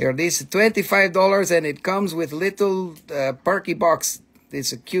 Here, this is $25 and it comes with little perky box.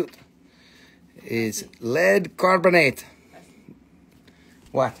 It's a cute. It's lead carbonate.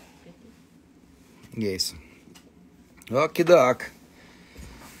 What? Yes. Okie doke.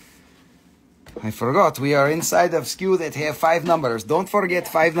 I forgot. We are inside of SKU that have 5 numbers. Don't forget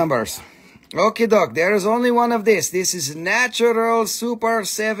 5 numbers. Okie doke. There is only one of this. This is natural Super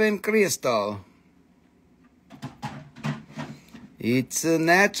 7 crystal. It's a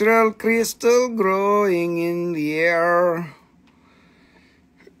natural crystal growing in the air.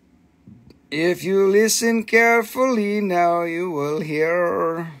 If you listen carefully, now you will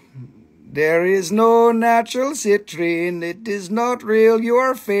hear. There is no natural citrine. It is not real. You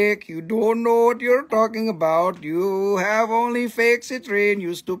are fake. You don't know what you're talking about. You have only fake citrine,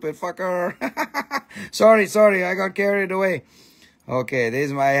 you stupid fucker. Sorry. I got carried away. Okay,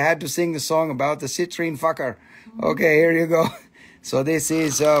 I had to sing the song about the citrine fucker. Okay, here you go. So this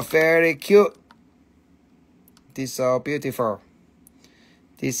is very cute. This is so beautiful.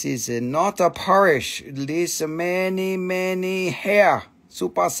 This is not a parish. This many hair.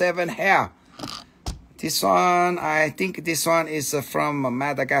 Super 7 hair. This one, I think this one is from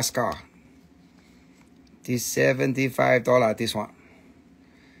Madagascar. This $75. This one.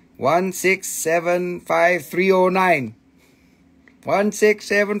 1675309.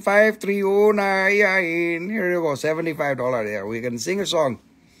 1675309. Here you go. $75 there. We can sing a song.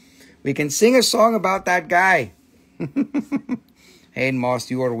 We can sing a song about that guy. Hey, Moss,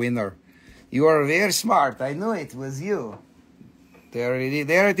 you are a winner. You are very smart. I knew it was you. There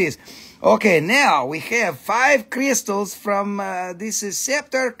it is. Okay, now we have 5 crystals from, this is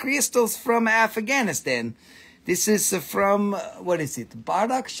scepter crystals from Afghanistan. This is from, what is it,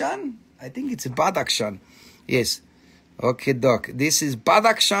 Badakhshan? I think it's Badakhshan. Yes. Okay, doc. This is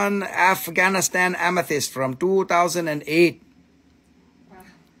Badakhshan, Afghanistan amethyst from 2008. Wow.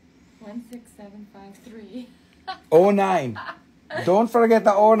 16753. 09. Don't forget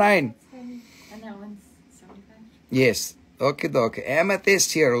the 09. And that one's 75. Yes. Okay, doc.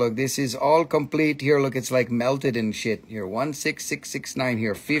 Amethyst here. Look, this is all complete here. Look, it's like melted and shit. Here, 16669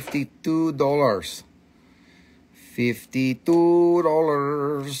 here. $52.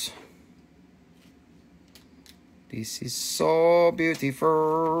 $52. This is so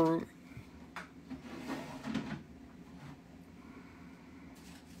beautiful.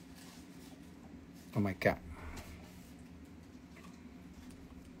 Oh my God.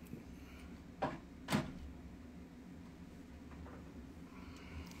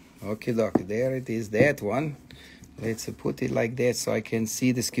 Okay, doc, there it is, that one. Let's put it like that so I can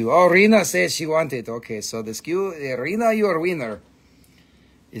see the skew. Oh, Rena says she wanted. Okay, so the skew, Rena, you're a winner.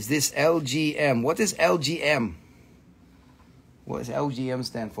 Is this LGM? What is LGM? What does LGM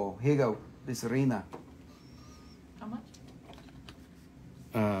stand for? Here you go. This Rena. How much?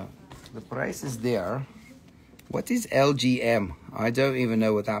 The price is there. What is LGM? I don't even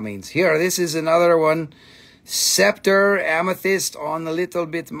know what that means. Here, this is another one. Scepter, amethyst on a little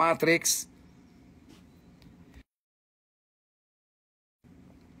bit matrix.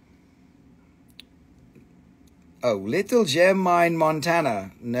 Oh, Little Gem Mine,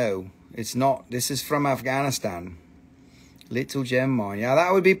 Montana. No, it's not. This is from Afghanistan. Little Gem Mine. Yeah,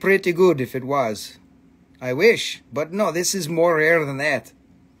 that would be pretty good if it was. I wish. But no, this is more rare than that.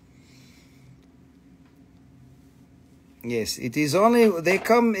 Yes, it is only...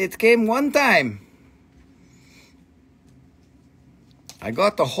 It came one time. I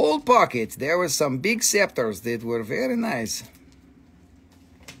got the whole pocket. There were some big scepters that were very nice.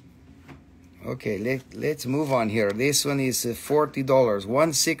 Okay, let's move on here. This one is $40,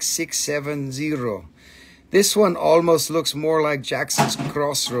 16670. This one almost looks more like Jackson's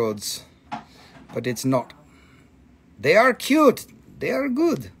Crossroads, but it's not. They are cute. They are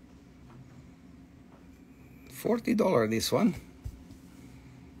good. $40 this one.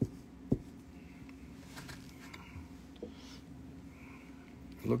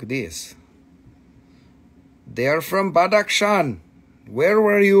 Look at this. They are from Badakhshan. Where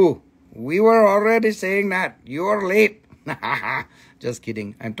were you? We were already saying that. You're late. Just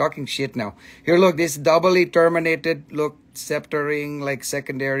kidding. I'm talking shit now. Here, look. This doubly terminated, look, sceptering, like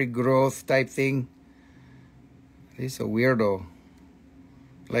secondary growth type thing. This is a weirdo.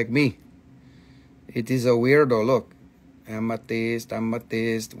 Like me. It is a weirdo. Look. Amethyst,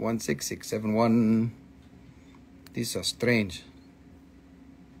 16671. These are strange.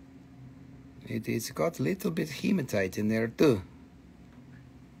 It's got a little bit hematite in there too.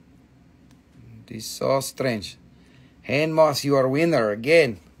 This is so strange. Hand moss, you are winner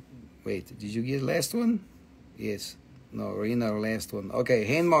again. Wait, did you get last one? Yes. No, winner last one. Okay,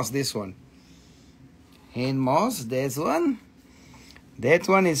 hand moss, this one. Hand moss, this one. That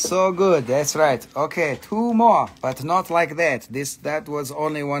one is so good. That's right. Okay, two more, but not like that. That was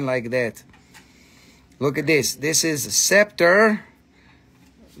only one like that. Look at this. This is scepter.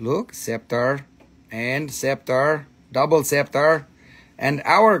 Look, scepter and scepter, double scepter, and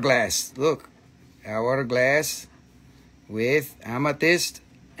hourglass. Look. Hourglass with amethyst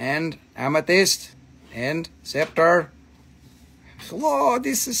and scepter. Hello,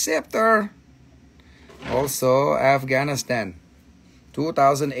 this is scepter. Also Afghanistan.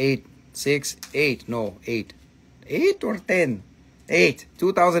 2008. 8 or 10? 8.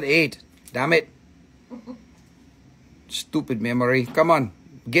 2008. Damn it. Stupid memory. Come on.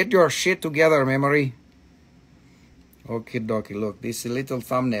 Get your shit together, memory. Okay, dokie. Look, this is a little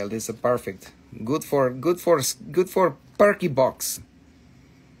thumbnail. This is perfect. Good for perky box.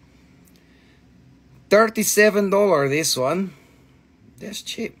 $37 this one. That's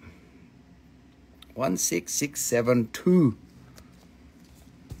cheap. 16672.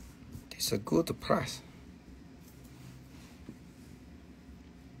 This is a good price.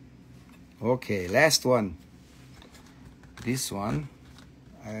 Okay, last one. This one.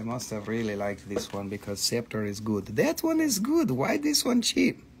 I must have really liked this one because scepter is good. That one is good. Why this one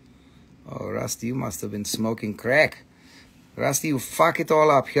cheap? Oh, Rusty, you must have been smoking crack. Rusty, you fuck it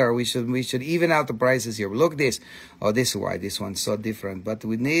all up here. We should even out the prices here. Look this. Oh, this is why this one's so different. But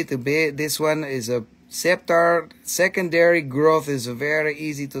we need to be. This one is a scepter. Secondary growth is very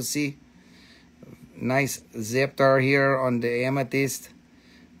easy to see. Nice scepter here on the amethyst,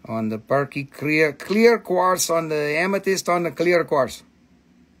 on the perky clear quartz on the amethyst on the clear quartz.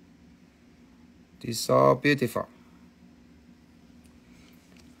 This is so beautiful.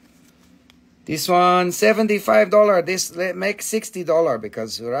 This one, $75. This make $60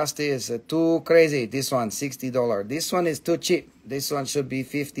 because Rusty is too crazy. This one, $60. This one is too cheap. This one should be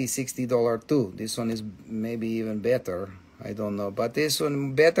 $50, $60 too. This one is maybe even better. I don't know. But this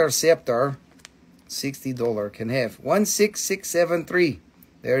one, better scepter, $60 can have. 16673.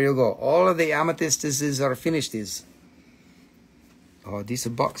 There you go. All of the amethysts are finished. Oh, these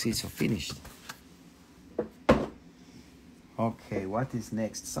boxes are finished. Okay, what is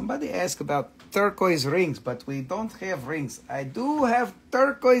next? Somebody asked about turquoise rings, but we don't have rings. I do have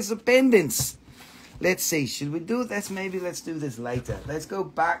turquoise pendants. Let's see, should we do this? Maybe let's do this later. Let's go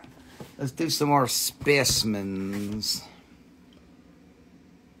back. Let's do some more specimens.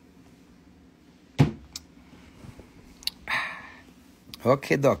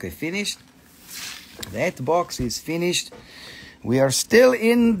 Okay, doc, I finished. That box is finished. We are still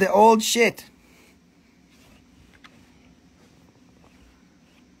in the old shit.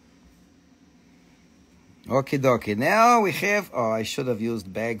 Okie dokie. Now we have... Oh, I should have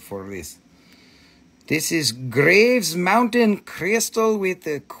used bag for this. This is Graves Mountain Crystal with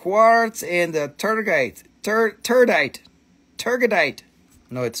the quartz and the turgite. Turgidite.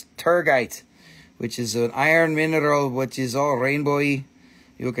 No, it's turgite, which is an iron mineral, which is all rainbowy.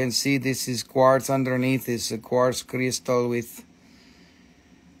 You can see this is quartz underneath. It's a quartz crystal with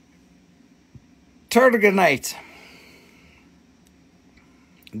turgenite.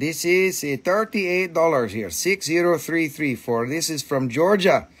 This is $38 here, 6033 for. This is from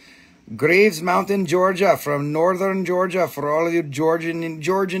Georgia, Graves Mountain, Georgia, from northern Georgia, for all of you Georgian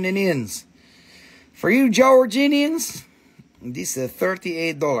Indians. For you Georgians, this is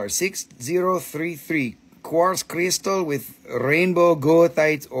 $38, 6033. Quartz crystal with rainbow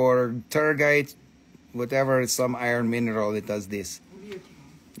goethite or turgite, whatever, some iron mineral that does this.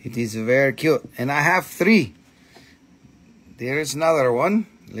 It is very cute. And I have 3. There is another one.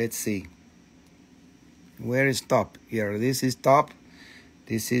 Let's see. Where is top? Here, this is top.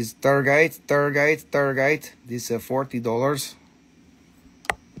 This is turgite. This is $40.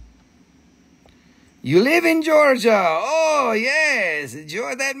 You live in Georgia. Oh, yes.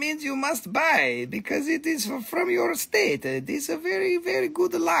 That means you must buy, because it is from your state. It is a very, very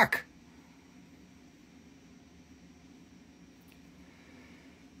good luck.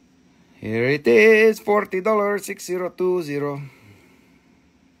 Here it is, $40, 6020.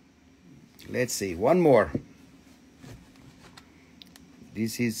 Let's see, one more.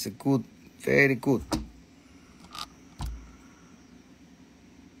 This is good, very good.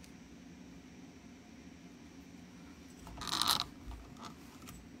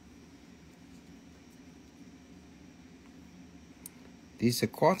 This is a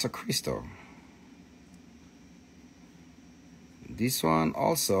quartz crystal. This one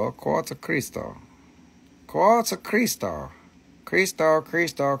also quartz crystal. Quartz crystal. Crystal.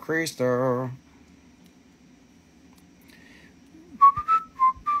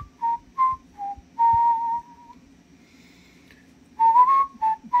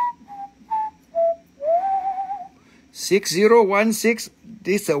 $6016.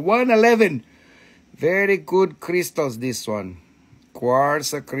 This is a 111. Very good crystals, this one.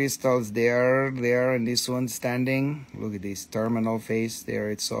 Quartz crystals there, and this one standing. Look at this terminal face there.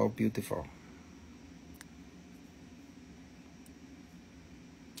 It's so beautiful.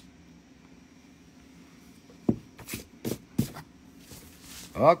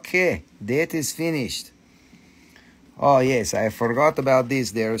 Okay, that is finished. Oh yes, I forgot about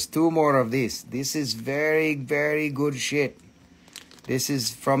this. There's 2 more of this. This is very, very good shit. This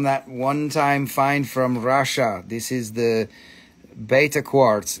is from that one-time find from Russia. This is the beta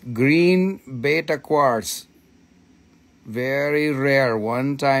quartz, green beta quartz. Very rare,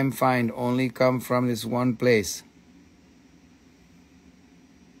 one-time find, only come from this one place.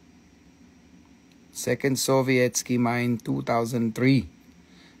 Second Sovietsky mine, 2003.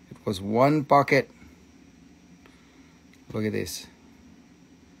 It was 1 pocket. Look at this.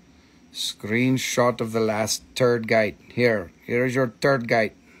 Screenshot of the last turgite. Here's your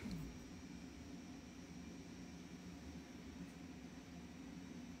turgite.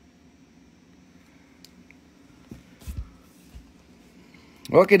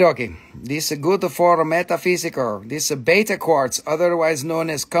 Okie dokie. This is good for metaphysical. This is a beta quartz, otherwise known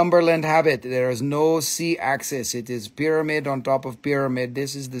as Cumberland habit. There is no C-axis. It is pyramid on top of pyramid.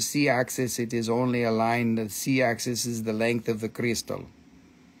 This is the C-axis. It is only a line. The C-axis is the length of the crystal.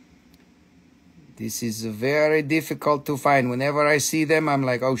 This is very difficult to find. Whenever I see them, I'm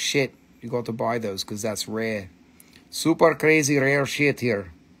like, oh shit, you got to buy those because that's rare. Super crazy rare shit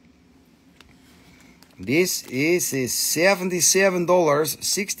here. This is $77,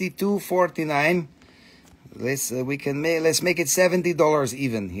 $62.49. Let's make it $70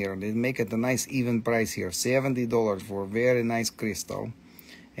 even here. Let's make it a nice even price here. $70 for a very nice crystal.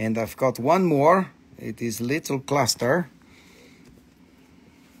 And I've got one more. It is little cluster.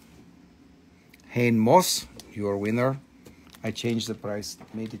 Hein Moss, your winner. I changed the price,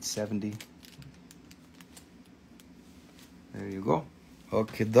 made it 70. There you go.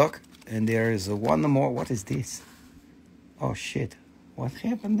 Okay, doc. And there is one more. What is this? Oh shit! What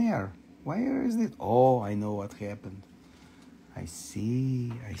happened there? Where is it? Oh, I know what happened. I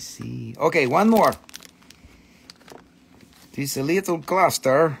see. Okay, one more. This is a little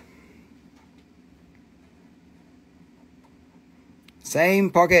cluster. Same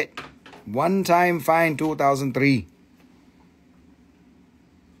pocket. One-time find, 2003.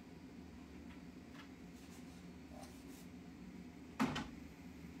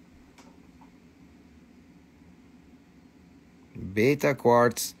 Beta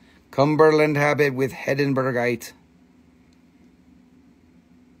quartz. Cumberland habit with Edinburghite.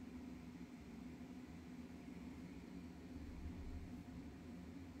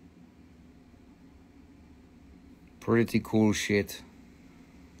 Pretty cool shit.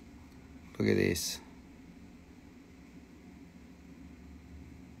 Look at this.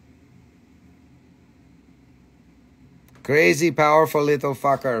 Crazy powerful little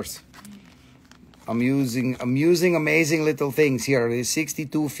fuckers. I'm using amazing little things here. This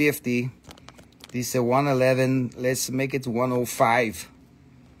 6250. This is a 111. Let's make it 105.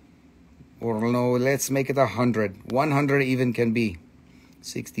 Or no, let's make it 100. 100 even can be.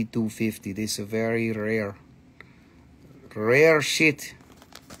 6250. This is a very rare shit.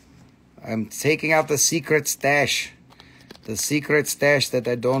 I'm taking out the secret stash. The secret stash that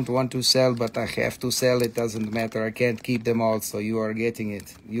I don't want to sell, but I have to sell. It doesn't matter. I can't keep them all, so you are getting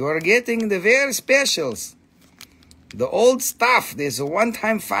it. You are getting the very specials. The old stuff. There's a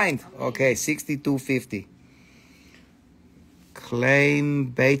one-time find. Okay, 6250.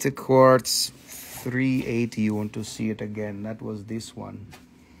 Claim Beta Quartz 380. You want to see it again. That was this one.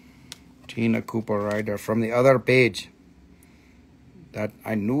 Tina Cooper Rider from the other page. That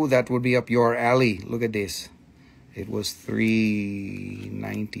I knew that would be up your alley. Look at this. It was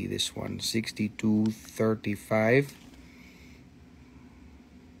 390, this one. 6235.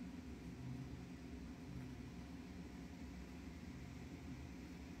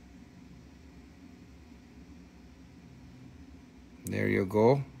 There you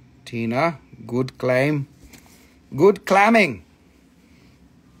go. Tina, good claim. Good clamming.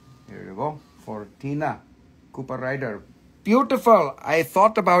 There you go. For Tina Cooper Rider. Beautiful. I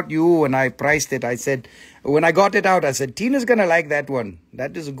thought about you when I priced it. I said, when I got it out, I said, Tina's going to like that one.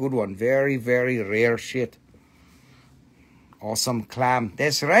 That is a good one. Very, very rare shit. Awesome clam.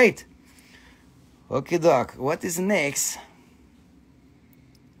 That's right. Okay, Doc. What is next?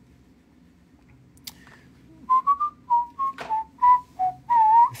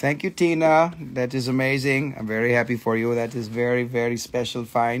 Thank you, Tina. That is amazing. I'm very happy for you. That is very, very special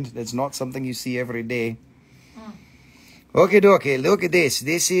find. That's not something you see every day. Okay, look at this.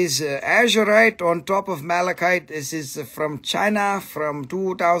 This is Ajoite on top of malachite. This is from China from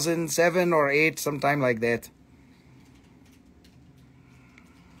 2007 or 8, sometime like that.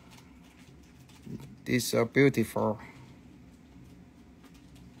 These are beautiful.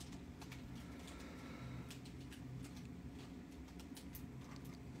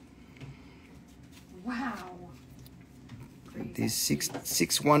 Wow. This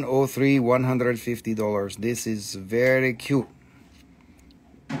 6103, $150. This is very cute.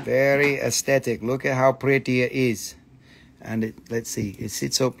 Very aesthetic. Look at how pretty it is. And let's see, it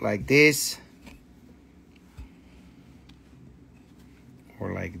sits up like this.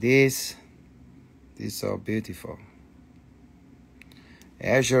 Or like this. These are beautiful.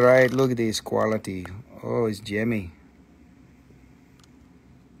 Ajoite, look at this quality. Oh, it's gemmy.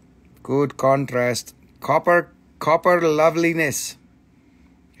 Good contrast. Copper loveliness.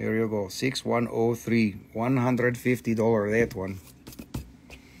 Here you go. 6103. $150, that one.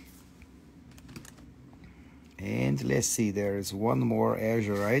 And let's see, there is one more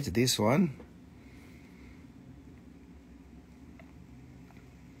Ajoite. This one.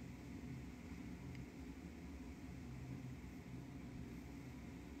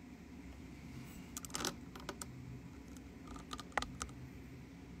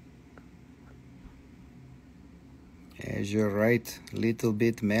 Ajoite, little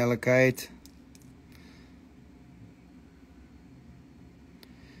bit malachite.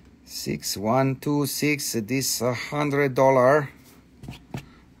 6126. This $100.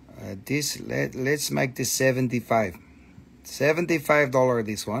 This let's make this 75. $75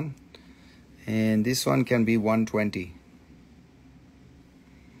 this one, and this one can be 120.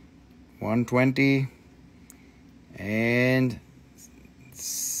 120 and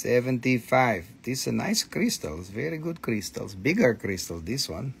 75. These are nice crystals, very good crystals, bigger crystals this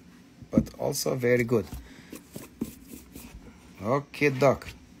one, but also very good. Okay, Doc.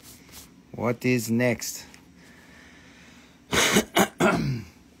 What is next? I've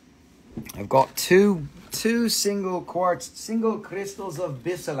got two single crystals of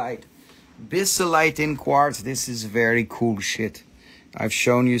Bieselite. Bieselite in quartz. This is very cool shit. I've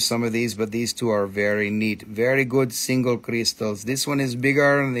shown you some of these, but these two are very neat. Very good single crystals. This one is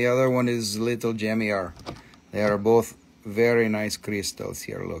bigger and the other one is little gemmier. They are both very nice crystals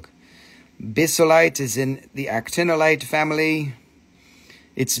here, look. Bieselite is in the actinolite family.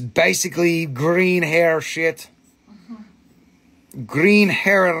 It's basically green hair shit. Green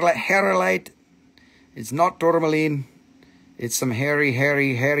hairolite. It's not tourmaline. It's some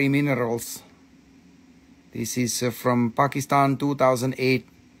hairy minerals. This is from Pakistan, 2008.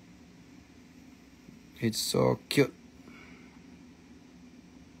 It's so cute.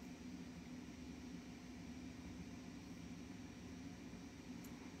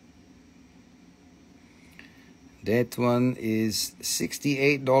 That one is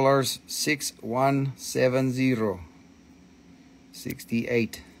 $68, 6170.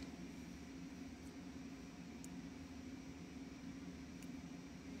 68.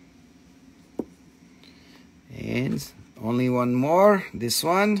 And only one more, this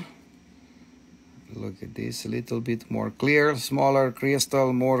one. Look at this, a little bit more clear, smaller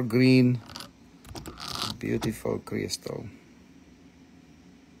crystal, more green. Beautiful crystal.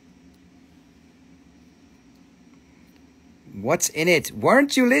 What's in it?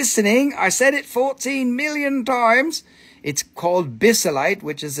 Weren't you listening? I said it 14 million times. It's called Sugilite,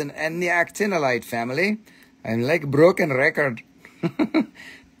 which is in the actinolite family. I'm like broken record.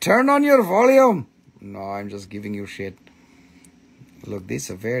 Turn on your volume. No, I'm just giving you shit. Look, this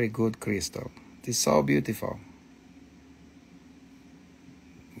is a very good crystal. This is so beautiful.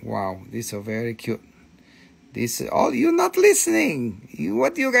 Wow, this is very cute. This, all you're not listening.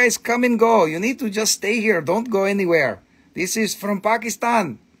 What you guys come and go? You need to just stay here. Don't go anywhere. This is from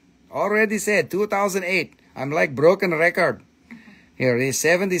Pakistan. Already said, 2008. I'm like broken record. Here it is,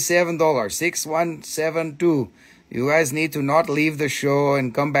 $77, 6172. You guys need to not leave the show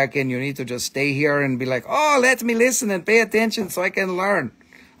and come back in. You need to just stay here and be like, oh, let me listen and pay attention so I can learn.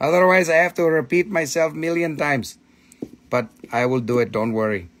 Otherwise, I have to repeat myself a million times. But I will do it, don't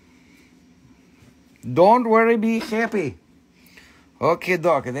worry. Don't worry, be happy. Okay,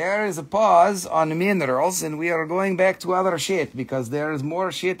 Doc, there is a pause on minerals, and we are going back to other shit because there is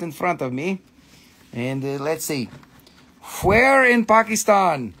more shit in front of me. And let's see. Where in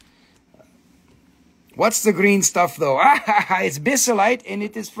Pakistan? What's the green stuff, though? It's Sugilite, and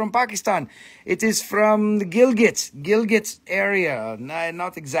it is from Pakistan. It is from the Gilgit area.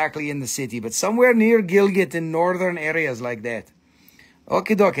 Not exactly in the city, but somewhere near Gilgit in northern areas like that.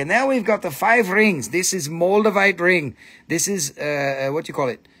 Okay, dokie. Now we've got the 5 rings. This is Moldavite ring. This is, what you call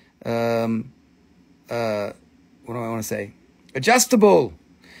it? What do I want to say? Adjustable.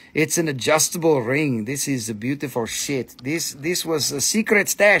 It's an adjustable ring. This is a beautiful shit. This was a secret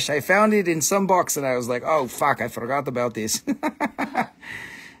stash. I found it in some box and I was like, oh, fuck, I forgot about this.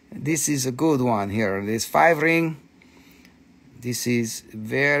 This is a good one here. This 5 ring. This is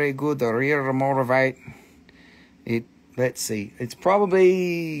very good. The rear Moldavite. Let's see. It's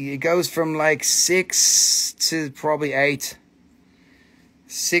probably, it goes from like 6 to probably 8.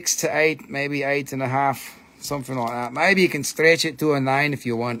 6 to 8, maybe 8.5. Something like that. Maybe you can stretch it to a 9 if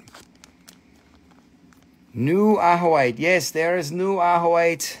you want. New Ajoite. Yes, there is new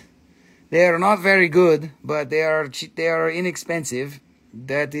Ajoite. They are not very good, but they are inexpensive.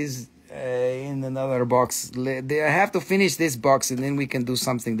 That is in another box. I have to finish this box and then we can do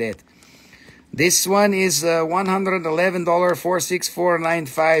something that. This one is $111,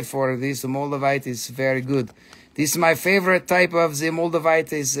 464.95 for this. The Moldavite is very good. This is my favorite type of the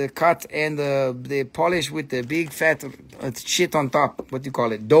Moldavite, is cut and the polish with the big fat shit on top. What do you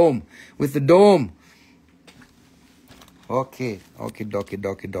call it? Dome. With the dome. Okay.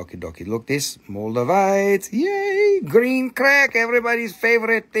 Dokie. Look, this Moldavite. Yay! Green crack. Everybody's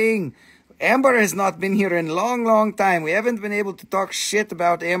favorite thing. Amber has not been here in a long time. We haven't been able to talk shit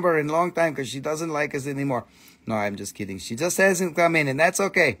about Amber in a long time because she doesn't like us anymore. No, I'm just kidding. She just hasn't come in, and that's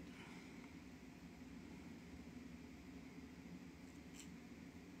okay.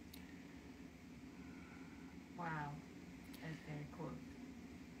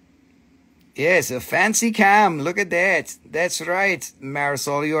 Yes, a fancy cam. Look at that. That's right,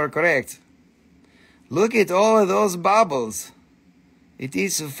 Marisol, you are correct. Look at all of those bubbles. It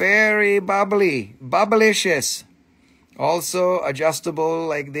is very bubbly, bubblicious. Also adjustable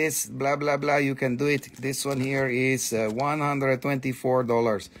like this, blah, blah, blah. You can do it. This one here is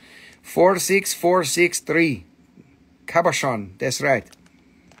 $124. 46463. Cabochon, that's right.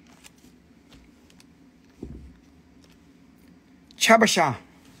 Cabochon.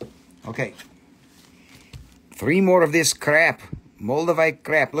 Okay. 3 more of this crap. Moldavite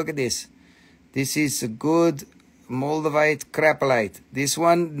crap. Look at this. This is a good Moldavite crapolite. This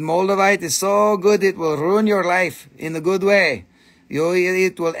one, Moldavite, is so good it will ruin your life in a good way.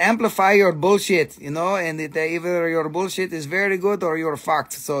 It will amplify your bullshit, you know, and either your bullshit is very good or you're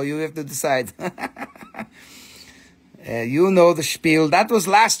fucked. So you have to decide. You know the spiel. That was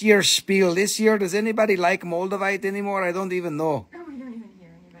last year's spiel. This year, does anybody like Moldavite anymore? I don't even know.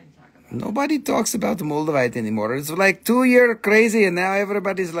 Nobody talks about the Moldavite anymore. It's like 2 year crazy and now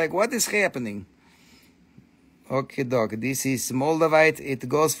everybody's like, what is happening? Okay, dog. This is Moldavite. It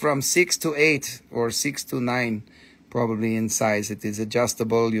goes from 6 to 8 or 6 to 9 probably in size. It is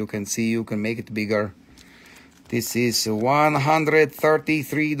adjustable. You can see, you can make it bigger. This is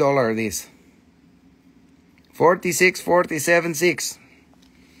 $133. This 46, 47, 6.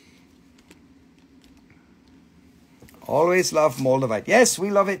 Always love Moldavite. Yes,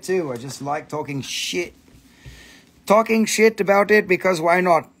 we love it too. I just like talking shit. Talking shit about it because why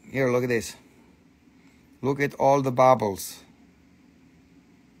not? Here, look at this. Look at all the bubbles.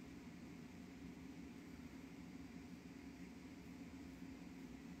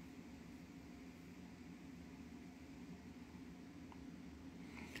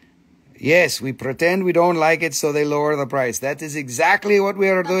 Yes, we pretend we don't like it so they lower the price. That is exactly what we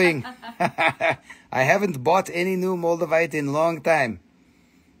are doing. I haven't bought any new Moldavite in a long time.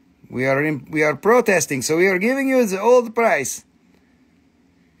 We are protesting, so we are giving you the old price.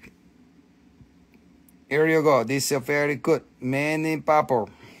 Here you go. This is very good. Many purple.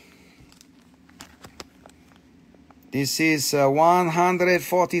 This is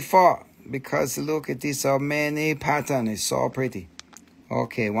 144 because look at this. Many pattern is so pretty.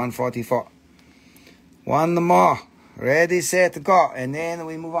 Okay, 144. One more. Ready, set, go. And then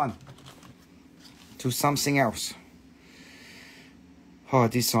we move on to something else. Oh,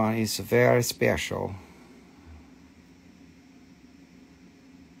 this one is very special.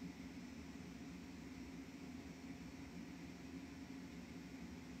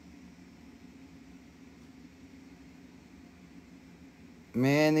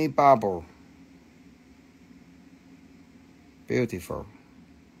 Many bubble. Beautiful.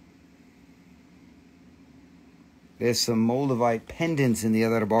 There's some Moldavite pendants in the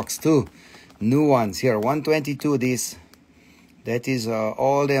other box too. New ones here. 122 this. That is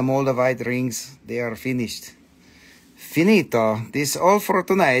all the Moldavite rings. They are finished. Finito. This all for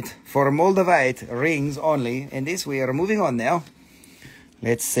tonight. For Moldavite rings only. And this we are moving on now.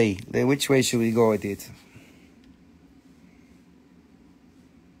 Let's see. Which way should we go with it?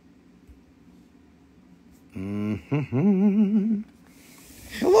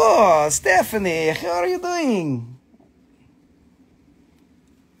 Hello, Stephanie. How are you doing?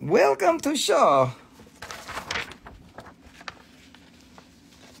 Welcome to show.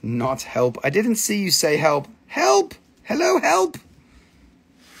 Not help. I didn't see you say help. Help! Hello, help!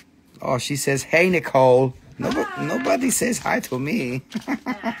 Oh, she says, hey, Nicole. Nobody says hi to me.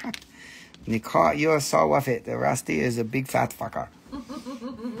 Nicole, you're so worth it. The Rusty is a big fat fucker.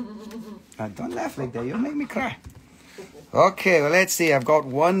 Don't laugh like that. You'll make me cry. Okay, well, let's see. I've got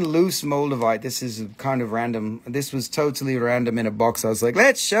one loose Moldavite. This is kind of random. This was totally random in a box. I was like,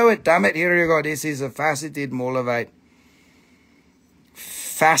 let's show it. Damn it. Here you go. This is a faceted Moldavite.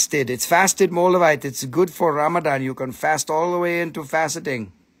 Fasted. It's fasted Moldavite. It's good for Ramadan. You can fast all the way into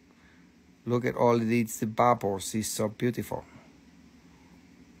faceting. Look at all these bubbles. It's so beautiful.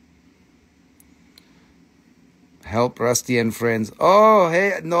 Help Rusty and friends. Oh,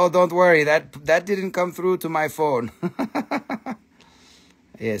 hey, no, don't worry. That didn't come through to my phone.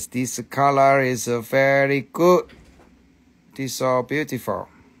 Yes, this color is very good. This is so beautiful.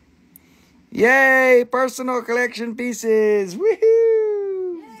 Yay, personal collection pieces.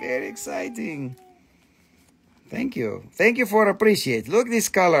 Woohoo! Very exciting. Thank you. Thank you for appreciate. Look this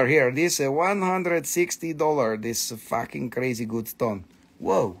color here. This is $160. This fucking crazy good stone.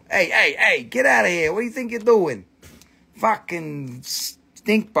 Whoa. Hey, get out of here. What do you think you're doing? Fucking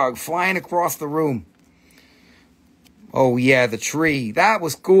stink bug flying across the room. Oh, yeah, the tree. That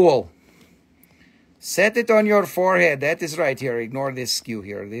was cool. Set it on your forehead. That is right here. Ignore this skew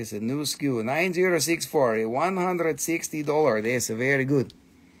here. This is a new skew. 9064. $160. This is very good.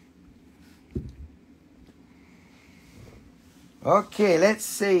 Okay, let's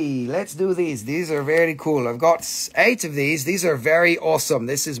see. Let's do these. These are very cool. I've got 8 of these. These are very awesome.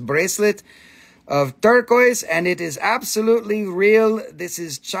 This is bracelet of turquoise, and it is absolutely real. This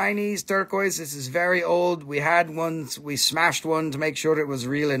is Chinese turquoise. This is very old. We had one. We smashed one to make sure it was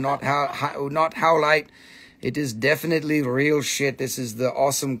real and not howlite. It is definitely real shit. This is the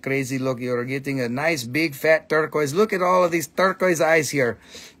awesome, crazy look. You're getting a nice, big, fat turquoise. Look at all of these turquoise eyes here.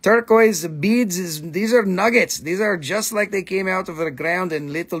 Turquoise beads, these are nuggets. These are just like they came out of the ground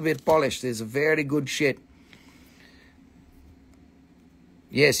and little bit polished. It's very good shit.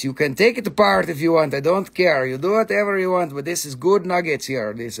 Yes, you can take it apart if you want. I don't care. You do whatever you want, but this is good nuggets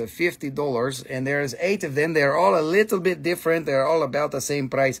here. These are $50, and there's 8 of them. They're all a little bit different. They're all about the same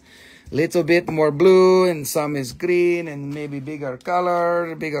price. Little bit more blue, and some is green, and maybe bigger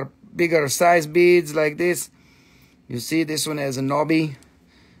color, bigger size beads like this. You see, this one has a knobby.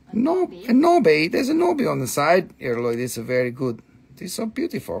 No, a knobby. There's a knobby on the side. Here, look, this is very good. This is so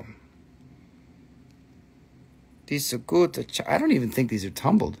beautiful. These are good. I don't even think these are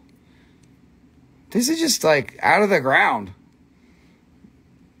tumbled. This is just like out of the ground.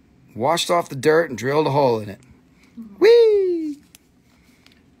 Washed off the dirt and drilled a hole in it. Whee!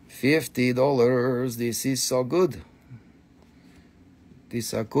 $50. This is so good.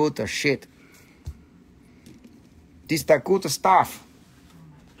 This is good as shit. This is the good stuff.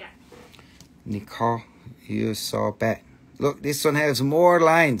 Nicole, you so bad. Look, this one has more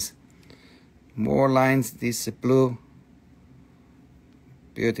lines. More lines. This is blue.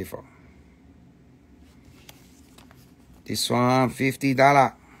 Beautiful. This one,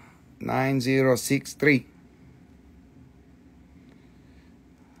 $50. 9063.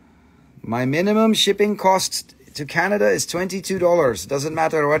 My minimum shipping cost to Canada is $22. Doesn't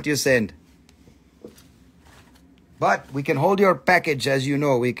matter what you send. But we can hold your package, as you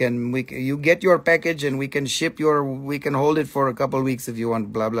know. You get your package and we can hold it for a couple of weeks if you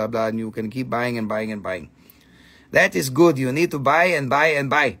want, blah, blah, blah. And you can keep buying and buying and buying. That is good. You need to buy and buy and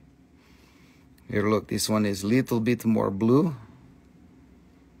buy. Here, look, this one is a little bit more blue.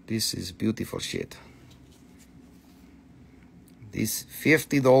 This is beautiful shit. This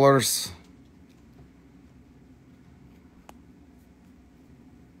 $50.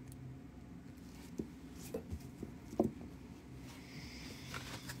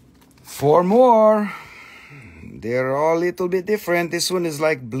 Four more. They're all a little bit different. This one is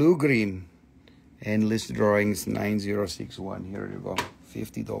like blue-green. Endless Drawings 9061. Here you go.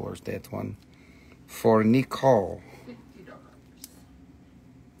 $50, that one. For Nicole.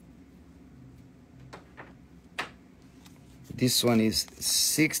 This one is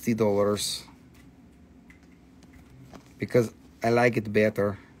 $60 because I like it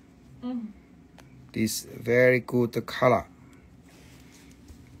better. This very good color.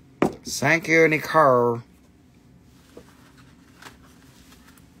 Thank you, Nicole.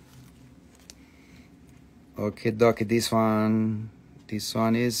 Okay, dokie, this one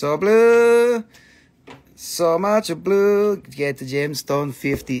is so blue. So much blue. Get the gemstone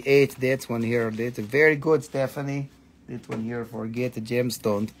 58. That one here. That's very good, Stephanie. That one here for Get the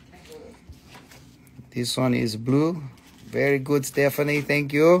Gemstone. This one is blue. Very good, Stephanie.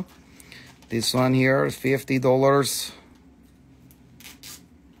 Thank you. This one here is $50.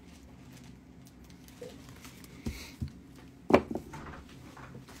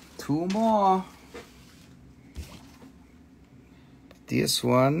 Two more. This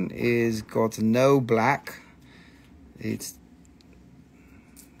one is got no black. It's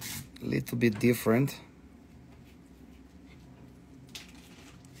a little bit different.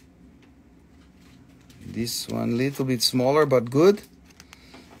 This one a little bit smaller, but good.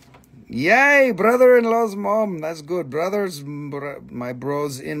 Yay, brother-in-law's mom. That's good. My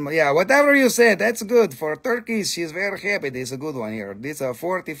bros yeah, whatever you said, that's good. For turkeys, she's very happy. This is a good one here. This is a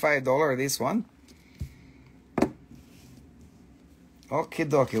 $45, this one. Okie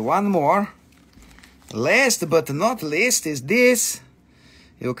dokie, one more. Last but not least is this.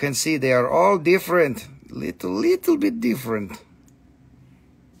 You can see they are all different. Little bit different.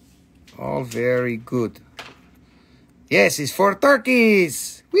 All very good. Yes, it's for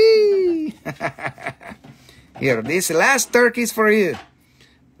turkeys. Whee! Here, this last turkey is for you.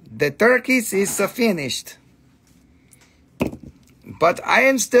 The turkeys is finished. But I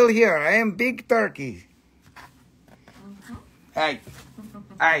am still here. I am big turkey. Hey.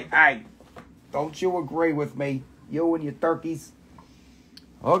 Don't you agree with me? You and your turkeys.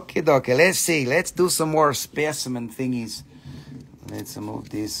 Okay, dokie. Let's see. Let's do some more specimen thingies. Let's move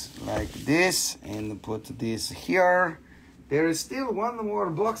this like this and put this here. There is still one more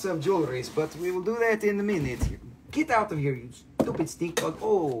box of jewelries, but we will do that in a minute. Get out of here, you stupid stink bug.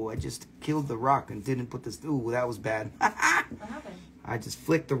 Oh, I just killed the rock and didn't put this. Ooh, that was bad. What happened? I just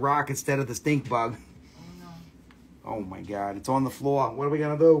flicked the rock instead of the stink bug. Oh, no. Oh, my God. It's on the floor. What are we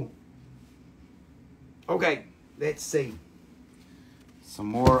going to do? Okay, let's see. Some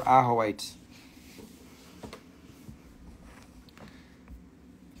more Ajoite.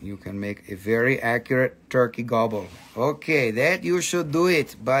 You can make a very accurate turkey gobble. Okay, that you should do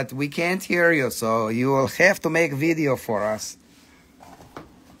it, but we can't hear you, so you will have to make video for us.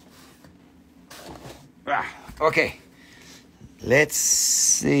 Okay, let's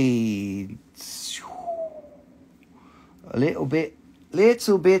see. A little bit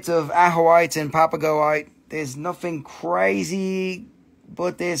of Ajoite and Papagoite. There's nothing crazy,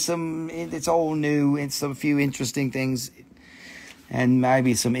 but there's some. It's all new and some few interesting things. And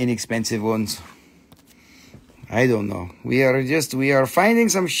maybe some inexpensive ones. I don't know. We are finding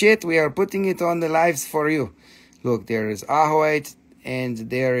some shit. We are putting it on the lives for you. Look, there is Ajoite and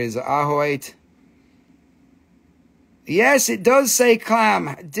there is Ajoite Yes, it does say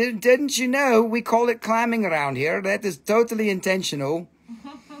clam. Didn't you know we call it clamming around here? That is totally intentional.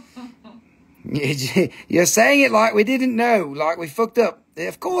 You're saying it like we didn't know, like we fucked up.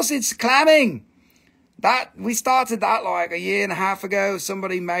 Of course it's clamming. We started that like a year and a half ago.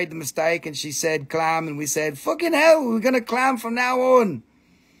 Somebody made the mistake and she said clam and we said, fucking hell, we're going to clam from now on.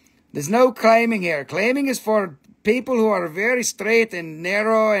 There's no claiming here. Claiming is for people who are very straight and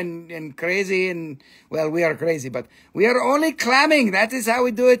narrow and crazy and, well, we are crazy, but we are only clamming. That is how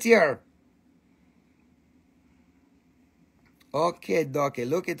we do it here. Okay, dokie,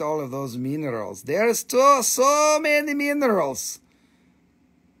 look at all of those minerals. There's so many minerals.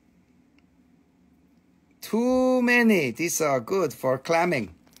 Too many. These are good for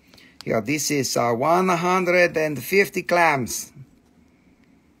clamming. Yeah, this is 150 clams.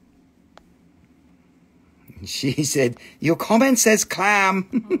 She said, your comment says clam.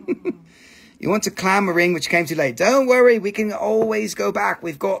 You want to clam a ring which came too late. Don't worry, we can always go back.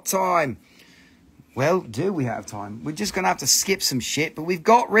 We've got time. Well, do we have time? We're just going to have to skip some shit, but we've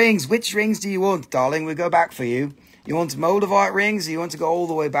got rings. Which rings do you want, darling? We'll go back for you. You want Moldavite rings or you want to go all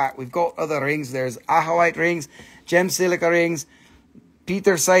the way back? We've got other rings. There's Ajoite rings, gem silica rings,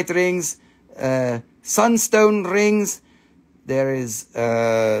 Pietersite rings, sunstone rings. There is,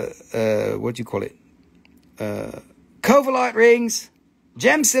 what do you call it? Covellite rings,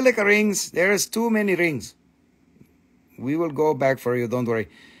 gem silica rings. There is too many rings. We will go back for you, don't worry.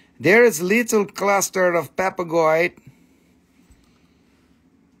 There is little cluster of Papagoite.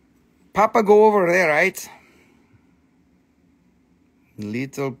 Papago over there, right?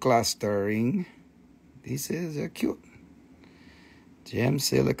 Little clustering. This is cute. Gem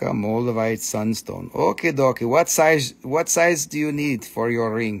silica, Moldavite, sunstone. Okay, dokie. What size do you need for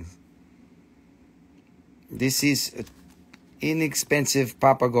your rings? This is inexpensive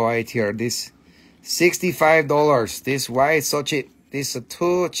Papagoite here. This $65. This why it's so cheap. This is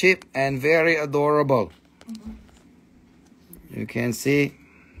too cheap and very adorable. You can see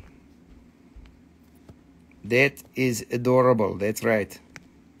that is adorable. That's right.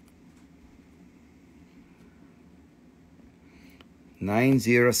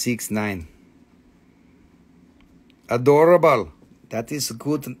 9069. Adorable. That is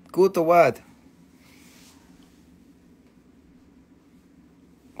good word.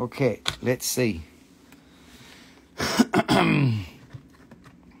 Okay, let's see.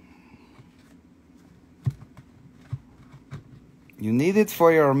 You need it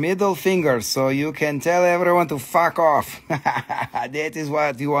for your middle finger so you can tell everyone to fuck off. That is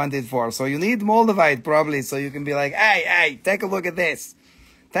what you want it for. So you need Moldavite probably so you can be like, hey, take a look at this.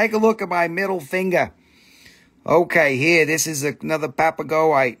 Take a look at my middle finger. Okay, here, this is another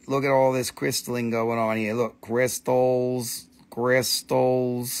Papagoite. Look at all this crystalline going on here. Look, crystals.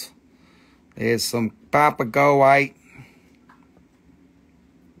 There's some Papagoite.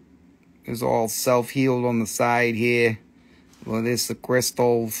 It's all self-healed on the side here. Well, there's the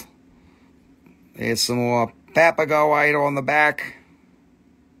crystals. There's some more Papagoite on the back.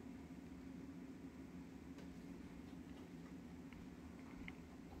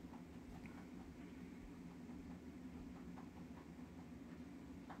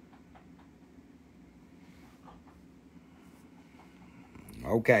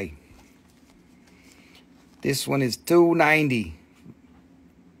 Okay. This one is $290.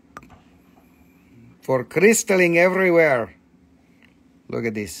 For crystalling everywhere. Look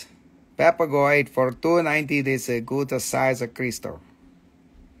at this. Papagoite for $290. This is a good size of crystal.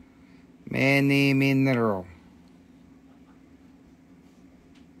 Many mineral.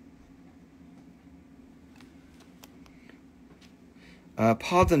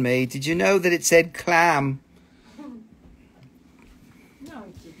 Pardon me, did you know that it said clam? No,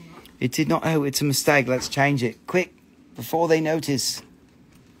 it did not. It did not. Oh, it's a mistake. Let's change it. Quick, before they notice.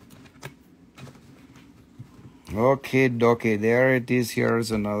 Okay, dokie. There it is.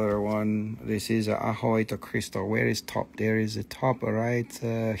 Here's another one. This is a Ajoite crystal. Where is top? There is a top right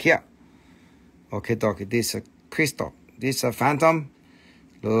here. Okay, dokie. This a crystal. This a phantom.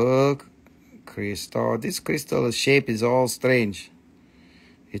 Look, crystal. This crystal shape is all strange.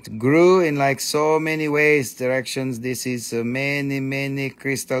 It grew in like so many ways, directions. This is many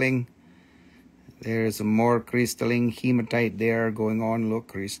crystalline. There's more crystalline hematite there going on. Look,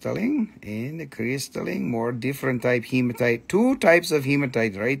 crystalline and the crystalline, more different type hematite. Two types of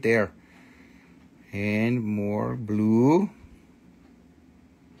hematite right there. And more blue.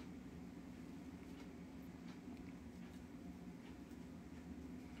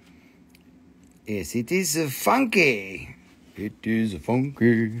 Yes, it is funky. It is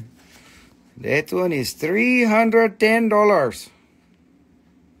funky. That one is $310.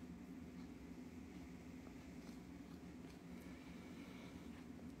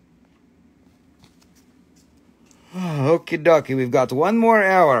 Okie dokie, we've got 1 more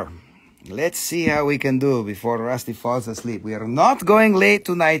hour. Let's see how we can do before Rusty falls asleep. We are not going late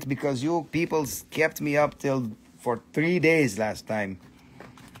tonight because you people kept me up for 3 days last time.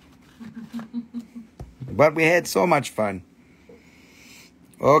 But we had so much fun.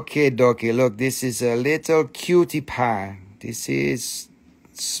 Okay, dokie, look, this is a little cutie pie. This is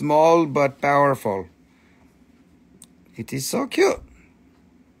small but powerful. It is so cute.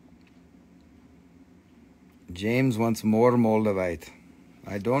 James wants more Moldavite.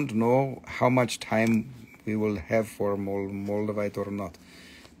 I don't know how much time we will have for Moldavite or not.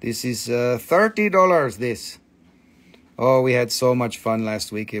 This is $30, this. Oh, we had so much fun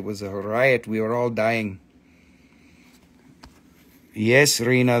last week. It was a riot. We were all dying. Yes,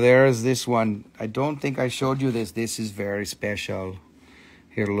 Rena, there's this one. I don't think I showed you this. This is very special.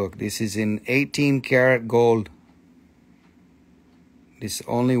 Here, look. This is in 18 karat gold. This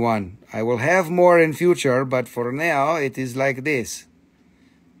only one. I will have more in future, but for now, it is like this.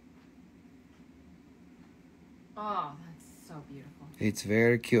 Oh, that's so beautiful. It's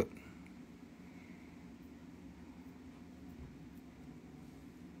very cute.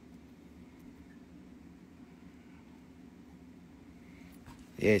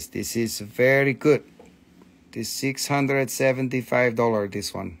 Yes, this is very good. This $675,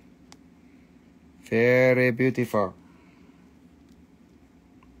 this one. Very beautiful.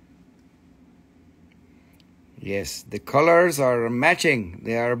 Yes, the colors are matching.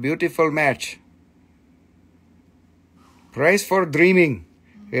 They are a beautiful match. Price for dreaming.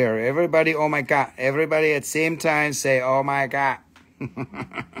 Here, everybody, oh my God. Everybody at the same time say, oh my God.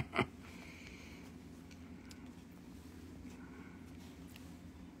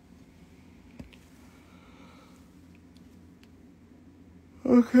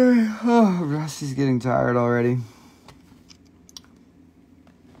 Okay, oh, Rusty's getting tired already.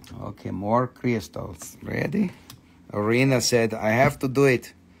 Okay, more crystals. Ready? Arena said, I have to do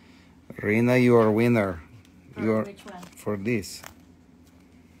it. Arena, you are winner. For which one? For this.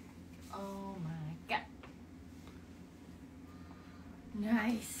 Oh my God.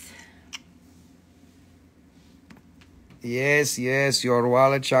 Nice. Yes, yes, your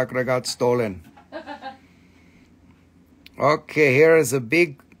wallet chakra got stolen. Okay, here is a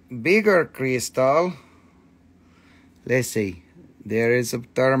bigger crystal. Let's see. There is a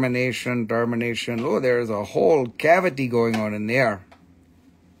termination. Oh, there is a whole cavity going on in there.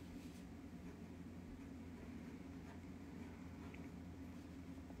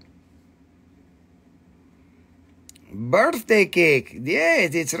 Birthday cake.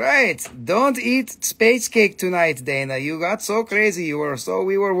 Yes, it's right. Don't eat space cake tonight, Dana. You got so crazy. We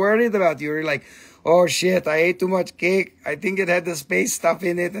were worried about you. You were like, oh shit, I ate too much cake. I think it had the space stuff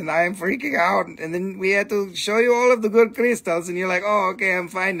in it and I'm freaking out. And then we had to show you all of the good crystals and you're like, oh, okay, I'm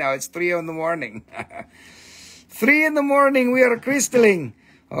fine now. It's 3 in the morning. 3 in the morning, we are crystalling.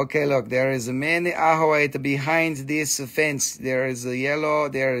 Okay, look, there is a many Ajoite behind this fence. There is a yellow,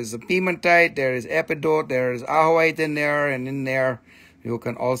 there is a Pietersite, there is Ajoite, there is Ajoite in there, and in there you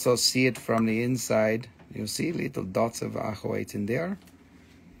can also see it from the inside. You see little dots of Ajoite in there.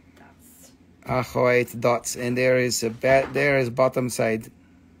 Ajoite dots, and there is bottom side.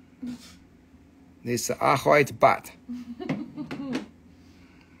 This Ajoite bat.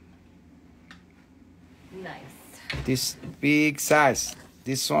 Nice. This big size.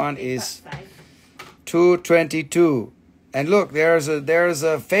 This one is $222. And look, there's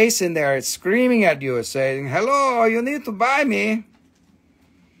a face in there. It's screaming at you, saying, "Hello, you need to buy me."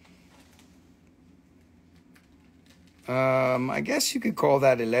 I guess you could call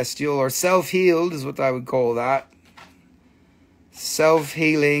that celestial or self-healed is what I would call that.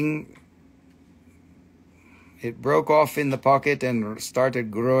 Self-healing. It broke off in the pocket and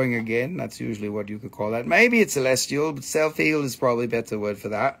started growing again. That's usually what you could call that. Maybe it's celestial, but self-healed is probably a better word for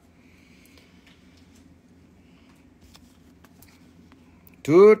that.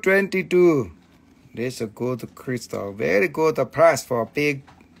 $222. This is a good crystal. Very good price for a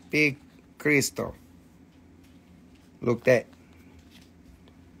big crystal. Look that.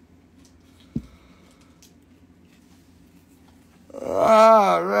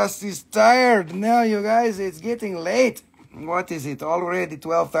 Rusty's tired. Now, you guys, it's getting late. What is it? Already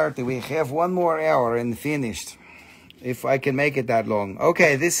 12:30. We have 1 more hour and finished. If I can make it that long.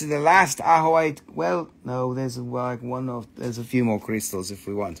 Okay, this is the last Ajoite. Well, no, there's there's a few more crystals if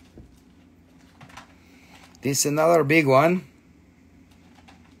we want. This is another big one.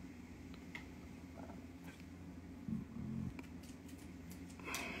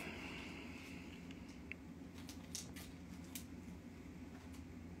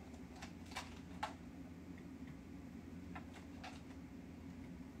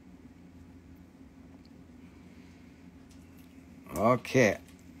 Okay.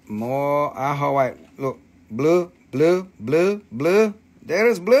 More Ajoite. Look. Blue, blue, blue, blue. There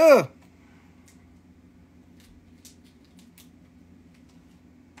is blue.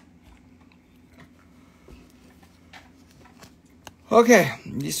 Okay.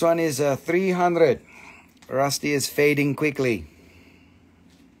 This one is 300. Rusty is fading quickly.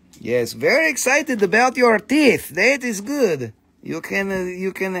 Yes, very excited about your teeth. That is good. You can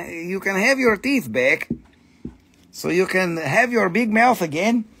have your teeth back. So you can have your big mouth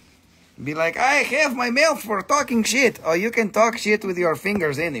again. Be like, I have my mouth for talking shit. Or you can talk shit with your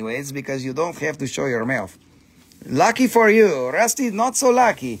fingers anyways, because you don't have to show your mouth. Lucky for you. Rusty, not so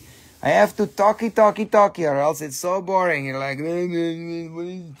lucky. I have to talky, or else it's so boring. You're like, what are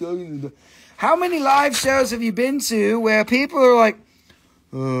you talking about? How many live shows have you been to where people are like,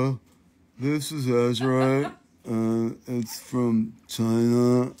 this is Ajoite. It's from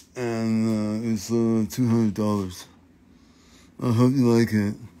China, and it's $200. I hope you like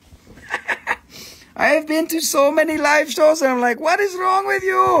it. I have been to so many live shows, and I'm like, what is wrong with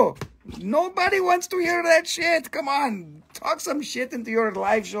you? Nobody wants to hear that shit. Come on, talk some shit into your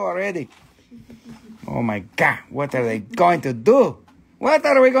live show already. Oh my God, what are they going to do? What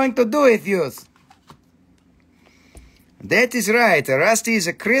are we going to do with you? That is right. Rusty is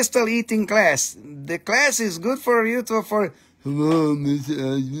a crystal eating class. The class is good for you to hello,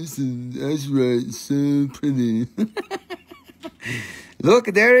 Mr. Ajoite, so pretty.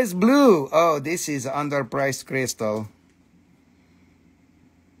 Look, there is blue. Oh, this is underpriced crystal.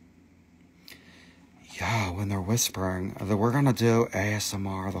 Yeah, when they're whispering, we're gonna do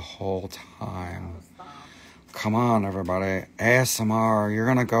ASMR the whole time. Come on, everybody. ASMR. You're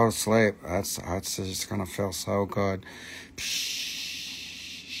gonna go to sleep. That's just gonna feel so good.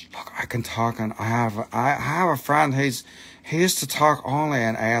 Psh, look, I can talk, and I have a friend. He used to talk only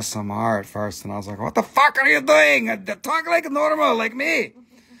in ASMR at first, and I was like, what the fuck are you doing? Talk like normal, like me.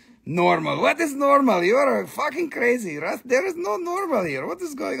 Normal. What is normal? You are fucking crazy. There is no normal here. What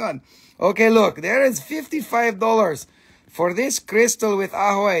is going on? Okay, look, there is $55 for this crystal with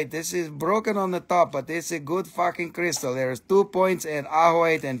Ajoite. This is broken on the top, but this is a good fucking crystal. There's 2 points and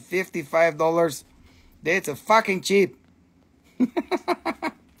Ajoite and $55. That's a fucking cheap.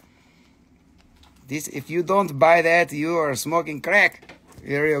 This, if you don't buy that, you are smoking crack.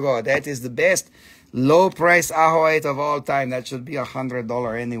 Here you go. That is the best low price Ajoite of all time. That should be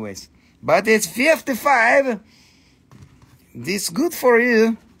 $100 anyways. But it's 55. This good for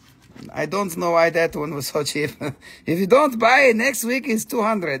you. I don't know why that one was so cheap. If you don't buy it, next week is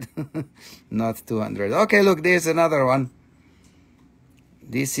 200. Not 200. Okay, look, there's another one.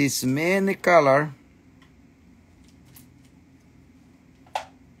 This is many color.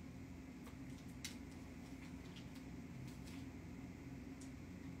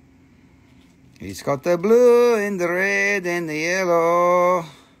 It's got the blue and the red and the yellow.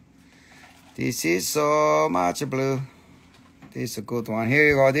 This is so much blue. This is a good one. Here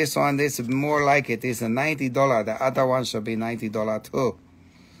you go. This one, this is more like it. It's a $90. The other one should be $90 too.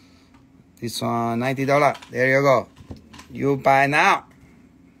 This one, $90. There you go. You buy now.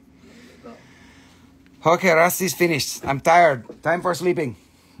 Okay, Rusty's finished. I'm tired. Time for sleeping.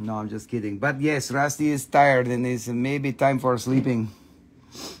 No, I'm just kidding. But yes, Rusty is tired and it's maybe time for sleeping.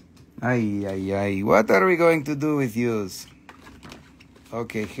 Ay, ay, ay. What are we going to do with yous?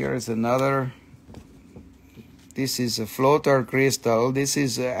 Okay, here's another. This is a floater crystal. This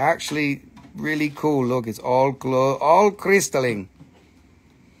is actually really cool. Look, it's all crystalline.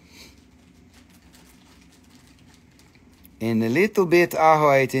 And a little bit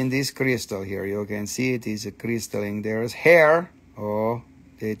Ajoite in this crystal here. You can see it is a crystalline. There's hair. Oh,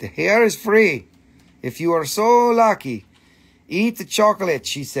 the hair is free. If you are so lucky. Eat the chocolate,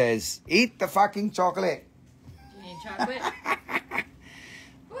 she says. Eat the fucking chocolate. You need chocolate?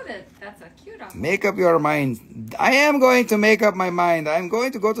 Oh, that's a cute one. Make up your mind. I am going to make up my mind. I'm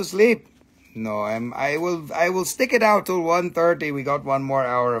going to go to sleep. No, I will stick it out till 1:30. We got one more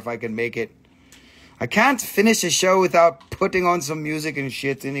hour if I can make it. I can't finish a show without putting on some music and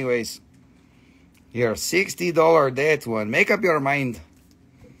shit anyways. Here, $60 that one. Make up your mind.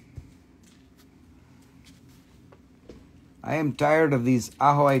 I am tired of these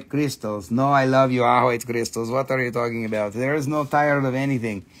Ajoite crystals. No, I love you, Ajoite crystals. What are you talking about? There is no tired of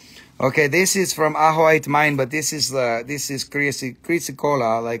anything. Okay, this is from Ajoite mine, but this is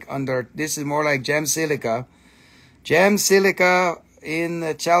chrysocolla, like under. This is more like gem silica. Gem silica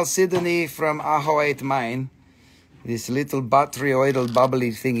in chalcedony from Ajoite mine. This little botryoidal bubbly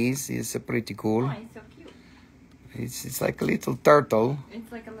thingies is pretty cool. Oh, it's so cute. It's like a little turtle.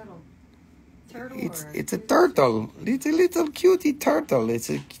 It's like a little turtle. It's a turtle. It's a little cutie turtle.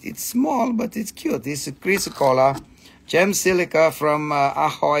 It's small, but it's cute. It's a chrysocolla. Gem silica from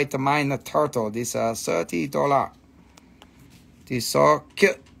Ajoite mine turtle. This $30. This so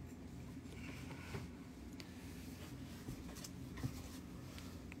cute.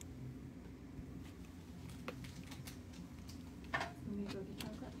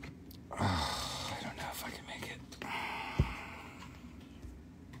 I don't know if I can make it.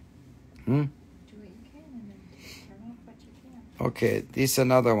 Do what you can and then turn off what you can. Okay, this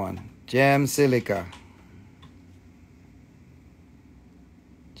another one. Gem silica.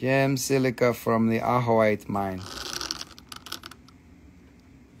 Gem silica from the Ajoite mine.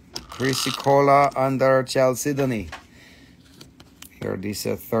 Chrysicola under chalcedony. Here, these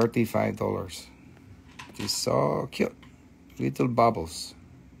are $35. This is so cute. Little bubbles.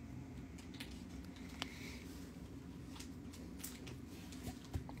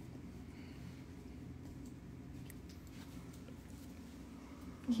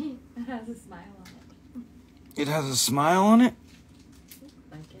 It has a smile on it. It has a smile on it?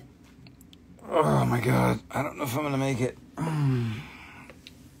 Like it. Oh my god. I don't know if I'm gonna make it.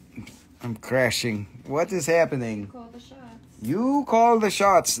 I'm crashing. What is happening? Call the shots. You call the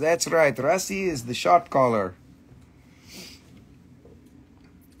shots. That's right. Rusty is the shot caller.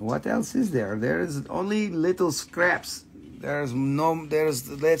 What else is there? There's only little scraps.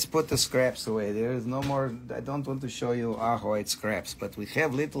 Let's put the scraps away. There is no more. I don't want to show you Ajoite scraps, but we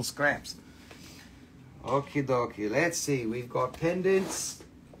have little scraps. Okie dokie. Let's see. We've got pendants.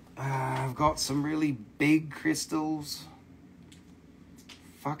 I've got some really big crystals.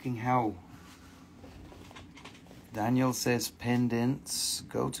 Fucking hell. Daniel says pendants.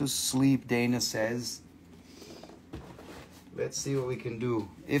 Go to sleep, Dana says. Let's see what we can do.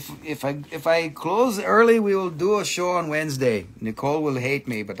 If I close early, we will do a show on Wednesday. Nicole will hate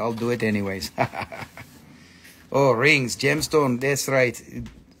me, but I'll do it anyways. Oh, rings, gemstone. That's right.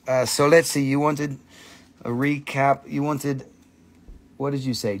 So let's see. You wanted a recap. You wanted, what did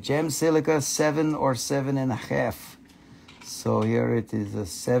you say? Gem silica 7 or 7.5. So here it is, a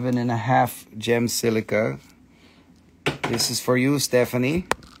 7.5 gem silica. This is for you, Stephanie.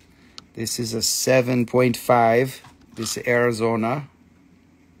 This is a 7.5. This is Arizona.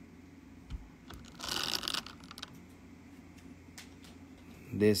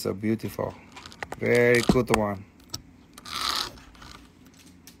 These are beautiful. Very good one.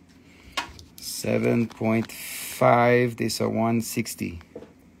 7.5. These are 160.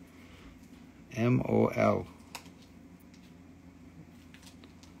 MOL.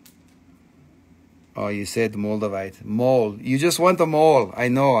 Oh, you said Moldavite. Mole. You just want a mole. I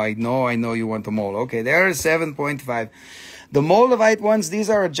know you want a mole. Okay, there is 7.5. The Moldavite ones, these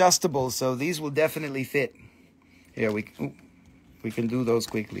are adjustable, so these will definitely fit. Here, we can do those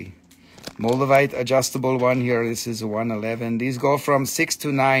quickly. Moldavite adjustable one here. This is a 111. These go from 6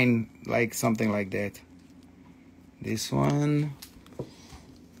 to 9, like something like that. This one,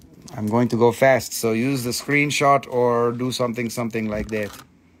 I'm going to go fast, so use the screenshot or do something like that.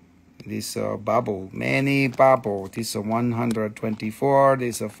 This bubble, many bubble. This 124.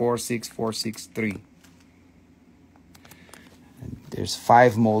 This 46463. There's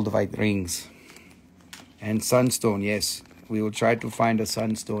 5 Moldavite rings. And sunstone, yes. We will try to find a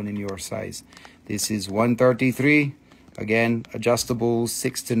sunstone in your size. This is 133. Again, adjustable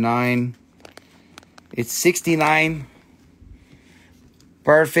 6 to 9. It's 69.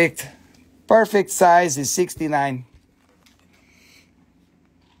 Perfect. Perfect size is 69.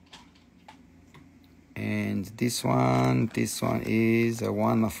 And this one is a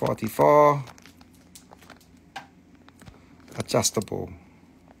 144. Adjustable.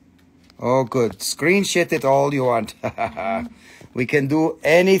 Oh, good. Screen shit it all you want. We can do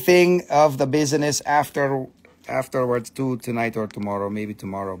anything of the business afterwards too, tonight or tomorrow, maybe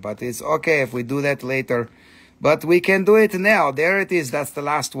tomorrow. But it's okay if we do that later. But we can do it now. There it is. That's the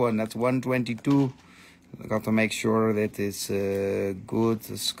last one. That's 122. I got to make sure that it's good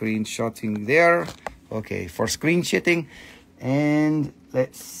screenshotting there. Okay, for screenshotting. And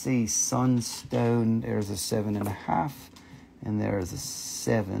let's see, sunstone. There's a 7.5. And there's a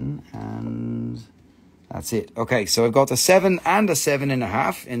 7. And that's it. Okay, so I've got a 7 and a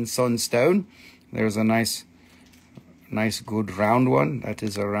 7.5 in sunstone. There's a nice good round one. That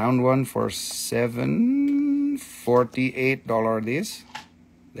is a round one for $748 this.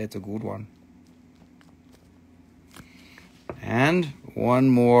 That's a good one. And one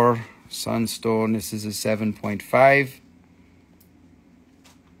more sunstone. This is a 7.5.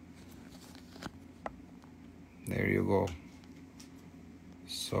 There you go.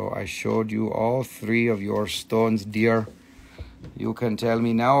 So I showed you all 3 of your stones, dear. You can tell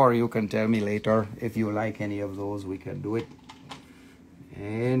me now or you can tell me later. If you like any of those, we can do it.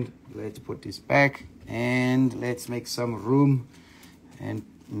 And let's put this back. And let's make some room and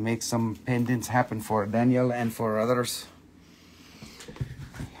make some pendants happen for Daniel and for others.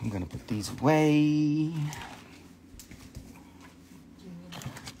 I'm gonna put these away.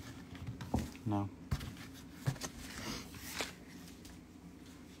 No.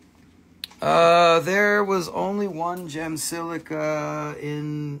 There was only one gem silica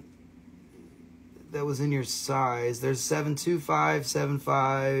that was in your size. There's 725,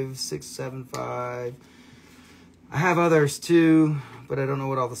 75, 675. I have others too, but I don't know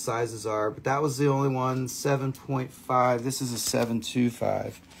what all the sizes are. But that was the only one, 7.5. This is a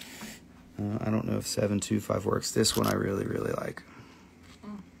 725. I don't know if 725 works. This one I really, really like.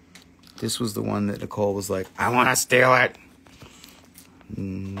 This was the one that Nicole was like, I want to steal it.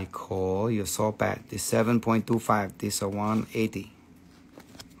 Nicole, you're so bad. This 7.25. This a 180.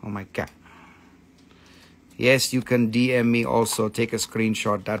 Oh my God. Yes, you can DM me also. Take a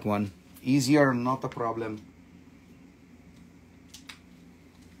screenshot. That one. Easier, not a problem.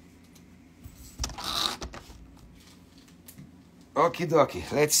 Okie dokie.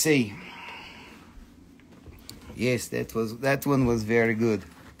 Let's see. Yes, that one was very good.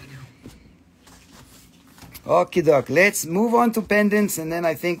 Okie doke. Let's move on to pendants, and then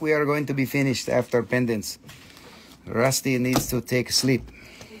I think we are going to be finished after pendants. Rusty needs to take a sleep.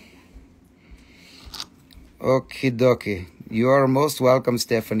 Okie dokie. You are most welcome,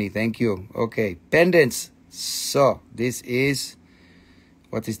 Stephanie. Thank you. Okay, pendants. So, this is,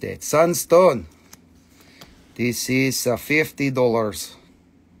 what is that? Sunstone. This is $50.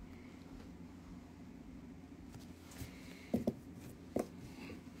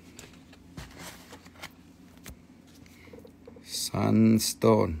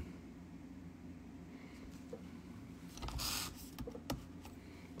 Sunstone.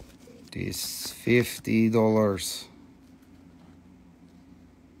 This $50.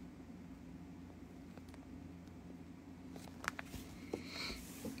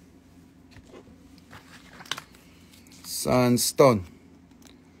 Sunstone.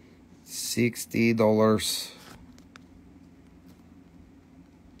 $60.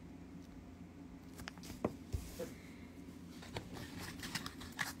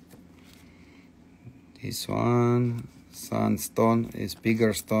 This one, Sunstone, is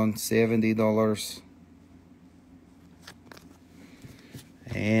bigger stone, $70.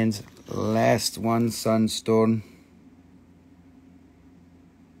 And last one, Sunstone,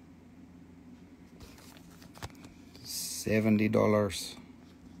 $70.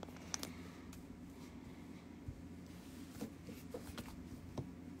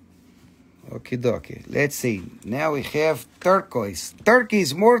 Okie dokie. Let's see. Now we have turquoise.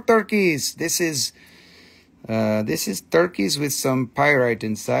 Turkeys, more turkeys. This is turkeys with some pyrite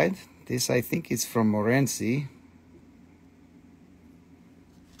inside. This I think is from Morenci.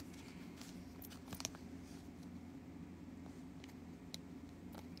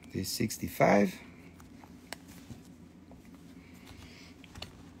 This 65.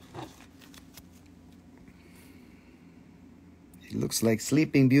 It looks like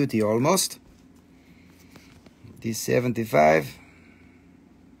Sleeping Beauty almost. This 75.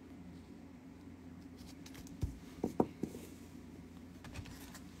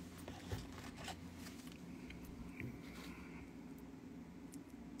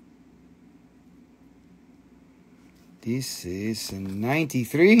 This is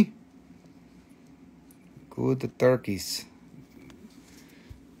 93. Good turkeys.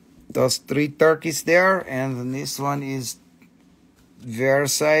 Those 3 turkeys there, and this one is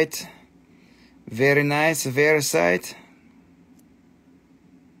Versite. Very nice, Versite.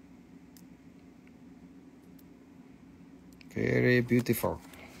 Very beautiful.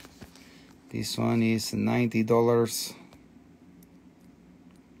 This one is $90.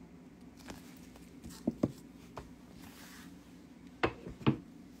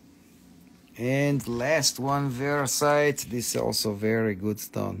 And last one, Versite. This is also very good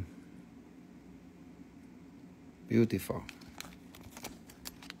stone. Beautiful.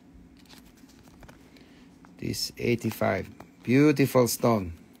 This 85. Beautiful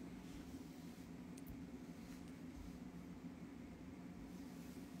stone.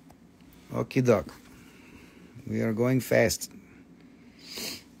 Okie doke. We are going fast.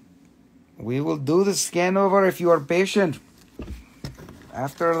 We will do the scan over if you are patient.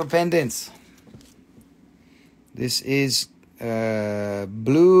 After the pendants. This is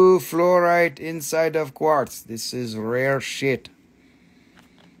blue fluorite inside of quartz. This is rare shit.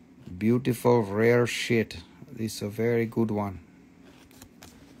 Beautiful rare shit. This is a very good one.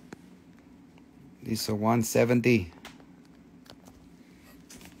 This is a 170.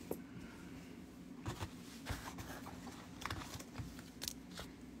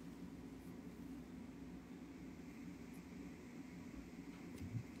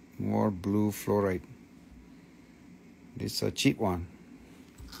 More blue fluorite. This is a cheap one.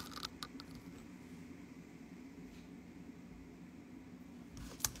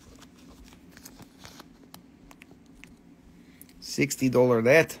 $60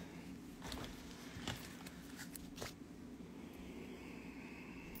 that.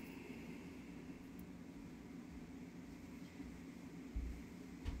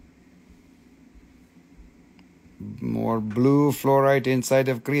 More blue fluorite inside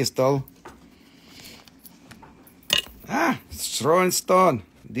of crystal. Throwin stone.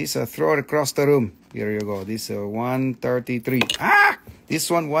 This throw it across the room. Here you go. This 133. This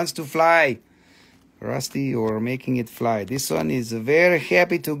one wants to fly. Rusty, you're making it fly. This one is very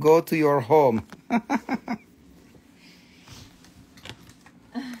happy to go to your home.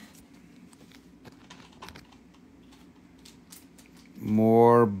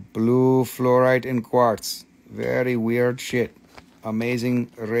 More blue fluorite and quartz. Very weird shit.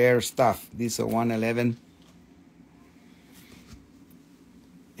 Amazing rare stuff. This is 111.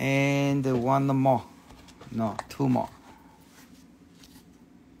 And one more. No, two more.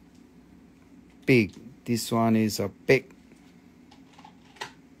 Big. This one is a big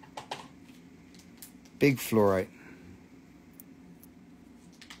fluorite.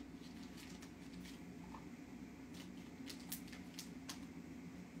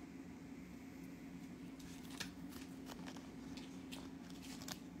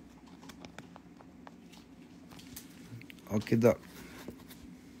 Okay, doc.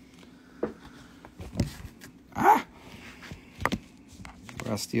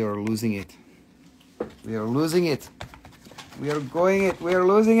 Rusty, you're losing it. We are losing it. We are going it. We are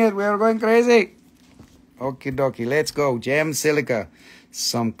losing it. We are going crazy. Okie dokie. Let's go. Gem silica.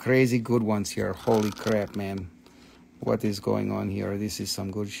 Some crazy good ones here. Holy crap, man. What is going on here? This is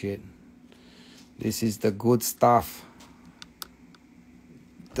some good shit. This is the good stuff.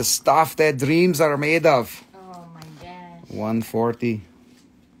 The stuff that dreams are made of. Oh my gosh. 140.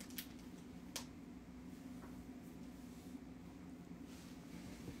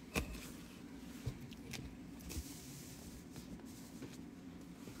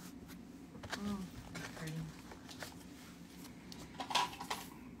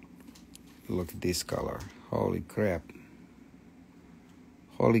 Look at this color. Holy crap.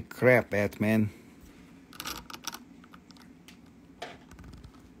 Holy crap, man.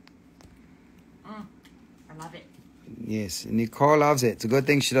 I love it. Yes, Nicole loves it. It's a good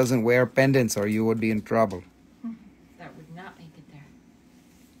thing she doesn't wear pendants or you would be in trouble. That would not make it there.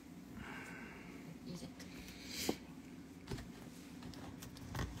 Use it.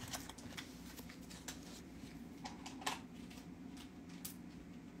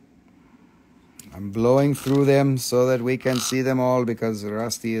 I'm blowing through them so that we can see them all because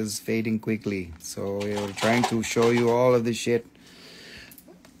Rusty is fading quickly. So we're trying to show you all of this shit.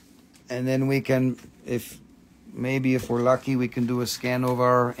 And then we can, if we're lucky, we can do a scan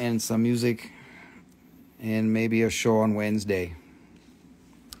over and some music and maybe a show on Wednesday.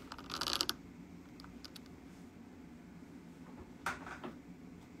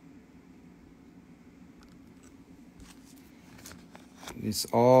 It's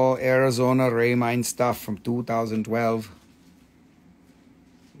all Arizona Ray Mine stuff from 2012.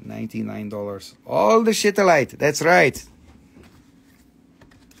 $99. All the Sugilite. That's right.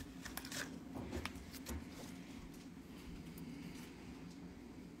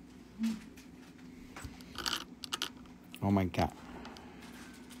 Oh my God.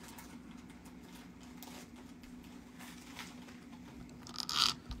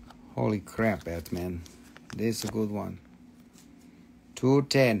 Holy crap, man. This is a good one.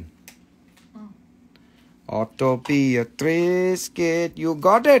 210. Autopia Trisket. You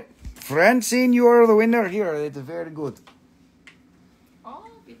got it. Francine, you are the winner here. It's very good. Oh,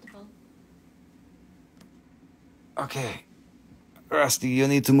 beautiful. Okay. Rusty, you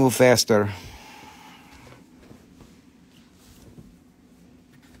need to move faster.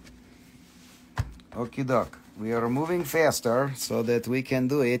 Okie doke. We are moving faster so that we can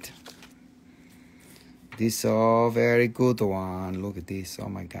do it. This is a very good one. Look at this. Oh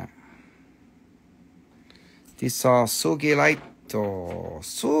my God. This is Sugilite.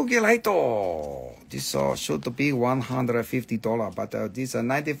 Sugilite. This should be $150, but this is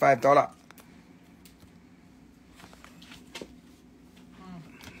 $95.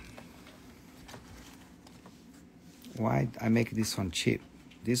 Why I make this one cheap?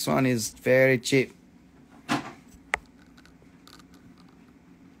 This one is very cheap.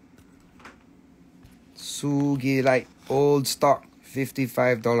 Sugilite, old stock,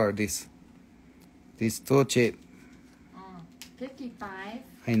 $55. This too cheap. 55.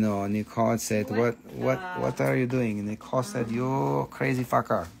 I know. Nicole said, "What are you doing?" Nicole said, "You crazy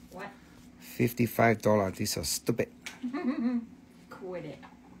fucker." What $55. These are stupid. Quit it.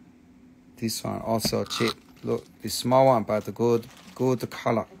 This one also cheap. Look, the small one, but good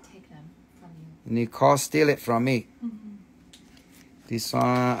color. I take them from you. Nicole steal it from me. This one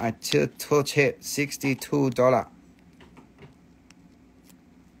I too cheap, $62.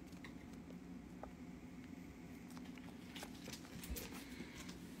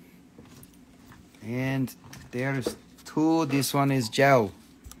 And there's two. This one is gel.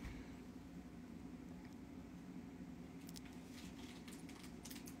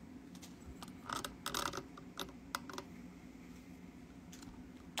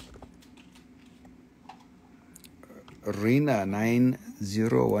 Rena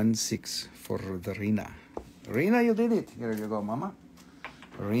 9016 for the Rena. Rena, you did it. Here you go, Mama.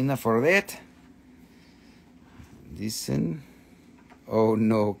 Rena for that. Listen. Oh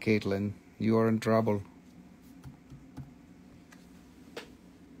no, Caitlin, you are in trouble.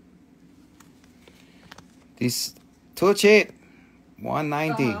 This too cheap.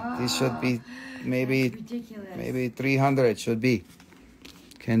 190. This should be maybe 300 should be.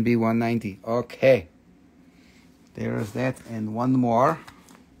 Can be 190. Okay. There is that, and one more.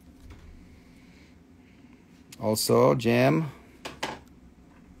 Also, gem.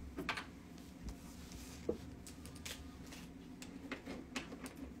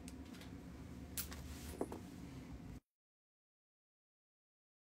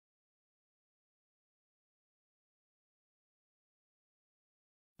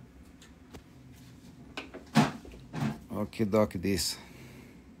 Okay, doc, this.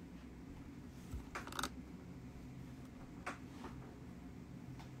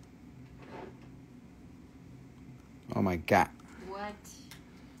 Oh my God. What is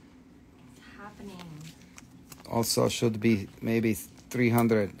happening? Also should be maybe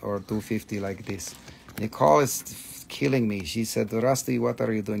 300 or 250 like this. Nicole is killing me. She said, Rusty, what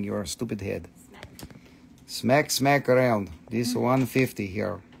are you doing? Your stupid head. Smack around. This 150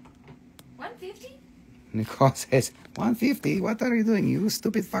 here. 150? Nicole says, 150? What are you doing, you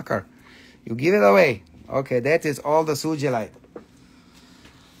stupid fucker? You give it away. Okay, that is all the Sugilite.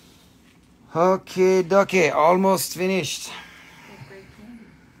 Okay, almost finished.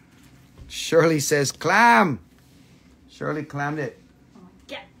 Shirley says, clam. Shirley clammed it. Oh my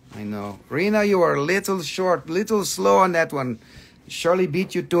God. I know. Rena, you are a little short, little slow on that one. Shirley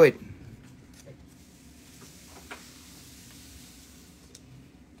beat you to it.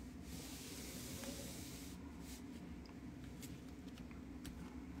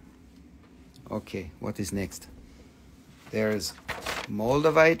 Okay, what is next? There's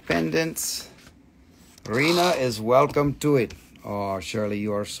Moldavite pendants. Rena is welcome to it. Oh, Shirley,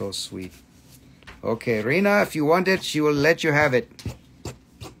 you are so sweet. Okay, Rena, if you want it, she will let you have it.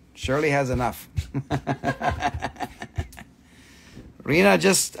 Shirley has enough. Rena,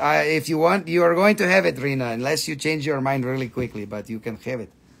 just if you want, you are going to have it, Rena, unless you change your mind really quickly, but you can have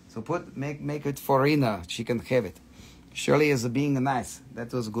it. So make it for Rena. She can have it. Shirley is being nice.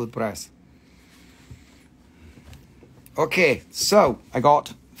 That was a good price. Okay, so I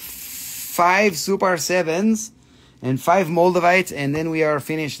got 5 Super 7s and 5 Moldavites, and then we are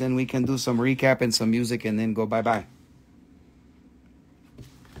finished, and we can do some recap and some music and then go bye-bye.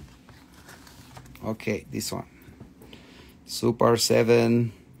 Okay, this one. Super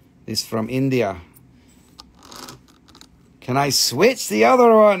 7. This from India. Can I switch the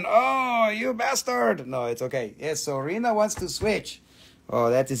other one? Oh, you bastard. No, it's okay. Yes, so Rena wants to switch. Oh,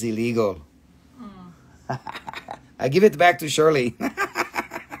 that is illegal. I give it back to Shirley.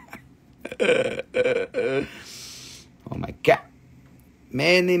 Oh my God.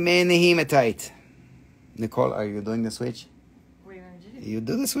 Many hematite. Nicole, are you doing the switch? What do you want to do? You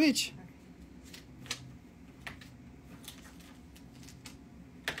do the switch.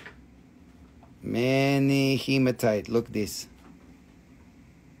 Okay. Many hematite. Look this.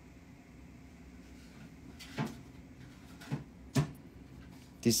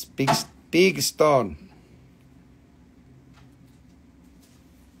 This big stone.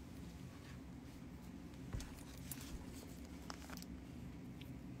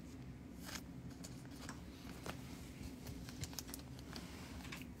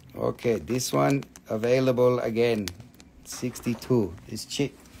 Okay, this one available again, 62. It's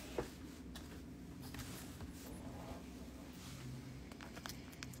cheap.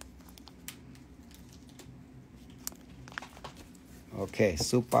 Okay,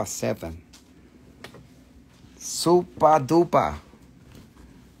 Super 7. Super duper.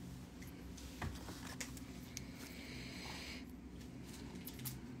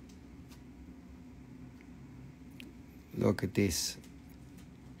 Look at this.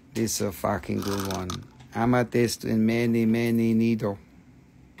 This is a fucking good one. Amethyst in many needle.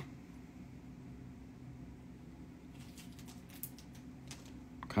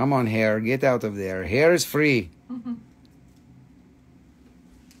 Come on, hair, get out of there. Hair is free.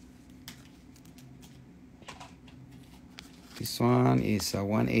 This one is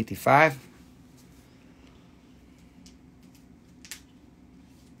 185.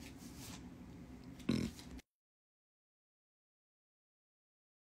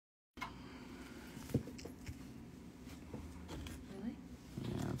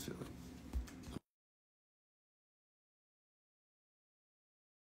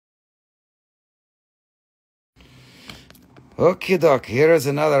 Okay, Doc, here is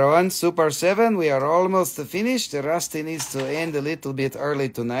another one, Super 7. We are almost finished. The Rusty needs to end a little bit early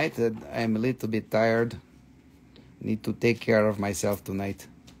tonight. I'm a little bit tired. Need to take care of myself tonight.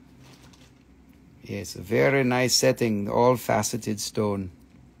 Yes, a very nice setting, all faceted stone.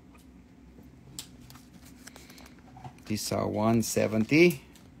 These are 170.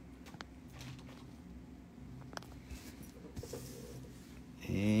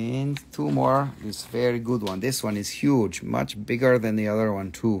 And two more. This very good one. This one is huge, much bigger than the other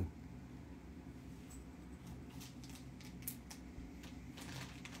one too.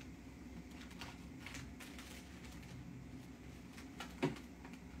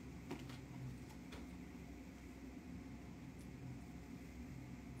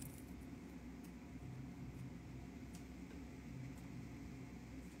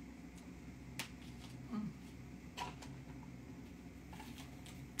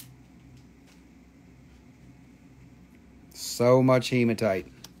 So much hematite.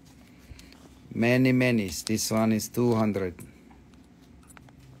 Many, many. This one is 200.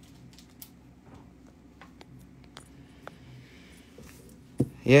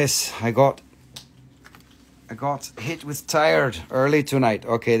 Yes, I got hit with tired early tonight.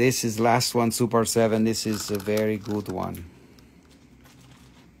 Okay, this is last one, Super 7. This is a very good one.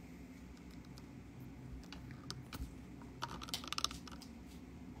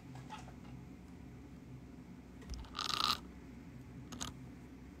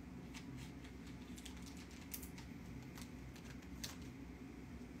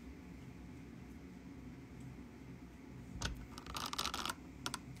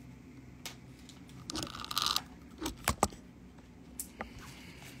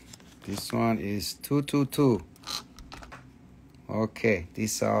 This one is 222. Okay,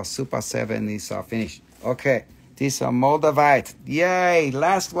 these are Super 7. These are finished. Okay, these are Moldavite. Yay,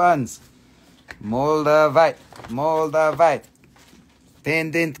 last ones. Moldavite. Moldavite.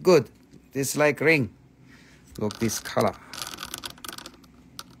 Pendant good. This like ring. Look this color.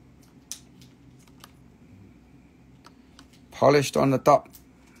 Polished on the top.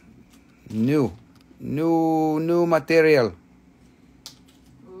 New material.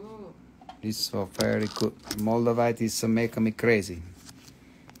 This is very good. Moldavite is making me crazy.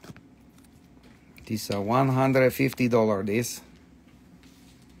 These are $150. This.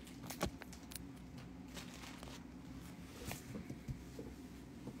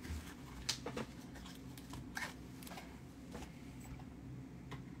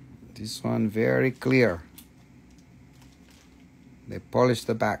 This one very clear. They polished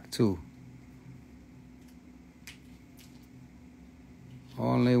the back too.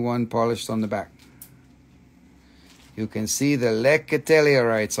 Only one polished on the back. You can see the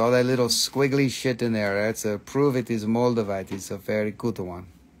lectellurites, all that little squiggly shit in there. That's a proof it is Moldavite. It's a very good one.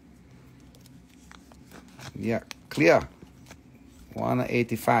 Yeah, clear.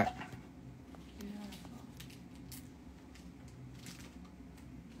 185.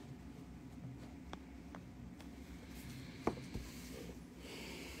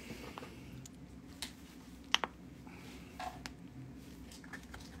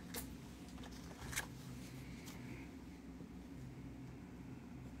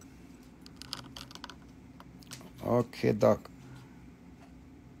 Okay, Doc.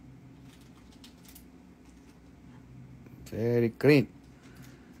 Very clean.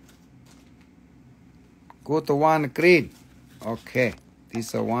 Good one, clean. Okay,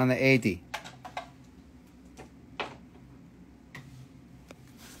 these are 180.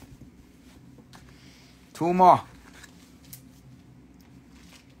 Two more.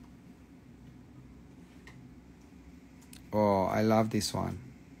 Oh, I love this one.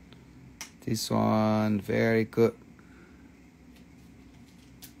 This one, very good.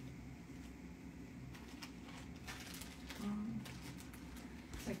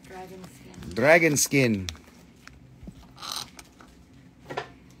 It's like dragon skin. Dragon skin.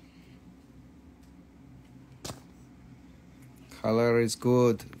 Color is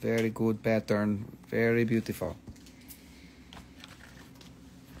good. Very good pattern. Very beautiful.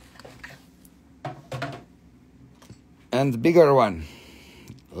 And bigger one.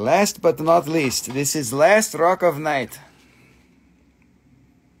 Last but not least, this is last rock of night.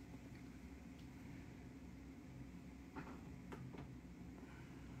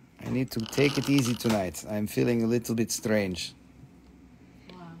 need to take it easy tonight. I'm feeling a little bit strange.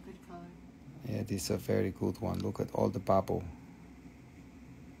 Wow, good color. Yeah, this is a very good one. Look at all the bubble.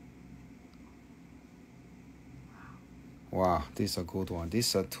 Wow, this is a good one. This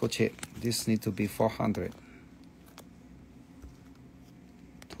is a touch it. This need to be 400.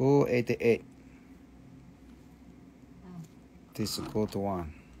 288. This is a good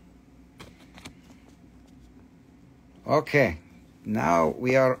one. Okay, now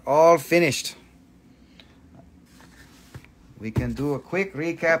we are all finished. We can do a quick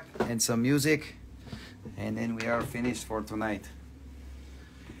recap and some music, and then we are finished for tonight.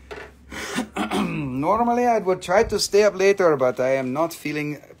 Normally I would try to stay up later, but I am not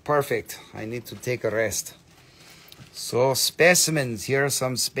feeling perfect. I need to take a rest. So specimens, here are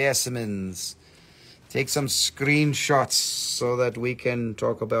some specimens. Take some screenshots so that we can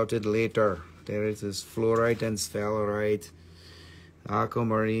talk about it later. There it is, fluorite and sphalerite,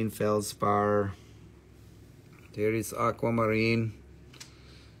 aquamarine feldspar. There is aquamarine.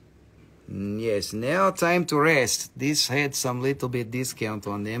 Yes, now time to rest. This had some little bit discount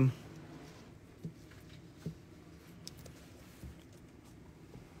on them.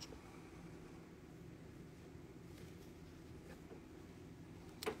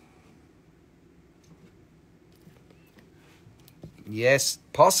 Yes,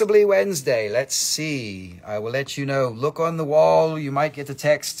 possibly Wednesday. Let's see. I will let you know. Look on the wall. You might get a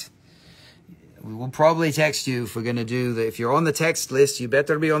text. We will probably text you if we're going to do the... If you're on the text list, you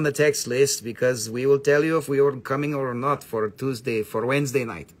better be on the text list, because we will tell you if we are coming or not for Wednesday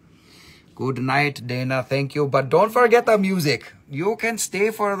night. Good night, Dana. Thank you. But don't forget the music. You can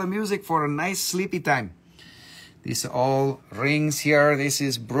stay for the music for a nice sleepy time. These all rings here. This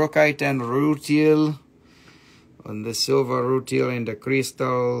is brookite and rutile. On the silver rutile and the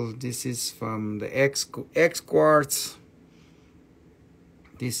crystal. This is from the X quartz.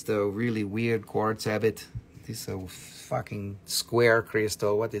 This is the really weird quartz habit. This is a fucking square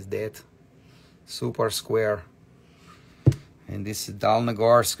crystal. What is that? Super square. And this is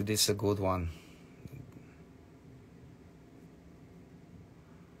Dalnegorsk. This is a good one.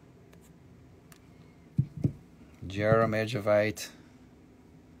 Ajoite.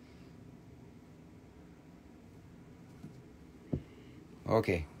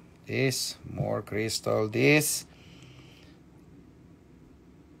 Okay, this, more crystal, this.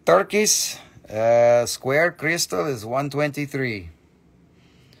 Turkish square crystal is 123.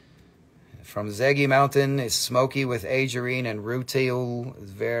 From Zegi Mountain is smoky with ajoite and rutile.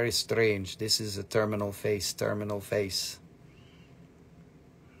 It's very strange. This is a terminal face,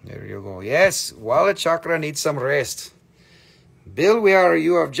 There you go. Yes, wallet chakra needs some rest. Bill,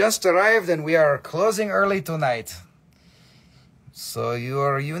 you have just arrived and we are closing early tonight. So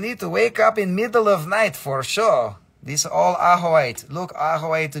you need to wake up in middle of night for sure. This is all Ajoite. Look,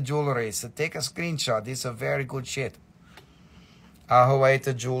 Ajoite jewelry. So take a screenshot. This is a very good shit.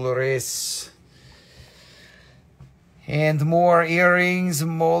 Ajoite jewelry. And more earrings,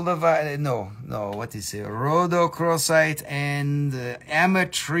 Moldavite. No, what is it? Rhodochrosite and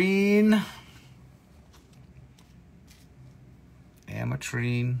ametrine.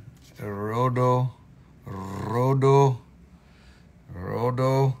 Ametrine, Rhodo,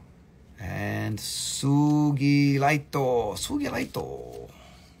 and Sugilite.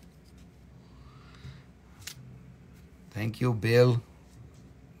 Thank you, Bill.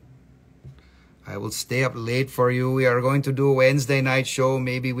 I will stay up late for you. We are going to do a Wednesday night show.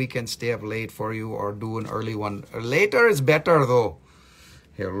 Maybe we can stay up late for you or do an early one. Later is better though.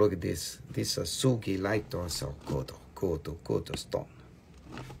 Here, look at this. This is Sugilite. So Koto stone.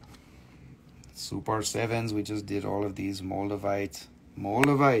 Super 7s, we just did all of these. Moldavite,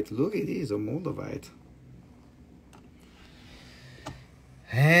 look at these, a Moldavite.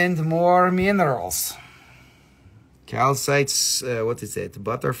 And more minerals. Calcites, what is it?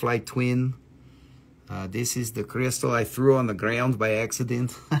 Butterfly twin. This is the crystal I threw on the ground by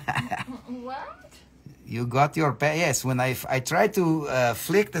accident. What? You got your... Yes, when I tried to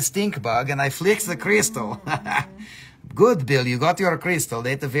flick the stink bug and I flicked the crystal. Good, Bill, you got your crystal.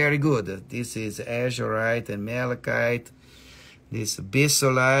 That's very good. This is azurite and malachite. This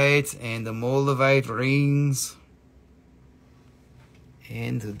bisolite and the Moldavite rings.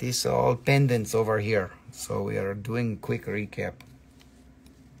 And this all pendants over here. So we are doing quick recap.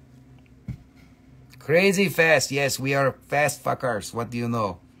 Crazy fast. Yes, we are fast fuckers. What do you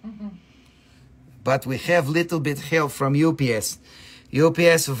know? But we have little bit help from UPS.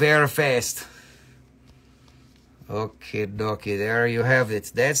 UPS very fast. Okay, dokie, there you have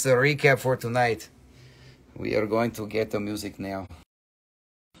it. That's the recap for tonight. We are going to get the music now.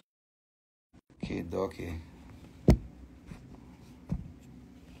 Okay, dokie.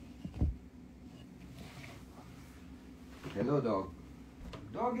 Hello, dog.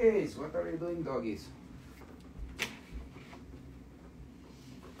 Doggies, what are you doing, doggies?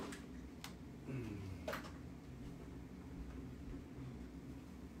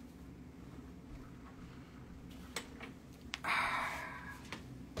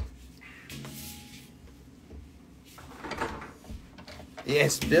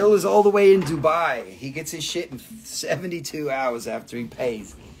 Yes, Bill is all the way in Dubai. He gets his shit in 72 hours after he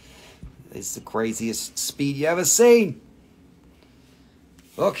pays. It's the craziest speed you ever seen.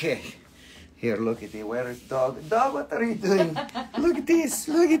 Okay. Here, look at it. Where is dog? Dog, what are you doing? Look at this.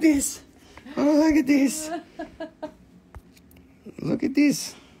 Look at this. Oh, look at this. Look at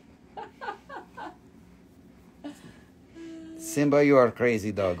this. Simba, you are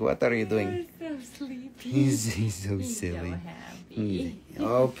crazy, dog. What are you doing? You're so sleepy. He's so He's silly. so happy.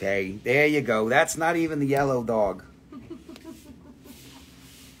 Okay, there you go. That's not even the yellow dog.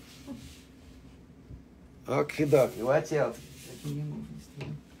 Okay, dokie, watch out. Can you move this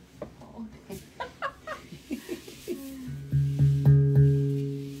thing?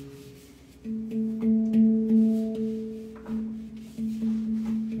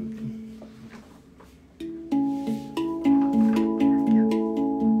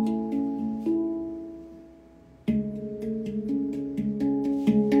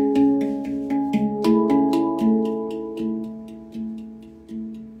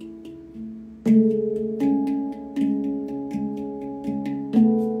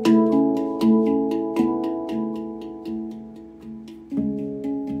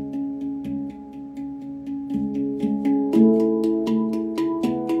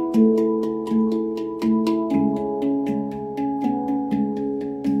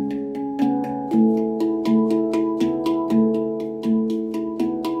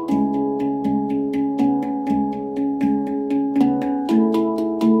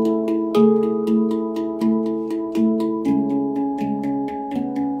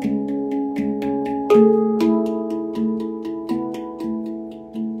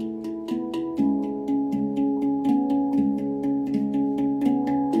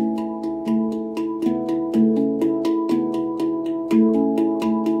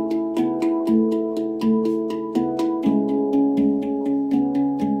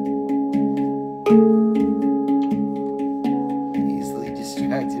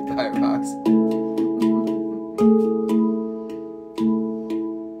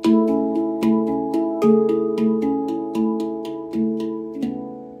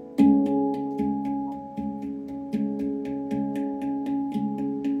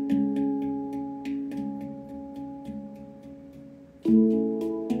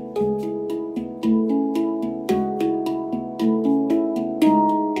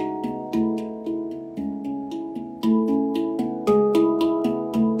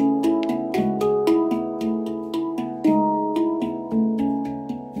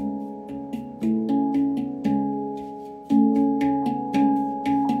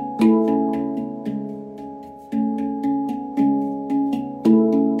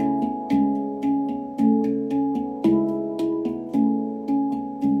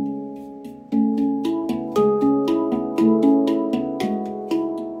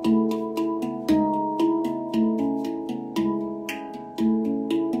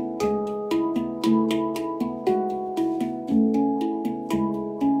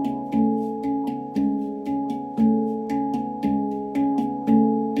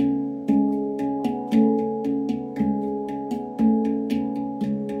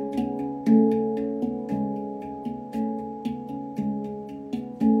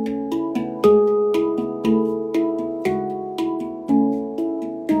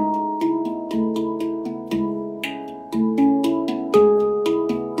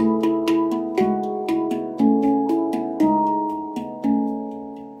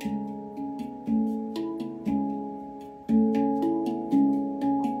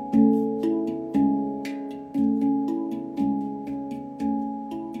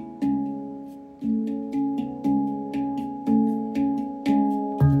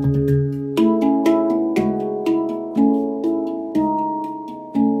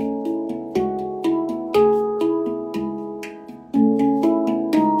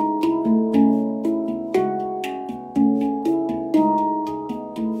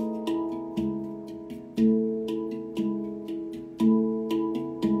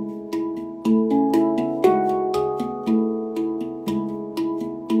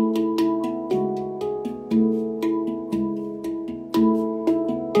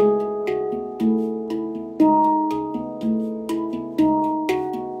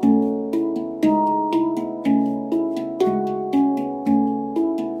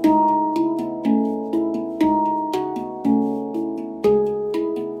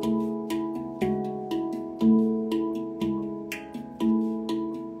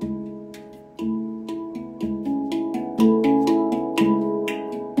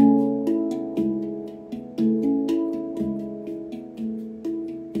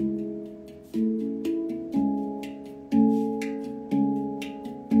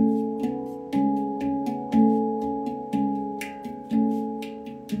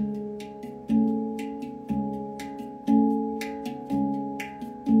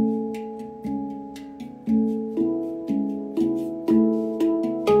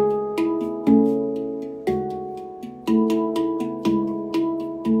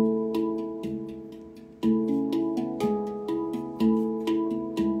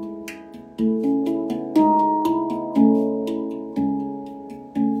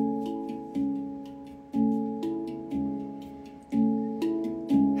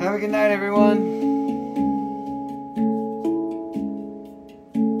 Have a good night, everyone.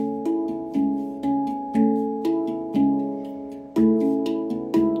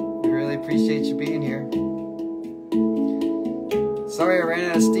 Appreciate you being here. Sorry I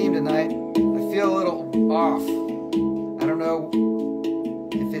ran out of steam tonight. I feel a little off. I don't know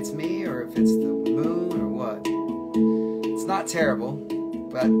if it's me or if it's the moon or what. It's not terrible,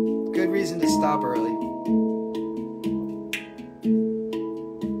 but good reason to stop early.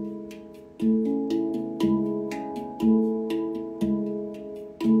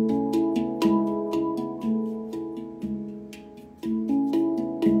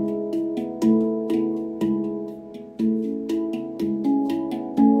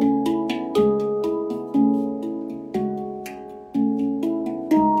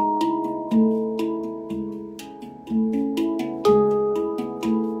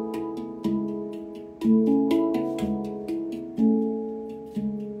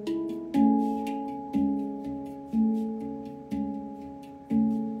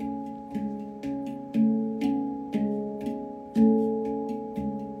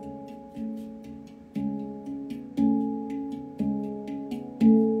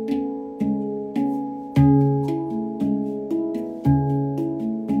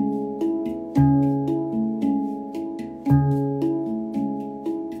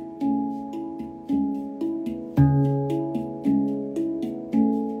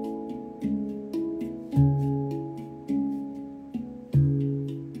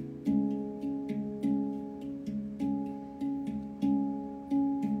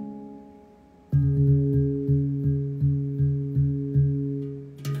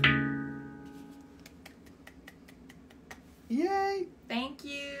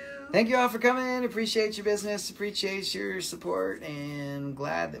 Thank you all for coming. Appreciate your business. Appreciate your support. And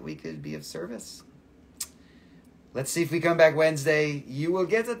glad that we could be of service. Let's see if we come back Wednesday. You will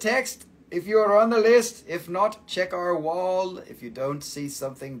get a text if you are on the list. If not, check our wall. If you don't see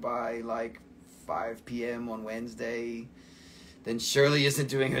something by like 5 p.m. on Wednesday, then Shirley isn't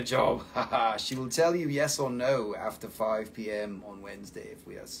doing her job. She will tell you yes or no after 5 p.m. on Wednesday if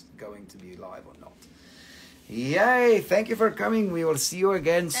we are going to be live or not. Yay! Thank you for coming. We will see you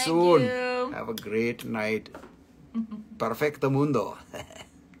again soon. Thank you. Have a great night. Perfecto mundo.